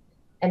time.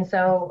 And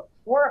so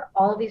for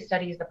all of these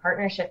studies, the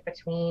partnership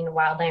between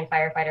wildland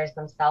firefighters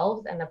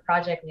themselves and the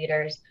project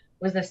leaders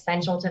was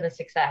essential to the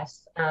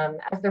success.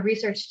 As the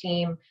research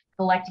team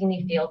collecting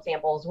the field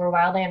samples were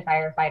wildland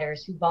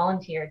firefighters who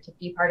volunteered to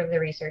be part of the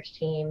research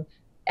team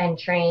and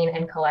train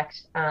and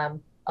collect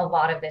a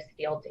lot of this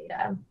field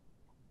data.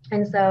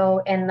 And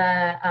so in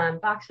the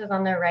boxes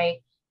on the right,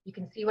 you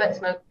can see what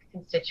smoke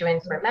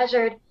constituents were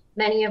measured,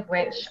 many of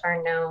which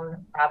are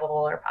known probable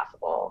or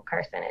possible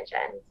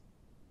carcinogens.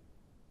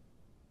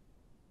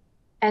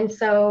 And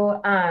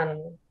so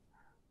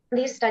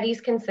these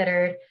studies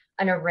considered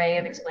an array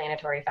of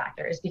explanatory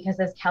factors because,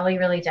 as Kelly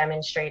really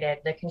demonstrated,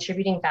 the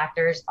contributing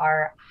factors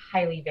are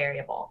highly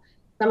variable.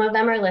 Some of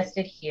them are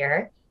listed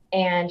here,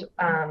 And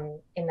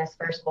in this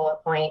first bullet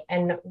point,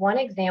 and one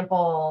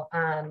example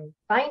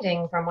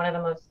finding from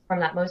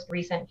that most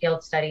recent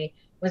field study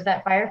was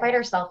that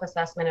firefighter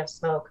self-assessment of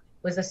smoke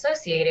was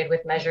associated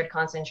with measured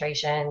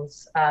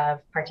concentrations of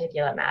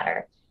particulate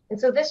matter. And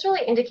so this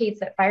really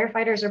indicates that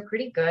firefighters are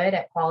pretty good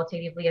at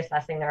qualitatively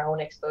assessing their own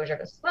exposure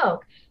to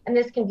smoke. And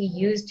this can be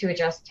used to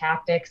adjust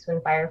tactics when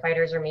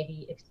firefighters are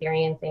maybe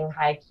experiencing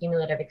high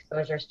cumulative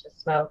exposures to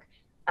smoke,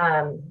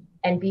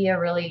 and be a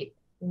really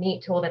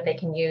neat tool that they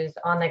can use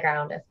on the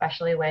ground,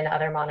 especially when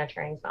other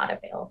monitoring is not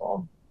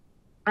available.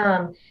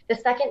 The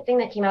second thing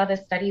that came out of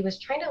this study was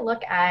trying to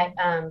look at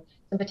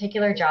some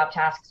particular job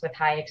tasks with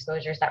high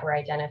exposures that were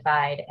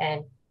identified.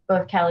 And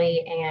both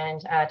Kelly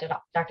and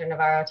Dr.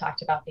 Navarro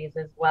talked about these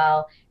as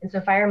well. And so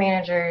fire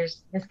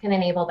managers, this can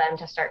enable them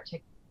to start to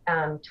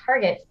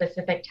target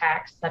specific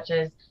tasks such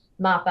as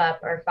mop up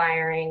or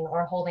firing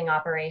or holding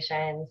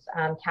operations.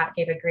 Kat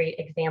gave a great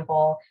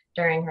example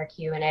during her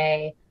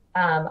Q&A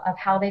of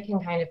how they can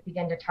kind of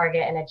begin to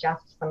target and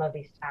adjust some of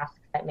these tasks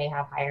that may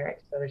have higher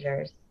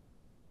exposures.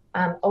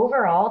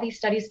 Overall, these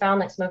studies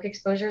found that smoke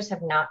exposures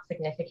have not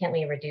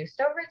significantly reduced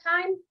over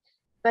time,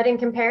 but in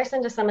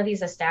comparison to some of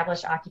these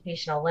established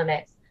occupational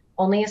limits,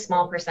 only a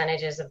small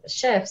percentages of the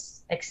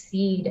shifts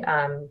exceed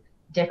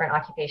different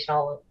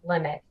occupational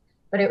limits.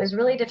 But it was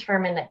really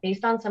determined that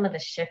based on some of the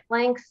shift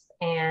lengths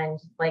and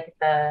like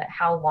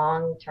how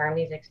long term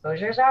these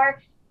exposures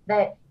are,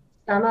 that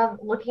some of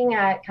looking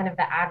at kind of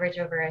the average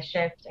over a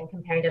shift and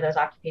comparing to those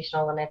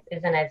occupational limits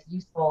isn't as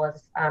useful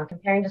as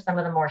comparing to some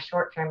of the more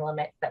short-term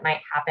limits that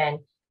might happen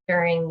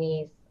during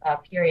these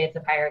periods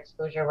of higher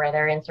exposure where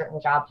they're in certain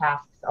job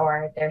tasks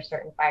or there's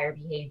certain fire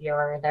behavior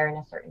or they're in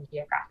a certain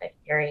geographic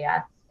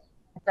area.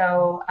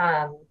 So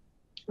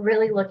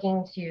really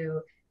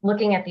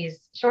looking at these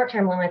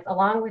short-term limits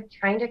along with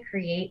trying to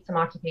create some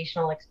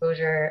occupational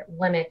exposure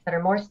limits that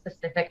are more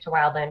specific to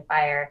wildland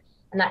fire.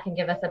 And that can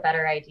give us a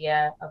better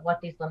idea of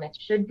what these limits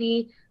should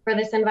be for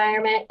this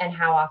environment and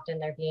how often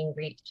they're being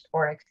reached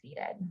or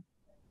exceeded.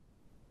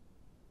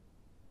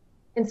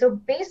 And so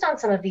based on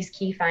some of these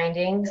key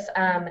findings,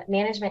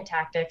 management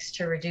tactics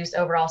to reduce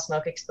overall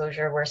smoke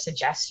exposure were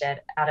suggested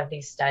out of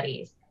these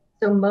studies.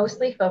 So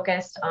mostly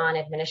focused on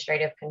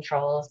administrative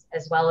controls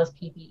as well as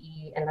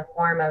PPE in the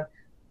form of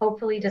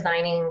hopefully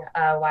designing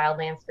a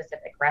wildland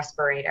specific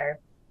respirator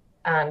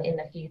in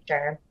the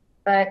future.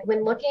 But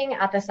when looking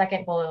at the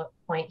second bullet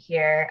point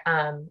here,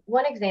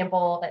 one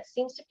example that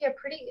seems to be a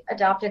pretty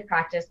adopted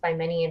practice by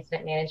many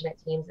incident management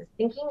teams is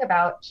thinking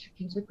about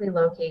strategically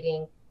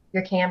locating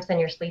your camps and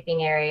your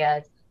sleeping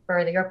areas for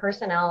your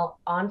personnel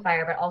on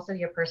fire, but also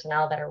your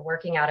personnel that are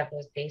working out of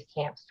those base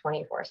camps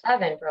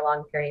 24/7 for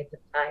long periods of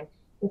time.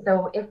 And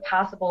so if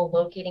possible,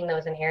 locating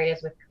those in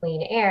areas with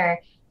clean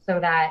air so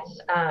that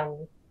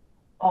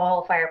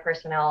all fire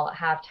personnel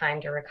have time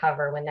to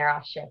recover when they're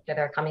off shift or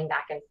they're coming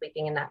back and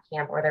sleeping in that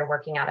camp or they're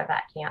working out of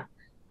that camp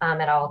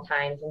at all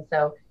times. And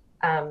so,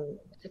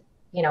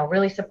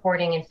 really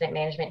supporting incident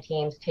management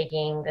teams,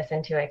 taking this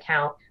into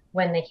account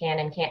when they can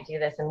and can't do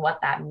this and what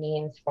that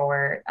means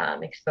for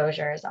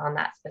exposures on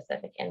that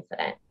specific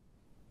incident.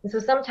 And so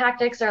some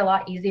tactics are a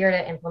lot easier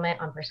to implement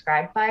on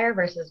prescribed fire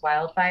versus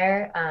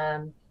wildfire.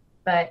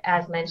 But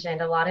as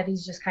mentioned, a lot of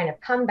these just kind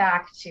of come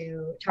back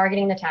to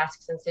targeting the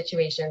tasks and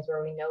situations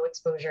where we know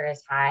exposure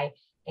is high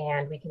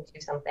and we can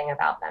do something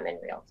about them in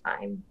real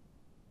time.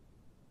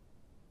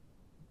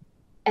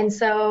 And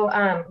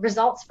so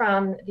results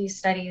from these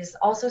studies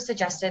also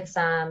suggested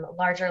some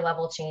larger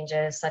level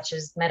changes such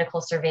as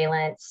medical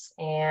surveillance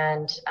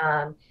and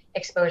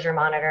exposure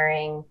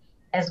monitoring,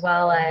 as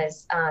well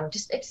as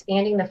just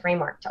expanding the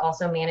framework to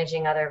also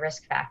managing other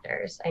risk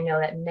factors. I know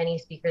that many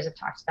speakers have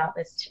talked about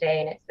this today,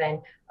 and it's been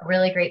a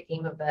really great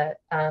theme of the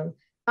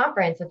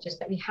conference of just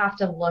that we have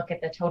to look at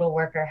the total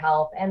worker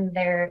health and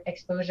their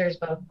exposures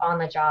both on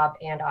the job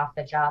and off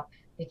the job.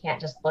 We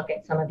can't just look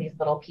at some of these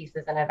little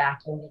pieces in a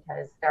vacuum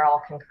because they're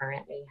all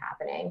concurrently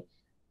happening.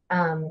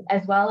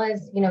 As well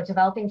as,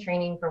 developing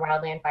training for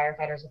wildland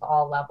firefighters of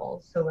all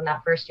levels. So when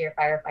that first year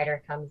firefighter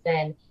comes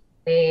in,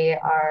 they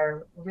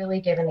are really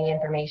given the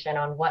information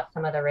on what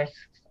some of the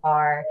risks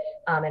are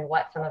and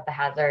what some of the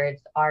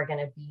hazards are going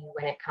to be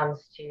when it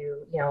comes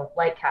to,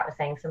 like Kat was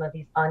saying, some of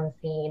these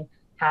unseen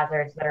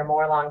hazards that are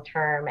more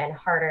long-term and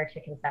harder to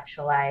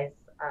conceptualize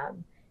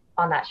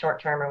on that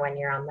short term or when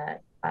you're on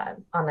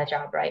the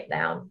job right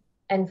now.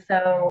 And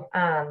so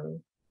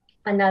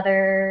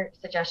another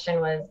suggestion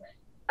was,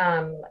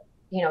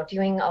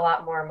 doing a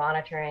lot more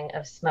monitoring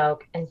of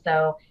smoke. And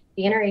so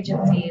the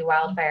Interagency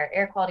Wildfire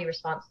Air Quality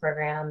Response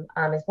Program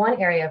is one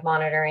area of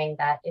monitoring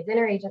that is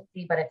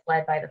interagency, but it's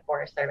led by the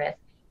Forest Service.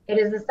 It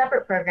is a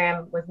separate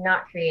program, was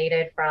not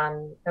created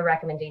from the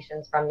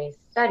recommendations from these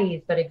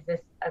studies, but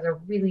exists as a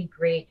really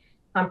great,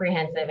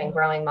 comprehensive and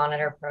growing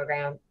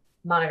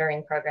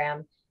monitoring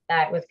program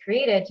that was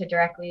created to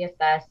directly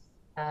assess,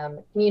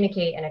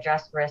 communicate, and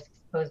address risks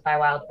posed by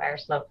wildfire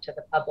smoke to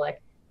the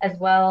public, as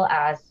well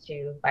as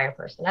to fire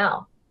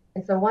personnel.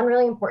 And so one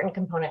really important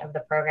component of the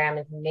program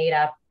is made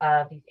up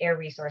of these air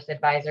resource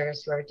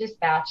advisors who are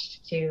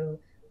dispatched to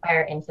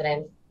fire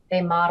incidents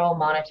They model,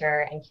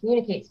 monitor, and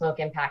communicate smoke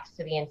impacts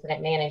to the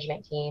incident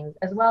management teams,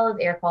 as well as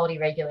air quality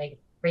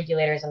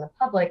regulators and the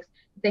public.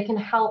 They can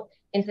help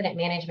incident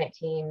management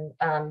team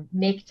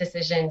make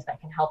decisions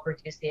that can help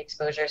reduce the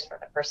exposures for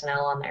the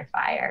personnel on their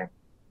fire.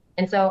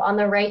 And so on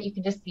the right, you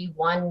can just see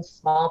one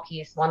small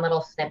piece, one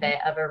little snippet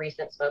of a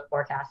recent smoke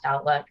forecast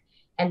outlook.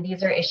 And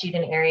these are issued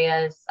in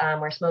areas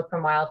where smoke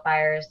from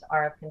wildfires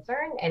are of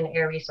concern and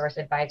air resource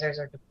advisors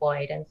are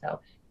deployed. And so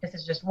this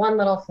is just one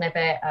little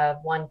snippet of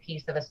one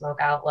piece of a smoke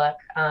outlook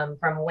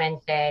from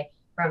Wednesday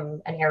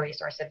from an air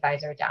resource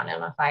advisor down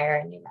on a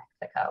fire in New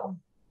Mexico.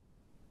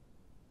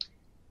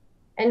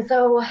 And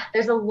so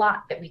there's a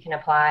lot that we can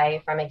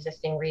apply from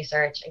existing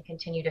research and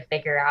continue to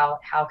figure out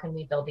how can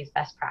we build these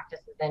best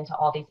practices into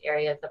all these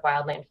areas of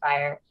wildland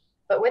fire.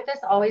 But with this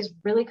always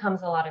really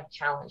comes a lot of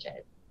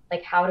challenges.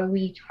 Like, how do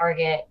we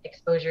target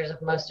exposures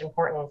of most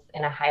importance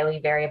in a highly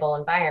variable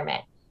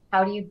environment?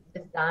 How do you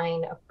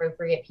design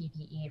appropriate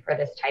PPE for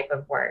this type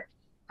of work?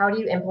 How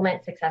do you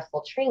implement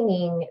successful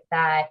training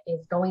that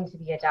is going to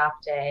be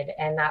adopted?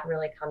 And that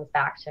really comes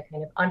back to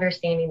kind of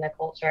understanding the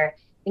culture,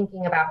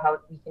 thinking about how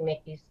we can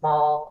make these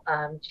small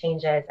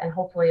changes and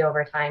hopefully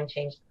over time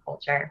change the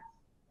culture.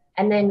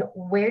 And then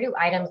where do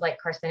items like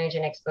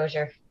carcinogen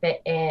exposure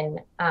fit in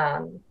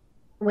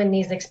when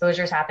these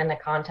exposures happen in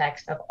the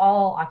context of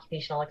all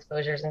occupational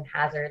exposures and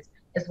hazards,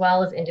 as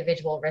well as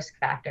individual risk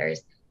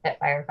factors that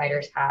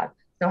firefighters have?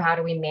 So how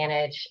do we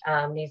manage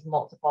these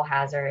multiple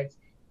hazards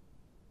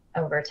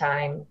over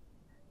time?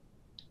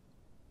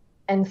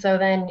 And so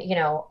then, you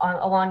know,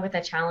 along with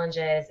the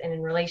challenges and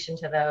in relation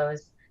to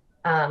those,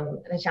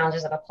 the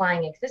challenges of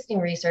applying existing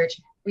research,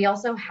 we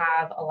also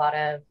have a lot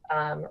of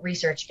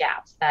research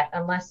gaps that,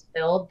 unless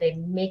filled, they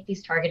make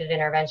these targeted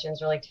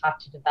interventions really tough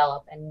to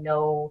develop and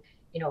know,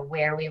 you know,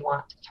 where we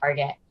want to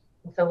target.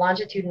 And so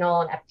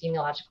longitudinal and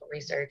epidemiological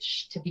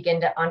research to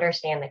begin to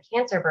understand the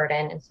cancer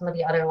burden and some of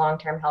the other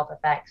long-term health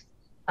effects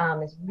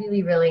is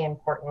really, really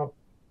important.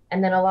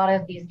 And then a lot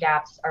of these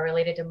gaps are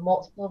related to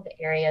multiple of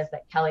the areas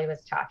that Kelly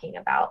was talking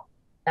about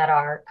that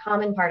are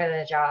common part of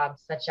the job,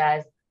 such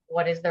as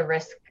what is the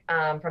risk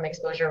from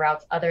exposure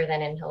routes other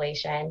than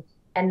inhalation?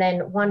 And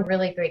then one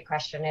really great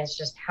question is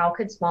just how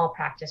could small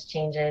practice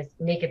changes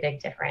make a big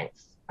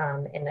difference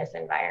in this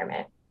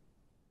environment?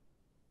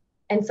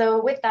 And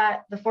so with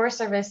that, the Forest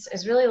Service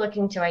is really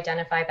looking to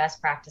identify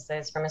best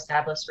practices from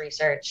established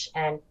research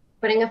and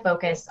putting a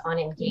focus on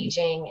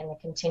engaging in the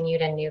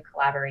continued and new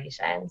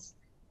collaborations.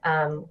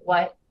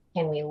 What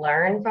can we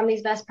learn from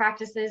these best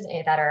practices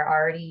that are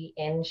already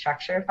in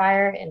structure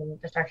fire, in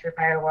the structure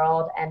fire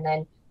world? And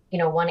then, you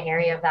know, one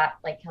area of that,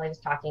 like Kelly was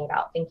talking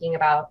about, thinking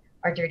about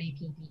our dirty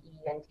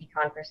PPE and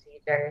decon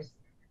procedures.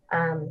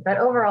 But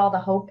overall, the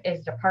hope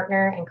is to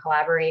partner and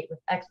collaborate with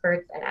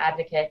experts and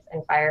advocates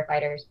and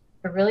firefighters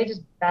to really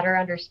just better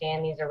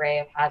understand these array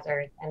of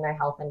hazards and their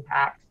health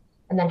impacts,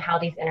 and then how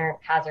these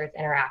hazards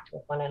interact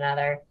with one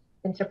another,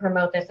 and to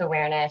promote this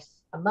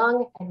awareness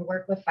among and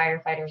work with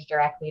firefighters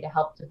directly to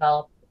help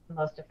develop the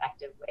most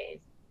effective ways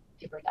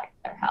to protect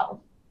their health.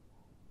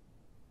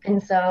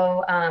 And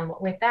so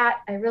with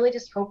that, I really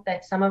just hope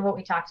that some of what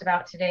we talked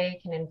about today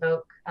can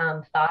invoke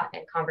thought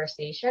and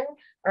conversation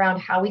around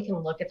how we can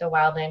look at the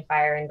wildland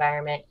fire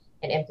environment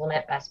and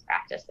implement best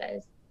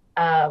practices.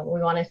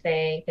 We want to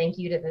say thank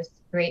you to this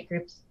great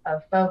groups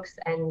of folks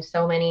and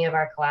so many of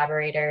our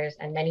collaborators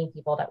and many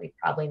people that we've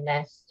probably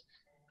missed.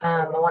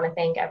 I want to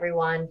thank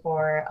everyone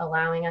for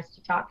allowing us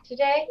to talk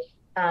today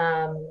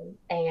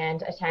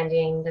and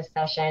attending this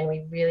session.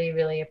 We really,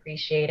 really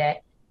appreciate it.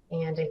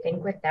 And I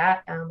think with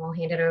that, I'll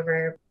hand it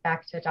over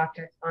back to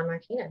Dr. Juan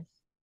Martinez.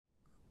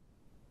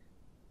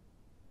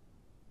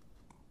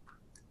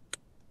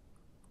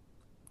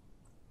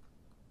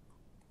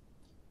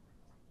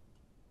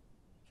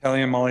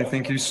 Kelly and Molly,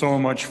 thank you so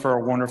much for a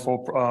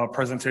wonderful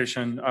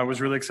presentation. I was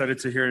really excited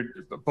to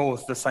hear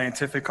both the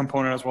scientific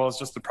component as well as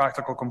just the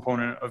practical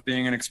component of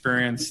being an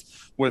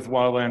experience with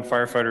wildland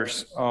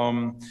firefighters.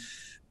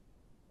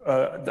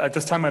 At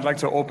this time, I'd like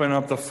to open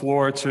up the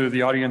floor to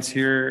the audience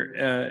here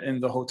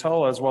in the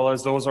hotel, as well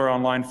as those are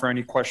online for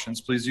any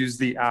questions. Please use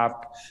the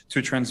app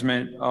to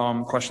transmit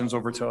questions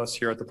over to us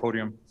here at the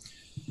podium.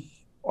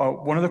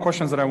 One of the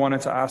questions that I wanted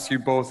to ask you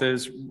both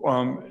is,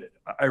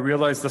 I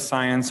realize the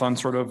science on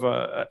sort of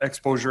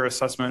exposure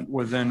assessment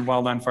within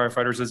wildland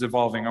firefighters is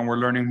evolving, and we're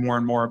learning more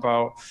and more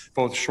about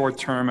both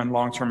short-term and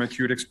long-term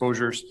acute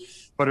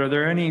exposures. But are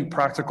there any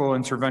practical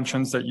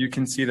interventions that you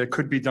can see that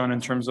could be done in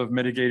terms of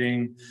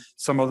mitigating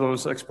some of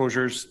those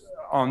exposures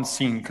on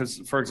scene? Because,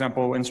 for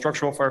example, in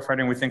structural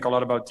firefighting, we think a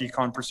lot about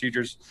decon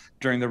procedures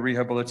during the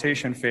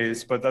rehabilitation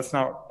phase, but that's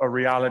not a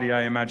reality,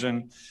 I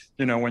imagine,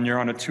 you know, when you're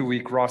on a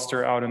 2-week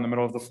roster out in the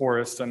middle of the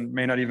forest and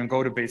may not even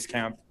go to base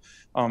camp,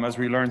 as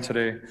we learned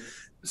today.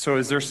 So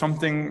is there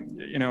something,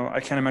 you know, I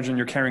can't imagine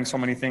you're carrying so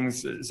many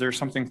things. Is there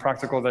something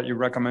practical that you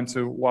recommend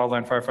to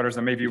wildland firefighters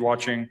that may be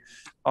watching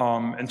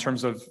in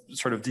terms of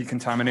sort of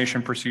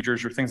decontamination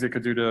procedures or things they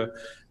could do to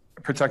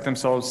protect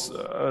themselves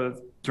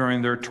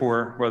during their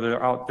tour, whether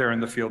they're out there in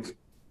the field?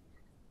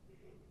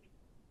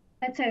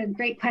 That's a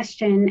great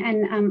question.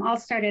 And I'll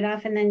start it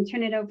off and then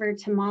turn it over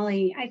to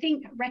Molly. I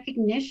think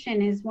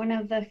recognition is one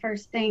of the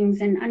first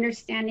things, and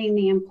understanding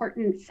the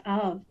importance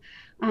of.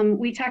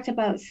 We talked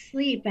about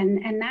sleep,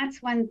 and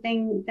that's one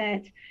thing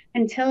that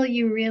until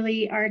you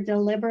really are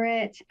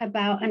deliberate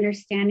about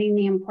understanding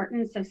the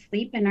importance of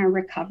sleep in our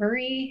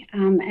recovery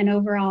and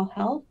overall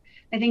health,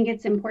 I think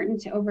it's important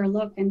to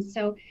overlook. And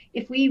so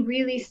if we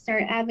really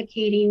start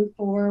advocating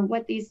for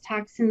what these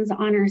toxins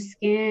on our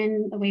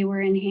skin, the way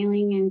we're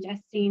inhaling,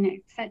 ingesting,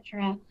 et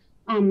cetera,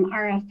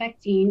 are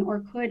affecting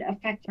or could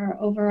affect our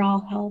overall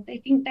health,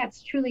 I think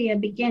that's truly a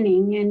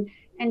beginning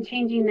and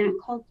changing that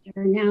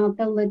culture. Now,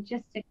 the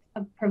logistics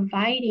of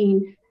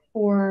providing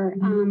for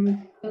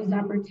those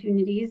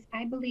opportunities,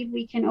 I believe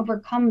we can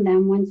overcome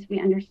them once we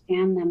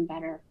understand them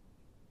better.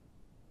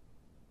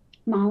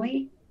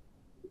 Molly?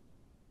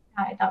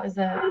 That was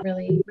a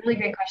really, really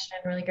great question,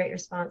 really great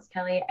response,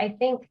 Kelly. I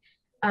think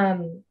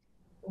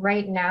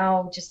right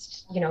now,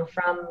 just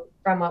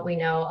from what we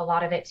know, a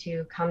lot of it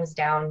too comes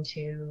down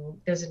to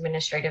those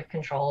administrative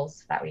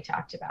controls that we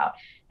talked about.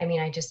 I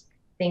mean, I just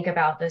think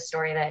about the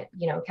story that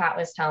Kat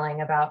was telling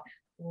about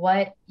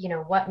what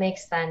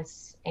makes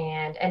sense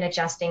and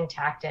adjusting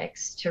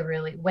tactics to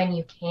really, when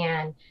you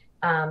can,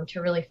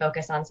 to really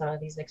focus on some of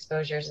these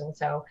exposures. And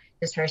so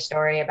just her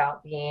story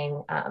about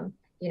being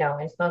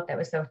in smoke that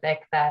was so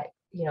thick that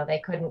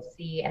they couldn't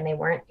see and they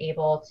weren't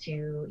able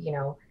to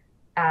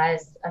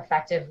as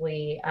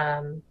effectively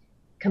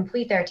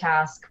complete their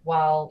task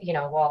while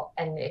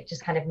and it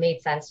just kind of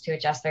made sense to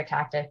adjust their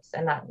tactics,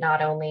 and that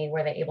not only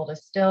were they able to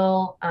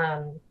still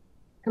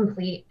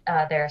complete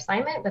their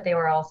assignment, but they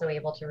were also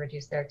able to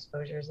reduce their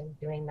exposures in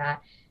doing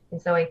that.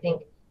 And so I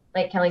think,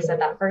 like Kelly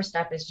said, that first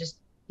step is just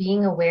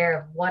being aware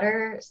of what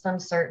are some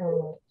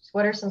certain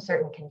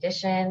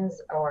conditions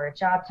or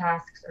job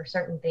tasks or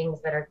certain things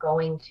that are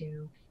going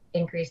to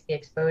increase the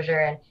exposure,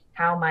 and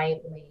how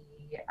might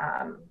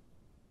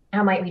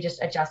we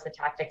just adjust the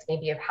tactics,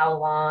 maybe of how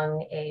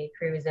long a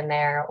crew is in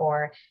there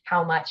or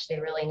how much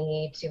they really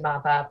need to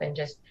mop up, and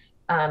just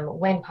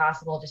when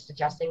possible, just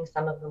adjusting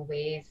some of the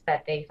ways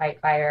that they fight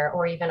fire,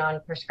 or even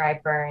on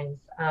prescribed burns,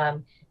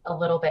 a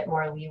little bit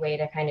more leeway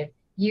to kind of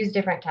use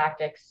different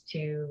tactics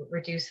to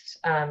reduce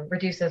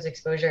those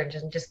exposures,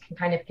 and just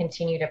kind of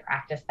continue to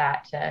practice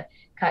that to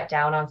cut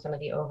down on some of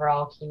the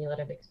overall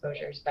cumulative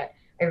exposures. But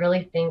I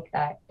really think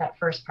that that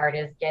first part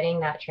is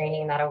getting that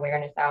training and that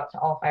awareness out to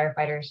all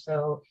firefighters,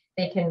 so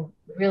they can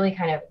really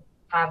kind of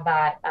have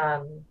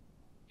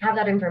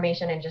that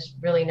information and just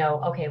really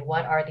know, okay,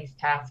 what are these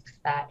tasks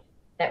that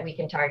we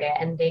can target,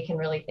 and they can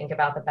really think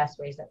about the best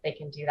ways that they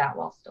can do that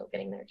while still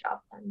getting their job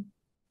done.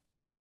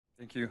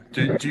 Thank you.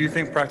 Do you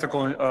think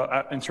practical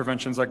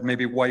interventions like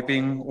maybe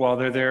wiping while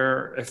they're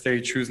there, if they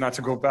choose not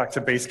to go back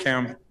to base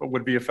camp,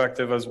 would be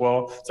effective as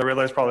well? So I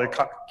realize probably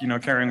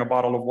carrying a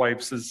bottle of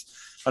wipes is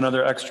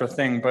another extra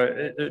thing,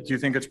 but do you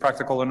think it's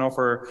practical enough,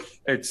 or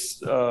it's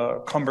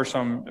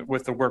cumbersome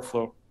with the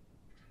workflow?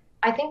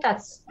 I think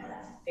that's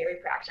very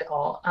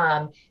practical.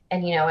 And,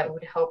 I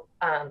would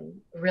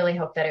really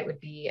hope that it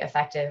would be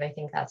effective. I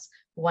think that's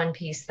one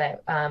piece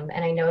that, and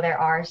I know there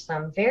are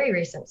some very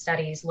recent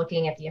studies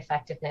looking at the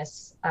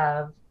effectiveness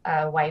of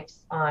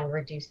wipes on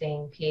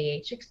reducing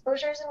PAH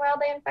exposures in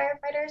wildland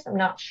firefighters. I'm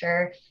not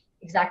sure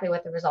exactly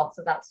what the results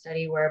of that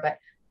study were, but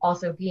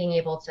also being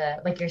able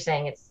to, like you're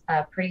saying, it's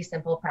a pretty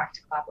simple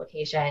practical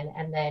application,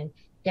 and then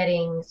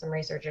getting some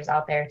researchers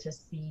out there to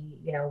see,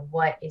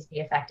 what is the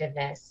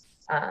effectiveness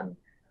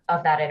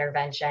of that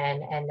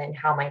intervention, and then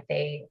how might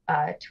they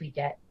tweak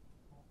it.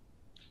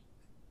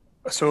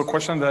 So a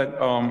question that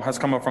has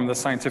come up from the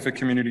scientific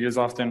community is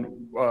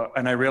often,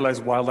 and I realize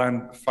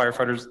wildland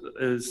firefighters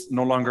is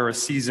no longer a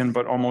season,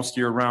 but almost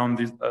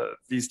year-round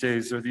these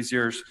days or these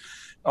years.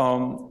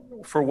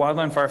 For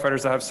wildland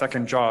firefighters that have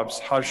second jobs,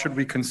 how should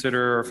we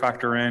consider or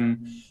factor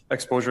in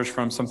exposures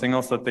from something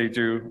else that they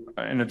do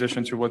in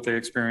addition to what they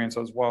experience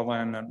as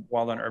wildland and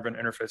wildland urban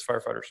interface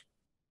firefighters?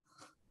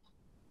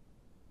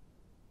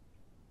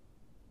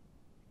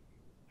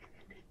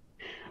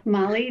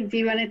 Molly, do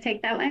you want to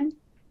take that one?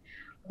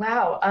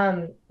 Wow.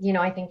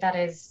 I think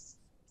that's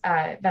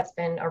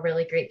been a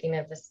really great theme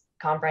of this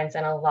conference,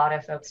 and a lot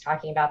of folks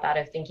talking about that,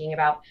 of thinking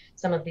about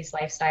some of these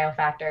lifestyle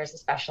factors,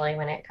 especially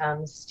when it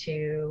comes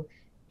to,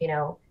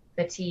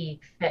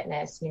 fatigue,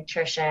 fitness,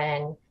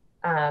 nutrition,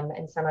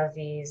 and some of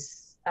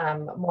these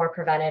more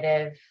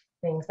preventative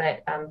things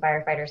that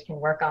firefighters can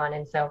work on.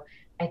 And so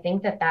I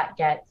think that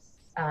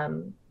gets,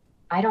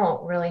 I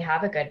don't really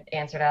have a good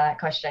answer to that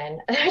question.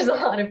 There's a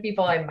lot of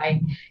people I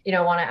might,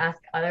 want to ask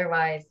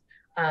otherwise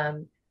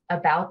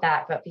about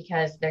that, but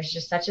because there's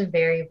just such a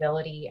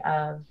variability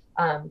of,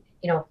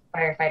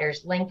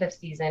 firefighters' length of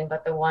season,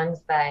 but the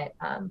ones that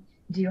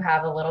do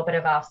have a little bit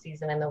of off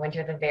season in the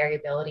winter, the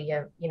variability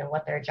of,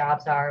 what their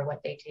jobs are,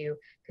 what they do,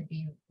 could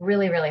be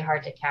really, really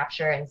hard to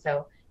capture. And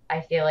so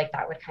I feel like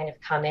that would kind of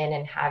come in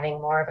and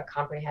having more of a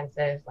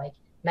comprehensive, like,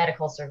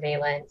 medical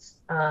surveillance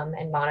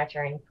and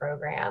monitoring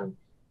program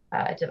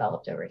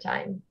developed over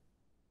time.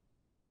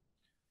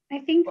 I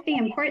think the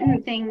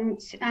important thing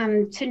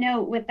to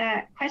note with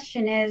that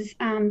question is,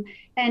 and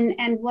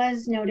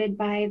was noted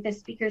by the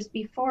speakers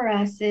before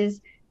us,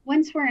 is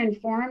once we're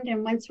informed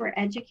and once we're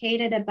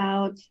educated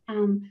about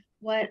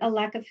what a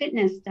lack of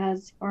fitness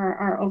does for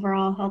our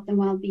overall health and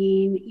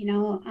well-being,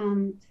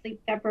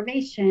 sleep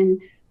deprivation,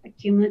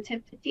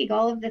 accumulative fatigue,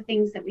 all of the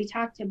things that we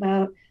talked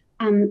about,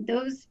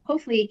 those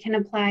hopefully can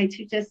apply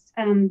to just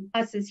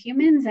us as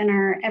humans and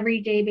our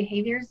everyday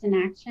behaviors and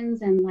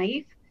actions and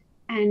life.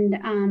 And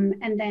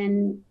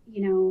then,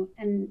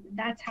 and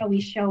that's how we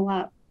show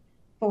up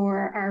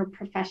for our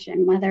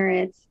profession, whether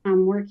it's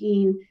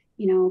working,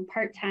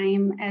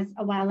 part-time as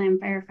a wildland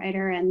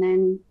firefighter and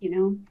then,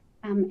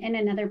 in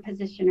another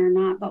position or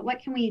not. But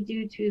what can we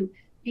do to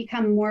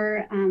become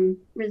more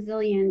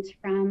resilient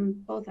from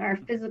both our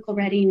physical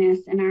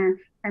readiness and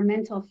our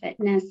mental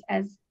fitness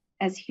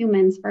as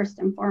humans first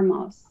and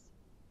foremost?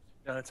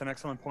 Yeah, that's an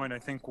excellent point. I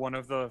think one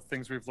of the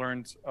things we've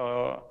learned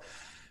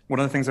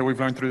that we've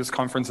learned through this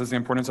conference is the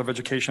importance of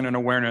education and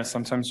awareness.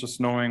 Sometimes just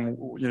knowing,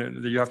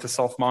 that you have to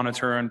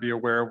self-monitor and be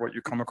aware of what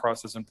you come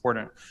across is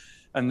important.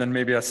 And then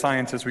maybe as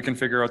scientists, we can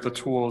figure out the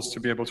tools to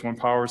be able to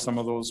empower some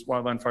of those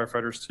wildland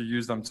firefighters to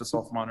use them to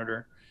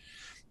self-monitor.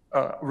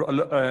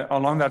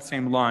 Along that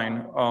same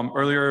line,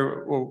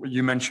 earlier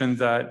you mentioned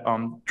that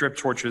drip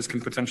torches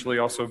can potentially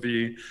also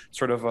be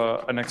sort of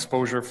an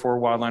exposure for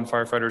wildland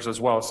firefighters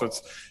as well. So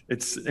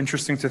it's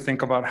interesting to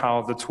think about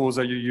how the tools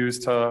that you use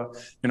to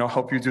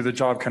help you do the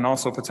job can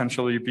also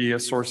potentially be a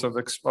source of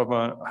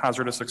a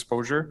hazardous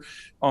exposure.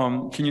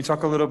 Can you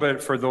talk a little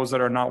bit, for those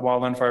that are not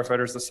wildland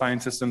firefighters, the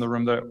scientists in the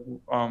room, that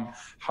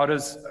how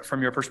does,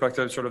 from your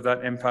perspective, sort of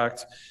that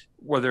impact,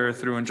 whether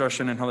through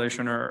ingestion,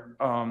 inhalation, or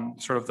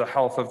sort of the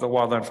health of the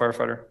wildland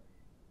firefighter?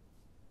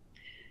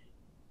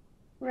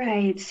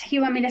 Right.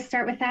 You want me to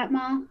start with that,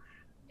 Mal?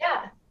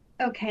 Yeah.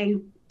 Okay.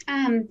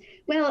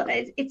 Well,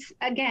 it's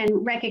again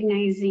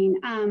recognizing,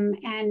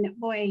 and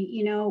boy,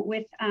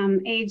 with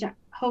age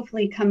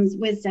hopefully comes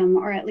wisdom,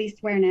 or at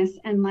least awareness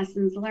and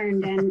lessons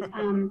learned.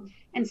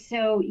 And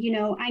so,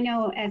 I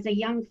know as a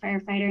young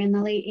firefighter in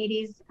the late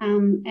 80s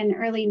and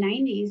early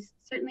 90s,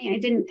 certainly I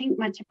didn't think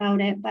much about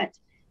it, but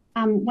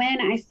when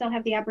I still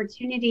have the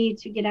opportunity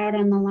to get out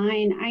on the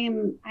line, I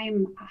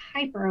am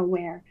hyper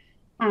aware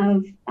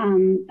of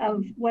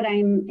what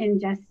I'm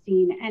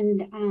ingesting,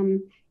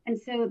 and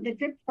so the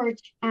drip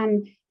torch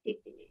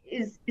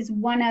is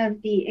one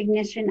of the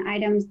ignition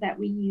items that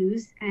we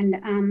use, and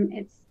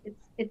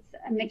it's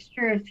a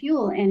mixture of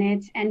fuel in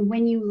it, and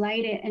when you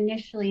light it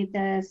initially,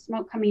 the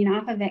smoke coming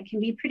off of it can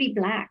be pretty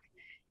black,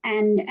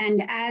 and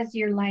as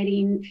you're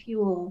lighting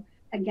fuel,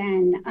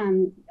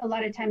 again, a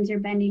lot of times you're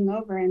bending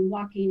over and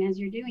walking as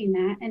you're doing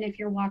that. And if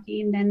you're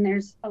walking, then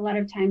there's a lot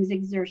of times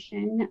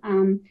exertion,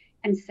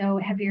 and so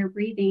heavier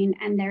breathing.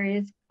 And there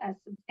is a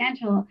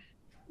substantial,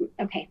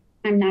 okay,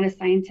 I'm not a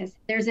scientist.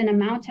 There's an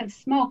amount of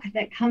smoke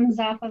that comes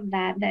off of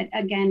that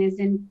again is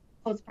in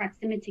close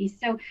proximity.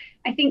 So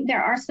I think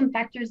there are some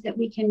factors that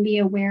we can be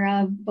aware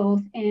of,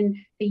 both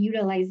in the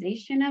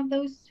utilization of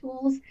those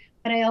tools,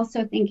 but I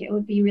also think it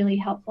would be really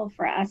helpful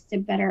for us to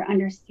better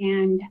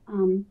understand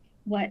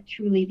what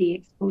truly the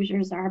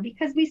exposures are,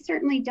 because we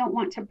certainly don't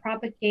want to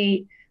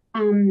propagate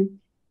a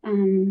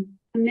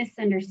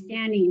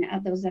misunderstanding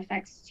of those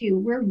effects too.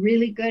 We're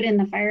really good in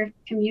the fire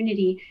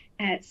community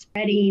at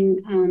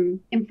spreading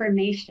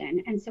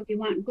information, and so we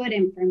want good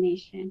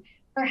information.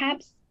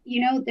 Perhaps,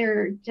 there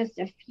are just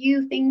a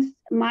few things,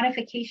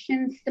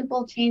 modifications,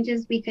 simple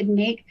changes we could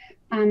make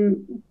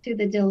to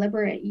the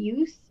deliberate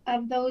use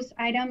of those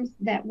items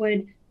that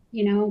would,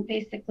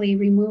 basically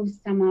remove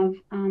some of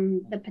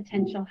the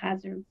potential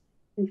hazards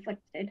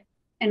inflicted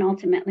and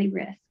ultimately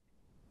risk.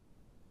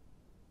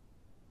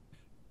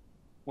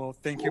 Well,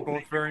 thank you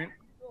both very.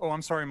 Oh,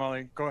 I'm sorry,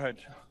 Molly. Go ahead.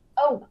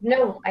 Oh,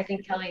 no, I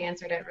think Kelly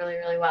answered it really,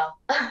 really well.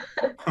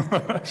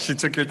 She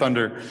took your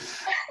thunder.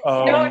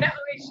 No, it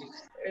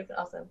was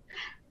awesome.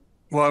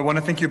 Well, I want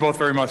to thank you both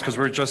very much, because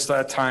we're just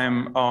at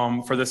time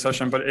for this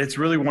session, but it's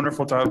really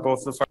wonderful to have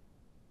both the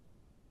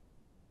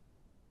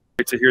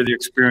to hear the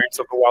experience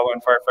of the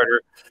wildland firefighter,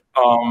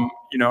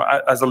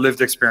 as a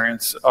lived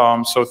experience.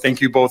 So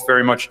thank you both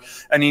very much.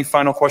 Any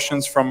final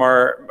questions from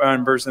our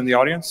members in the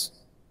audience?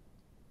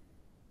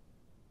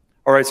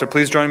 All right, so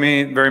please join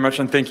me very much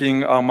in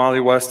thanking Molly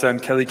West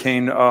and Kelly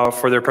Kane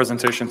for their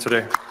presentation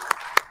today.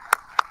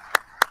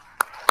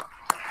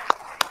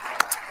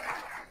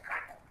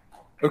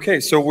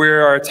 Okay, so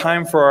we're at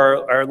time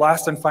for our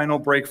last and final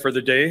break for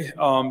the day.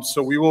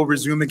 So we will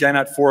resume again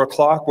at 4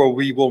 o'clock, where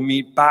we will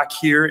meet back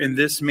here in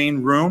this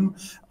main room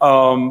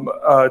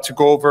to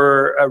go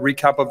over a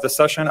recap of the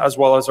session, as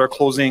well as our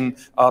closing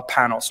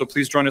panel. So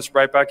please join us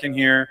right back in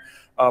here,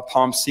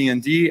 Palm C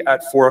and D,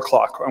 at 4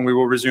 o'clock, and we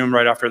will resume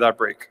right after that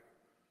break.